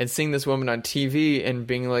episode and seeing this woman on TV and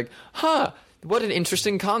being like, what an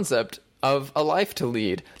interesting concept of a life to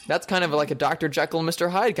lead. That's kind of like a Dr. Jekyll and Mr.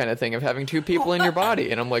 Hyde kind of thing of having two people in your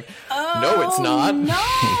body. And I'm like, no, it's not.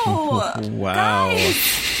 No! Wow.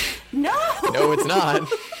 Guys, no! No, it's not.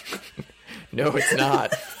 No, it's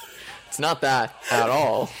not. It's not that at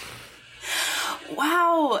all.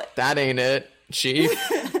 Wow. That ain't it, Chief.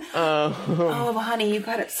 Oh, honey, you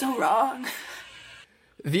got it so wrong.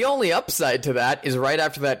 The only upside to that is right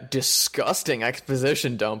after that disgusting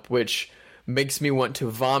exposition dump, which makes me want to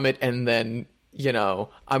vomit and then, you know,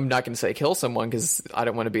 I'm not going to say kill someone because I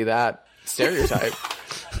don't want to be that stereotype.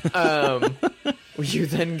 You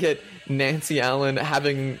then get Nancy Allen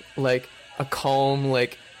having, like, a calm,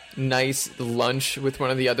 like, nice lunch with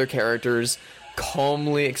one of the other characters,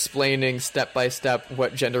 calmly explaining step by step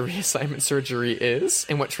what gender reassignment surgery is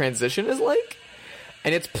and what transition is like.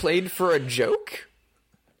 And it's played for a joke.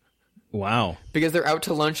 Wow. Because they're out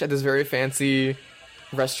to lunch at this very fancy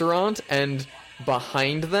restaurant, and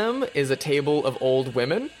behind them is a table of old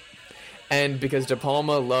women. And because De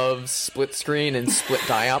Palma loves split screen and split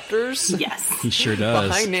diopters, Yes. He sure does.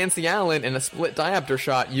 behind Nancy Allen in a split diopter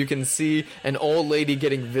shot, you can see an old lady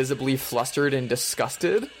getting visibly flustered and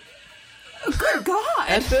disgusted Good God.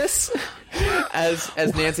 at this, as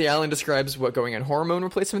Nancy Allen describes what going on hormone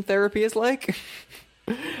replacement therapy is like.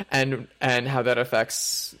 And how that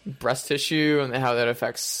affects breast tissue and how that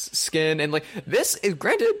affects skin. And, like, this is,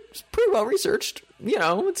 granted, it's pretty well researched. You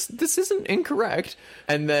know, this isn't incorrect.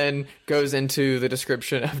 And then goes into the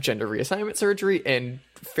description of gender reassignment surgery in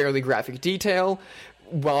fairly graphic detail,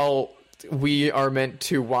 while we are meant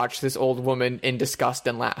to watch this old woman in disgust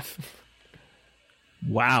and laugh.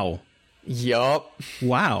 Wow. Yup.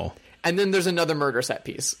 Wow. And then there's another murder set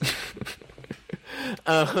piece.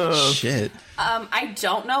 Shit. I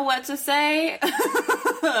don't know what to say.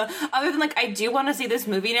 Other than, like, I do want to see this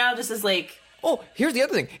movie now, just as, like... Oh, here's the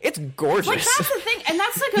other thing. It's gorgeous. Like, that's the thing, and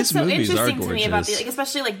that's, like, what's His so movies are interesting to me about, gorgeous. like,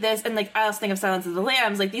 especially, like, this, and, like, I also think of Silence of the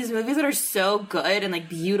Lambs, like, these movies that are so good and, like,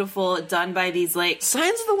 beautiful, done by these, like...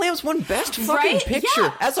 Silence of the Lambs won Best Fucking Right? Picture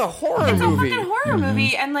Yeah. as a horror It's movie. a fucking horror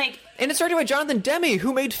movie, and, like... And it's directed by Jonathan Demme,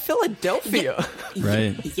 who made Philadelphia.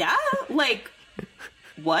 Right. Yeah, like...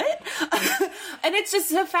 What? And it's just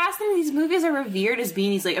so fascinating. These movies are revered as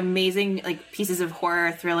being these, like, amazing, like, pieces of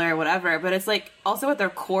horror, thriller, whatever. But it's, like, also at their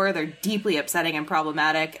core, they're deeply upsetting and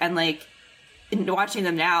problematic. And, like, in watching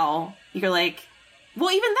them now, you're like,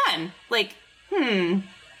 well, even then, like,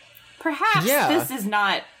 perhaps this is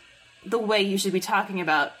not the way you should be talking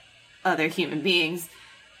about other human beings.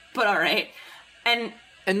 But all right. And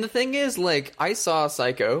And the thing is, like, I saw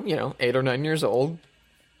Psycho, 8 or 9 years old,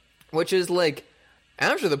 which is, like,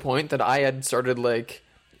 after the point that I had started, like,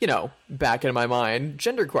 back in my mind,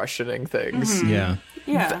 gender questioning things. Yeah.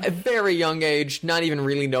 yeah. At a very young age, not even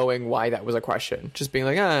really knowing why that was a question. Just being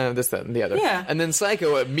like, this, that, and the other. Yeah. And then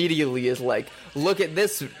Psycho immediately is like, look at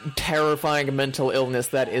this terrifying mental illness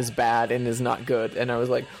that is bad and is not good. And I was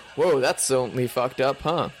like, whoa, that's certainly fucked up,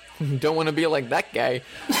 huh? Don't want to be like that guy.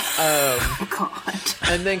 God.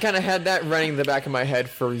 And then kind of had that running in the back of my head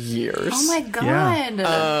for years. Oh my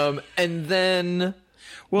God. And then...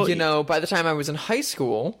 by the time I was in high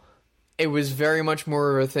school, it was very much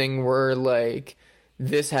more of a thing where, like,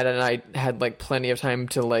 this I had like plenty of time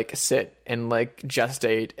to like sit and like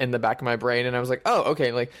gestate in the back of my brain, and I was like, oh,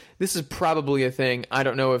 okay, like this is probably a thing. I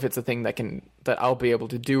don't know if it's a thing that I'll be able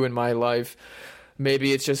to do in my life.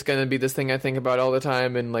 Maybe it's just gonna be this thing I think about all the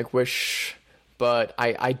time and like wish, but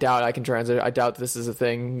I doubt I can translate. I doubt this is a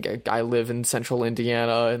thing. I live in central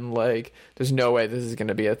Indiana, and like there's no way this is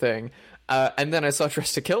gonna be a thing. And then I saw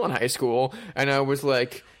Dress to Kill in high school, and I was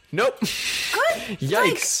like, nope.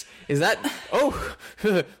 Yikes. Is that... Oh,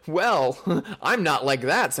 well, I'm not like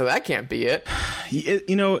that, so that can't be it.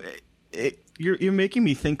 You know, you're making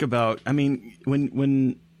me think about... I mean,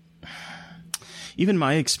 when even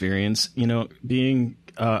my experience, you know, being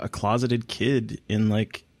a closeted kid in,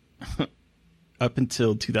 like, up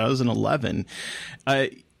until 2011,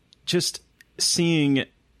 just seeing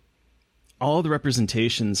all the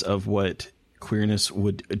representations of what queerness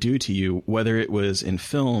would do to you, whether it was in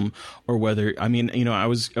film or whether, I mean, you know, I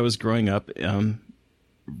was growing up,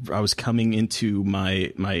 I was coming into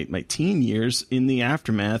my teen years in the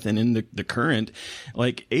aftermath and in the current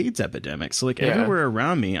like AIDS epidemic. So like everywhere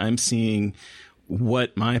around me, I'm seeing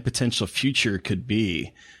what my potential future could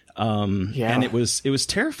be. And it was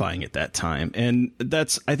terrifying at that time. And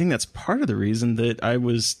I think that's part of the reason that I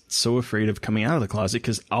was so afraid of coming out of the closet,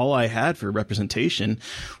 because all I had for representation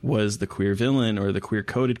was the queer villain or the queer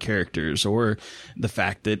coded characters, or the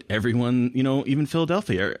fact that everyone, you know, even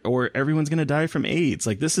Philadelphia, or everyone's going to die from AIDS.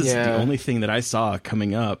 Like this is the only thing that I saw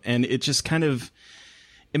coming up. And it just kind of,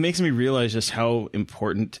 it makes me realize just how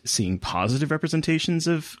important seeing positive representations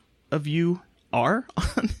of you are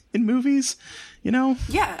in movies. You know?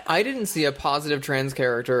 Yeah. I didn't see a positive trans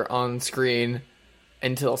character on screen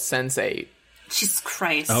until Sense8. Jesus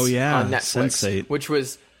Christ. Oh, yeah. On Netflix. Sense8. Which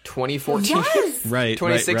was 2014. Yes. Right.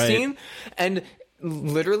 2016. Right. And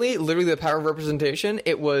literally the power of representation,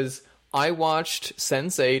 it was, I watched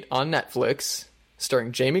Sense8 on Netflix,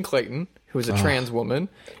 starring Jamie Clayton, who is a trans woman,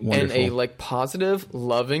 wonderful. in a like positive,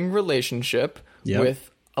 loving relationship with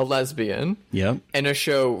a lesbian, and a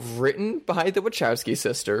show written by the Wachowski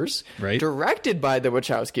sisters, directed by the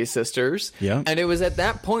Wachowski sisters, and it was at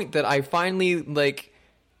that point that I finally like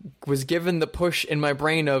was given the push in my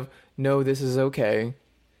brain of, no, this is okay,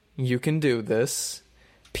 you can do this,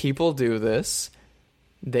 people do this,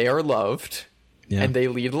 they are loved, and they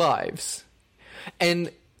lead lives. And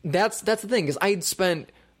that's the thing, is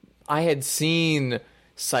I had seen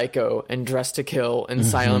Psycho and Dress to Kill and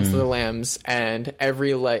Silence of the Lambs and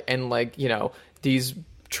you know, these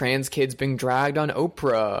trans kids being dragged on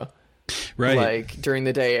Oprah like during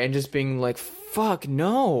the day, and just being like, fuck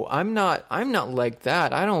no, I'm not like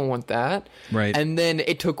that, I don't want that. And then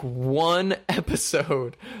it took one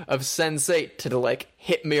episode of Sense8 to like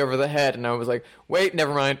hit me over the head, and I was like, wait,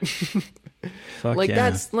 never mind.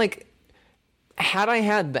 That's like, had I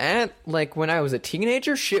had that, like, when I was a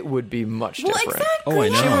teenager, shit would be much different. Exactly. Oh, I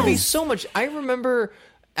know. Shit would be so much. I remember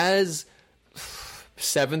as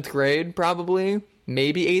 7th grade, probably,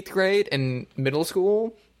 maybe 8th grade, in middle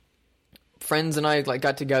school, friends and I, like,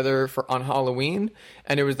 got together on Halloween,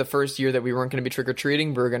 and it was the first year that we weren't going to be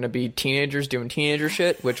trick-or-treating. We were going to be teenagers doing teenager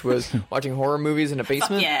shit, which was watching horror movies in a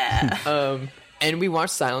basement. And we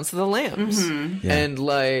watched Silence of the Lambs. And,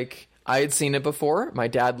 like, I had seen it before. My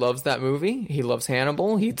dad loves that movie. He loves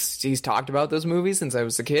Hannibal. He's talked about those movies since I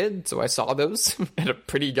was a kid, so I saw those at a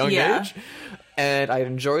pretty young age. And I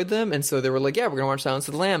enjoyed them, and so they were like, yeah, we're going to watch Silence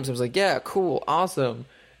of the Lambs. I was like, yeah, cool, awesome.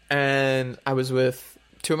 And I was with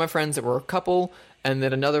 2 of my friends that were a couple, and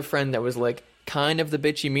then another friend that was like kind of the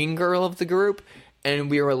bitchy mean girl of the group, and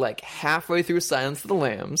we were like halfway through Silence of the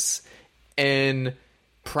Lambs, and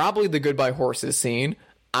probably the Goodbye Horses scene.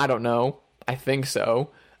 I don't know. I think so.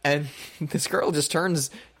 And this girl just turns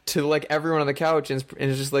to like everyone on the couch and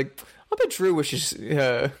is just like, I bet Drew wishes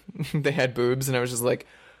they had boobs. And I was just like,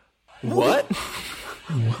 what?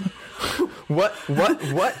 What?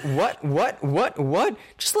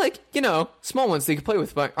 Just like, you know, small ones that you could play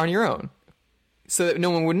with on your own, so that no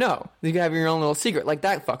one would know. You could have your own little secret, like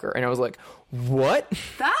that fucker. And I was like, what?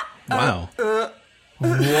 That? Wow.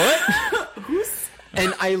 What?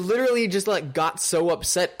 And I literally just like got so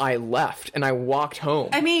upset I left and I walked home.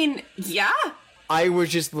 I mean, yeah. I was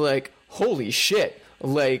just like, holy shit.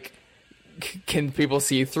 Like, can people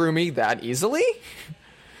see through me that easily?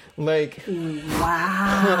 Like,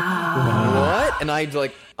 wow. What? And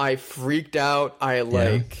I freaked out.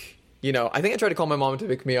 You know, I think I tried to call my mom to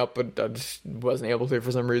pick me up, but I just wasn't able to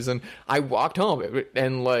for some reason. I walked home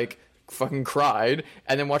and like fucking cried,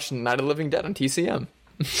 and then watched Night of the Living Dead on TCM.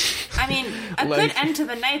 I mean, a good end to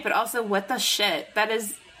the night, but also what the shit? That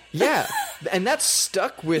is... Yeah, and that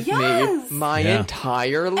stuck with me my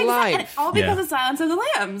entire life. And all because of Silence of the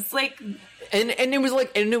Lambs. Like... And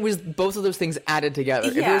it was both of those things added together.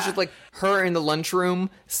 If it was just like her in the lunchroom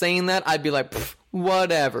saying that, I'd be like,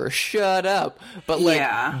 whatever, shut up. But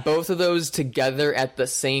like both of those together at the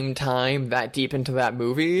same time, that deep into that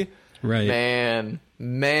movie, right? Man,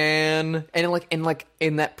 and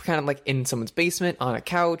in that kind of like in someone's basement on a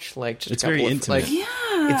couch, like just it's very intimate.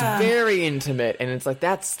 It's very intimate, and it's like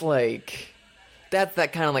that's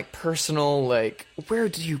that kind of like personal, like, where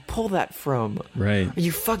did you pull that from? Right? Are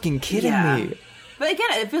you fucking kidding me? But again,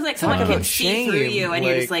 it feels like someone can see through you, and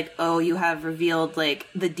you're just like, oh, you have revealed like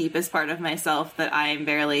the deepest part of myself that I'm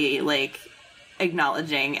barely like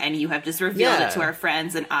acknowledging, and you have just revealed it to our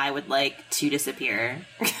friends, and I would like to disappear.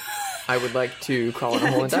 I would like to crawl in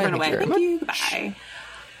a hole and die. Run away. Thank you. Goodbye.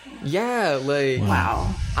 Yeah, like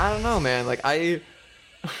wow. I don't know, man. Like I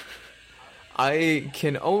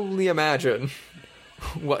can only imagine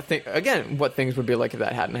what things would be like if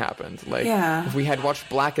that hadn't happened. Like if we had watched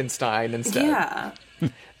Blackenstein instead. Yeah.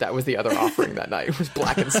 That was the other offering that night. Was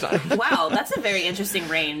Blackenstein. Wow, that's a very interesting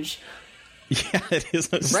range. Yeah, it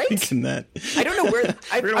is. I was thinking that. I don't know where.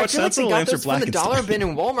 I feel like they got those from the dollar bin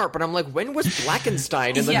in Walmart, but I'm like, when was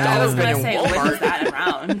Blackenstein in the dollar bin in Walmart? When was that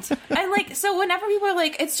around? And like, so whenever people are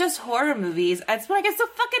like, it's just horror movies, it's when I get so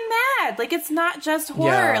fucking mad. Like, it's not just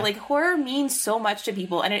horror. Like, horror means so much to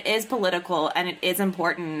people, and it is political, and it is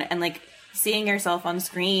important, and like, seeing yourself on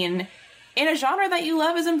screen in a genre that you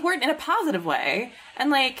love is important in a positive way. And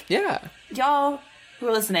like, y'all who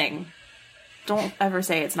are listening, don't ever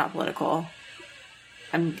say it's not political.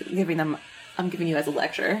 I'm giving you as a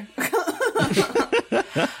lecture.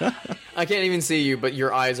 I can't even see you, but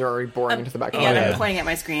your eyes are already boring into the back of my head. I'm pointing at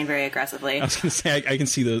my screen very aggressively. I was going to say, I can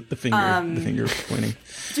see the finger pointing.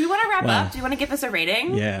 Do we want to wrap up? Do you want to give us a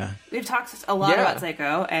rating? Yeah. We've talked a lot about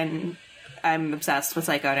Psycho, and I'm obsessed with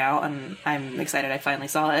Psycho now, and I'm excited I finally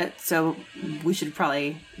saw it. So we should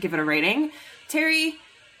probably give it a rating. Terry,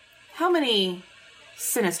 how many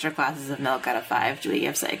sinister glasses of milk out of 5 do we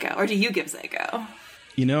give Psycho? Or do you give Psycho?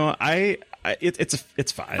 You know,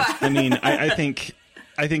 it's 5. I mean, I think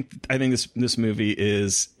this movie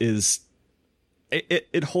is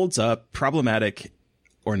it holds up, problematic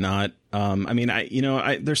or not. I mean,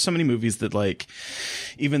 there's so many movies that, like,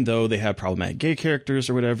 even though they have problematic gay characters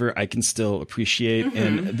or whatever, I can still appreciate.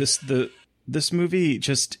 And this movie,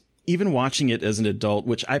 just even watching it as an adult,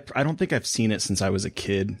 which I don't think I've seen it since I was a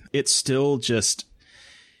kid, it's still just,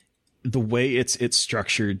 the way it's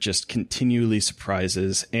structured just continually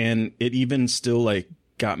surprises, and it even still like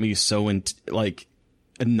got me so like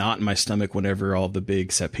a knot in my stomach whenever all the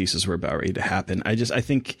big set pieces were about ready to happen. I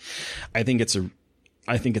think it's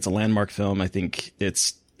a landmark film. I think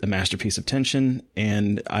it's a masterpiece of tension,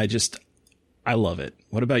 and I love it.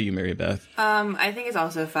 What about you, Mary Beth? I think it's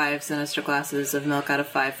also 5 sinister glasses of milk out of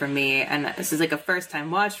 5 for me, and this is like a first time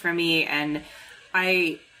watch for me, and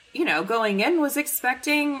I, going in was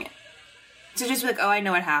expecting to just be like, oh, I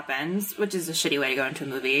know what happens, which is a shitty way to go into a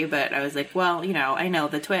movie, but I was like, well, I know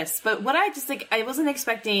the twists. But what I just, like, I wasn't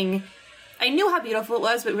expecting, I knew how beautiful it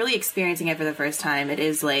was, but really experiencing it for the first time, it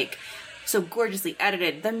is, like, so gorgeously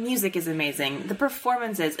edited. The music is amazing. The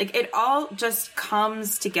performances, like, it all just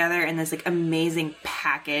comes together in this, like, amazing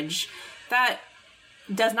package that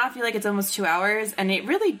does not feel like it's almost 2 hours, and it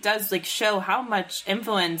really does like show how much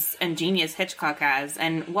influence and genius Hitchcock has.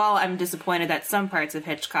 And while I'm disappointed that some parts of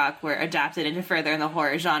Hitchcock were adapted into further in the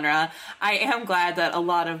horror genre, I am glad that a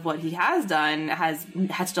lot of what he has done has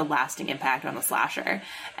had such a lasting impact on the slasher.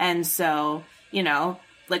 And so,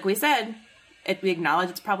 like we said, we acknowledge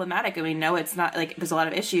it's problematic, and we know it's not, like, there's a lot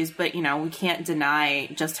of issues, but we can't deny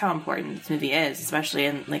just how important this movie is, especially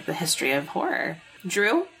in like the history of horror.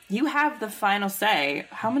 Drew, you have the final say.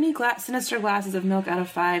 How many sinister glasses of milk out of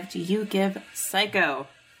 5 do you give Psycho?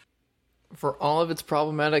 For all of its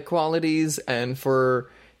problematic qualities and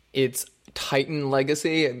for its Titan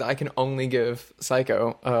legacy, I can only give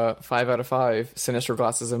Psycho 5 out of 5 sinister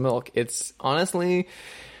glasses of milk. It's honestly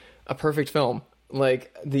a perfect film.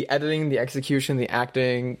 Like, the editing, the execution, the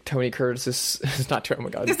acting, Tony Perkins is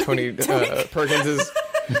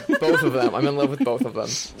both of them. I'm in love with both of them.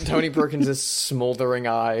 Tony Perkins' smoldering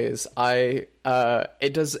eyes.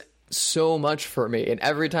 It does so much for me, and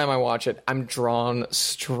every time I watch it, I'm drawn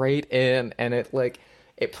straight in, and it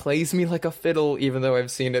plays me like a fiddle, even though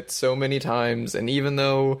I've seen it so many times, and even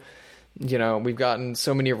though, we've gotten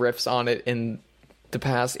so many riffs on it in the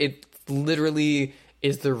past, it literally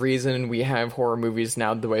is the reason we have horror movies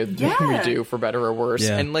now the way we do, for better or worse.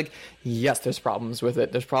 Yeah. And, like, yes, there's problems with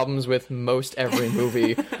it. There's problems with most every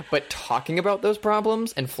movie. But talking about those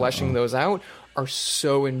problems and fleshing those out are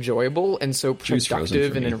so enjoyable and so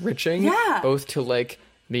productive and enriching. Yeah. Both to, like,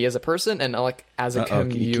 me as a person and, like, as a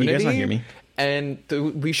community. Can you guys not hear me? And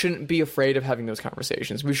we shouldn't be afraid of having those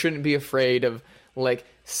conversations. We shouldn't be afraid of like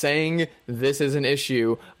saying this is an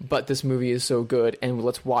issue, but this movie is so good and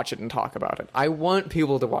let's watch it and talk about it. I want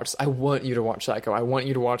people to watch. I want you to watch Psycho. I want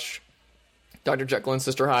you to watch Dr. Jekyll and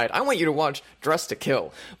Sister Hyde. I want you to watch Dressed to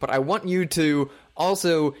Kill. But I want you to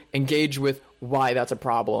also engage with why that's a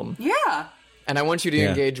problem. Yeah. And I want you to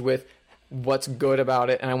engage with what's good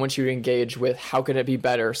about it. And I want you to engage with how can it be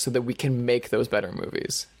better so that we can make those better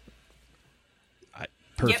movies.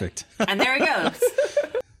 Perfect. Yep. And there it goes.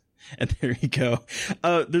 And there you go.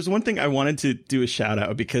 There's one thing I wanted to do a shout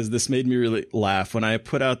out because this made me really laugh when I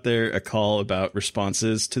put out there a call about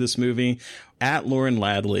responses to this movie at Lauren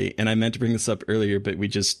Ladley. And I meant to bring this up earlier, but we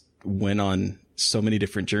just went on so many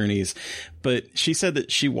different journeys. But she said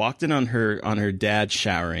that she walked in on her dad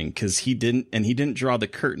showering because he didn't draw the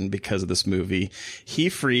curtain because of this movie. He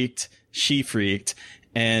freaked, she freaked,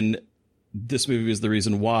 and this movie was the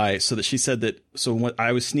reason why. So that she said that, so when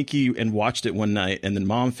I was sneaky and watched it one night, and then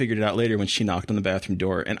mom figured it out later when she knocked on the bathroom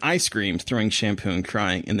door, and I screamed, throwing shampoo and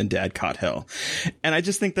crying, and then dad caught hell. And I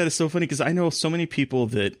just think that is so funny because I know so many people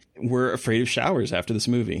that were afraid of showers after this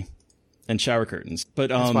movie and shower curtains. But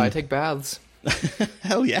that's why I take baths.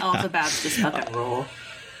 Hell yeah. All the baths just fucking rule.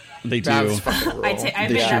 They do.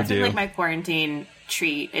 That's been like my quarantine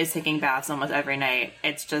treat is taking baths almost every night.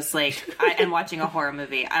 It's just like and watching a horror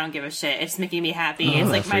movie. I don't give a shit. It's making me happy. It's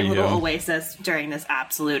like my little oasis during this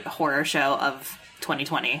absolute horror show of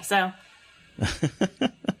 2020. So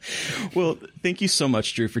well, thank you so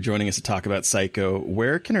much, Drew, for joining us to talk about Psycho.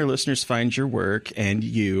 Where can our listeners find your work and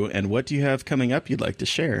you, and what do you have coming up you'd like to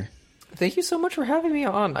share? Thank you so much for having me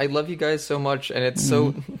on. I love you guys so much, and it's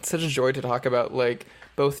it's such a joy to talk about like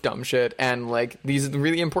both dumb shit and like these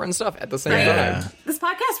really important stuff at the same time. This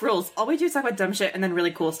podcast rules. All we do is talk about dumb shit and then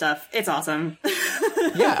really cool stuff. It's awesome.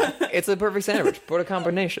 Yeah, it's a perfect sandwich. What a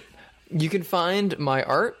combination. You can find my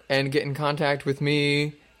art and get in contact with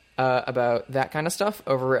me about that kind of stuff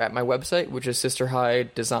over at my website, which is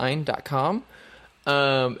sisterhydedesign.com,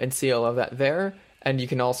 and see all of that there. And you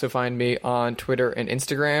can also find me on Twitter and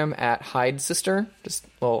Instagram at HydeSister, just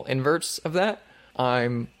little inverts of that.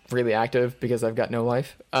 I'm really active because I've got no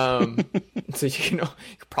life. So you can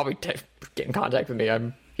probably get in contact with me.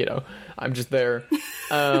 I'm just there.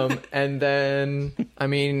 And then,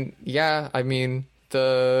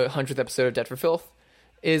 the 100th episode of Dead for Filth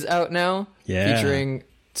is out now, featuring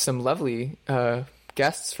some lovely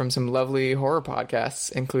guests from some lovely horror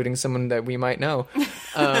podcasts, including someone that we might know.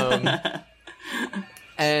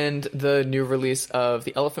 And the new release of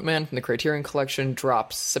The Elephant Man from the Criterion Collection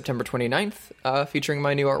drops September 29th, featuring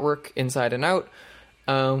my new artwork, Inside and Out,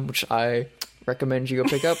 which I recommend you go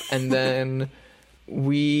pick up. And then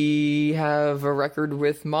we have a record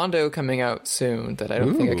with Mondo coming out soon that I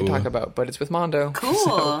don't think I can talk about, but it's with Mondo. Cool.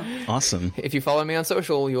 So awesome. If you follow me on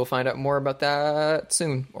social, you'll find out more about that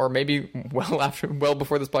soon, or maybe well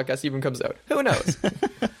before this podcast even comes out. Who knows?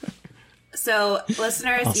 So,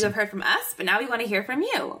 listeners, you have heard from us, but now we want to hear from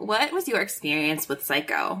you. What was your experience with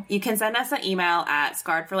Psycho? You can send us an email at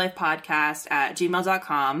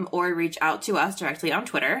scarredforlifepodcast@gmail.com or reach out to us directly on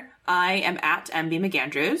Twitter. I am at MB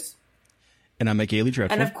McAndrews. And I'm at Gailey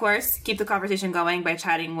Dreadful. And of course, keep the conversation going by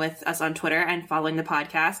chatting with us on Twitter and following the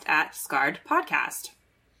podcast at Scarred Podcast.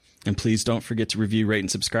 And please don't forget to review, rate, and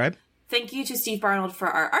subscribe. Thank you to Steve Barnold for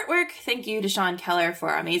our artwork. Thank you to Sean Keller for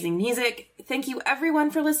our amazing music. Thank you,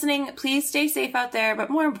 everyone, for listening. Please stay safe out there, but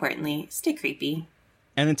more importantly, stay creepy.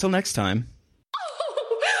 And until next time.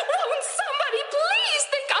 Won't somebody please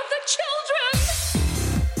think of the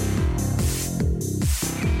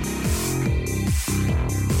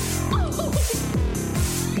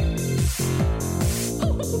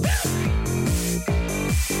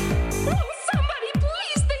Won't somebody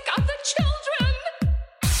please think of the children?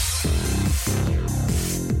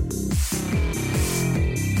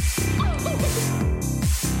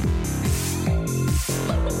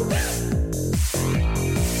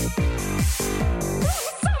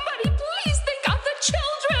 Somebody please think of the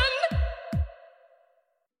children.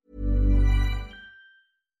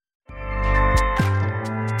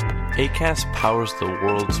 Acast powers the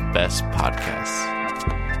world's best podcasts.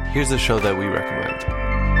 Here's a show that we recommend.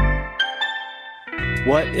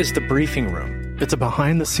 What is The Briefing Room? It's a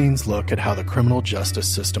behind-the-scenes look at how the criminal justice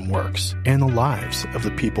system works and the lives of the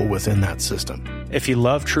people within that system. If you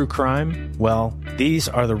love true crime, well, these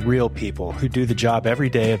are the real people who do the job every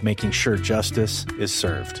day of making sure justice is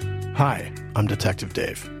served. Hi, I'm Detective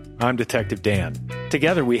Dave. I'm Detective Dan.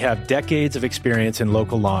 Together, we have decades of experience in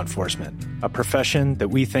local law enforcement, a profession that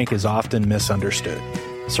we think is often misunderstood.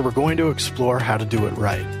 So we're going to explore how to do it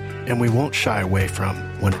right, and we won't shy away from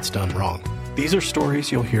when it's done wrong. These are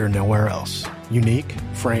stories you'll hear nowhere else. Unique,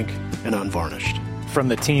 frank, and unvarnished. From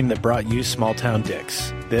the team that brought you Small Town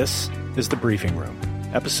Dicks, this is The Briefing Room.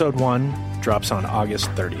 Episode 1 drops on August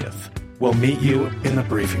 30th. We'll meet you in the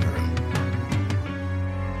briefing room.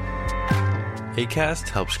 Acast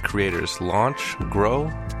helps creators launch, grow,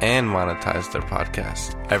 and monetize their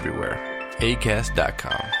podcasts everywhere.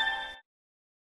 Acast.com.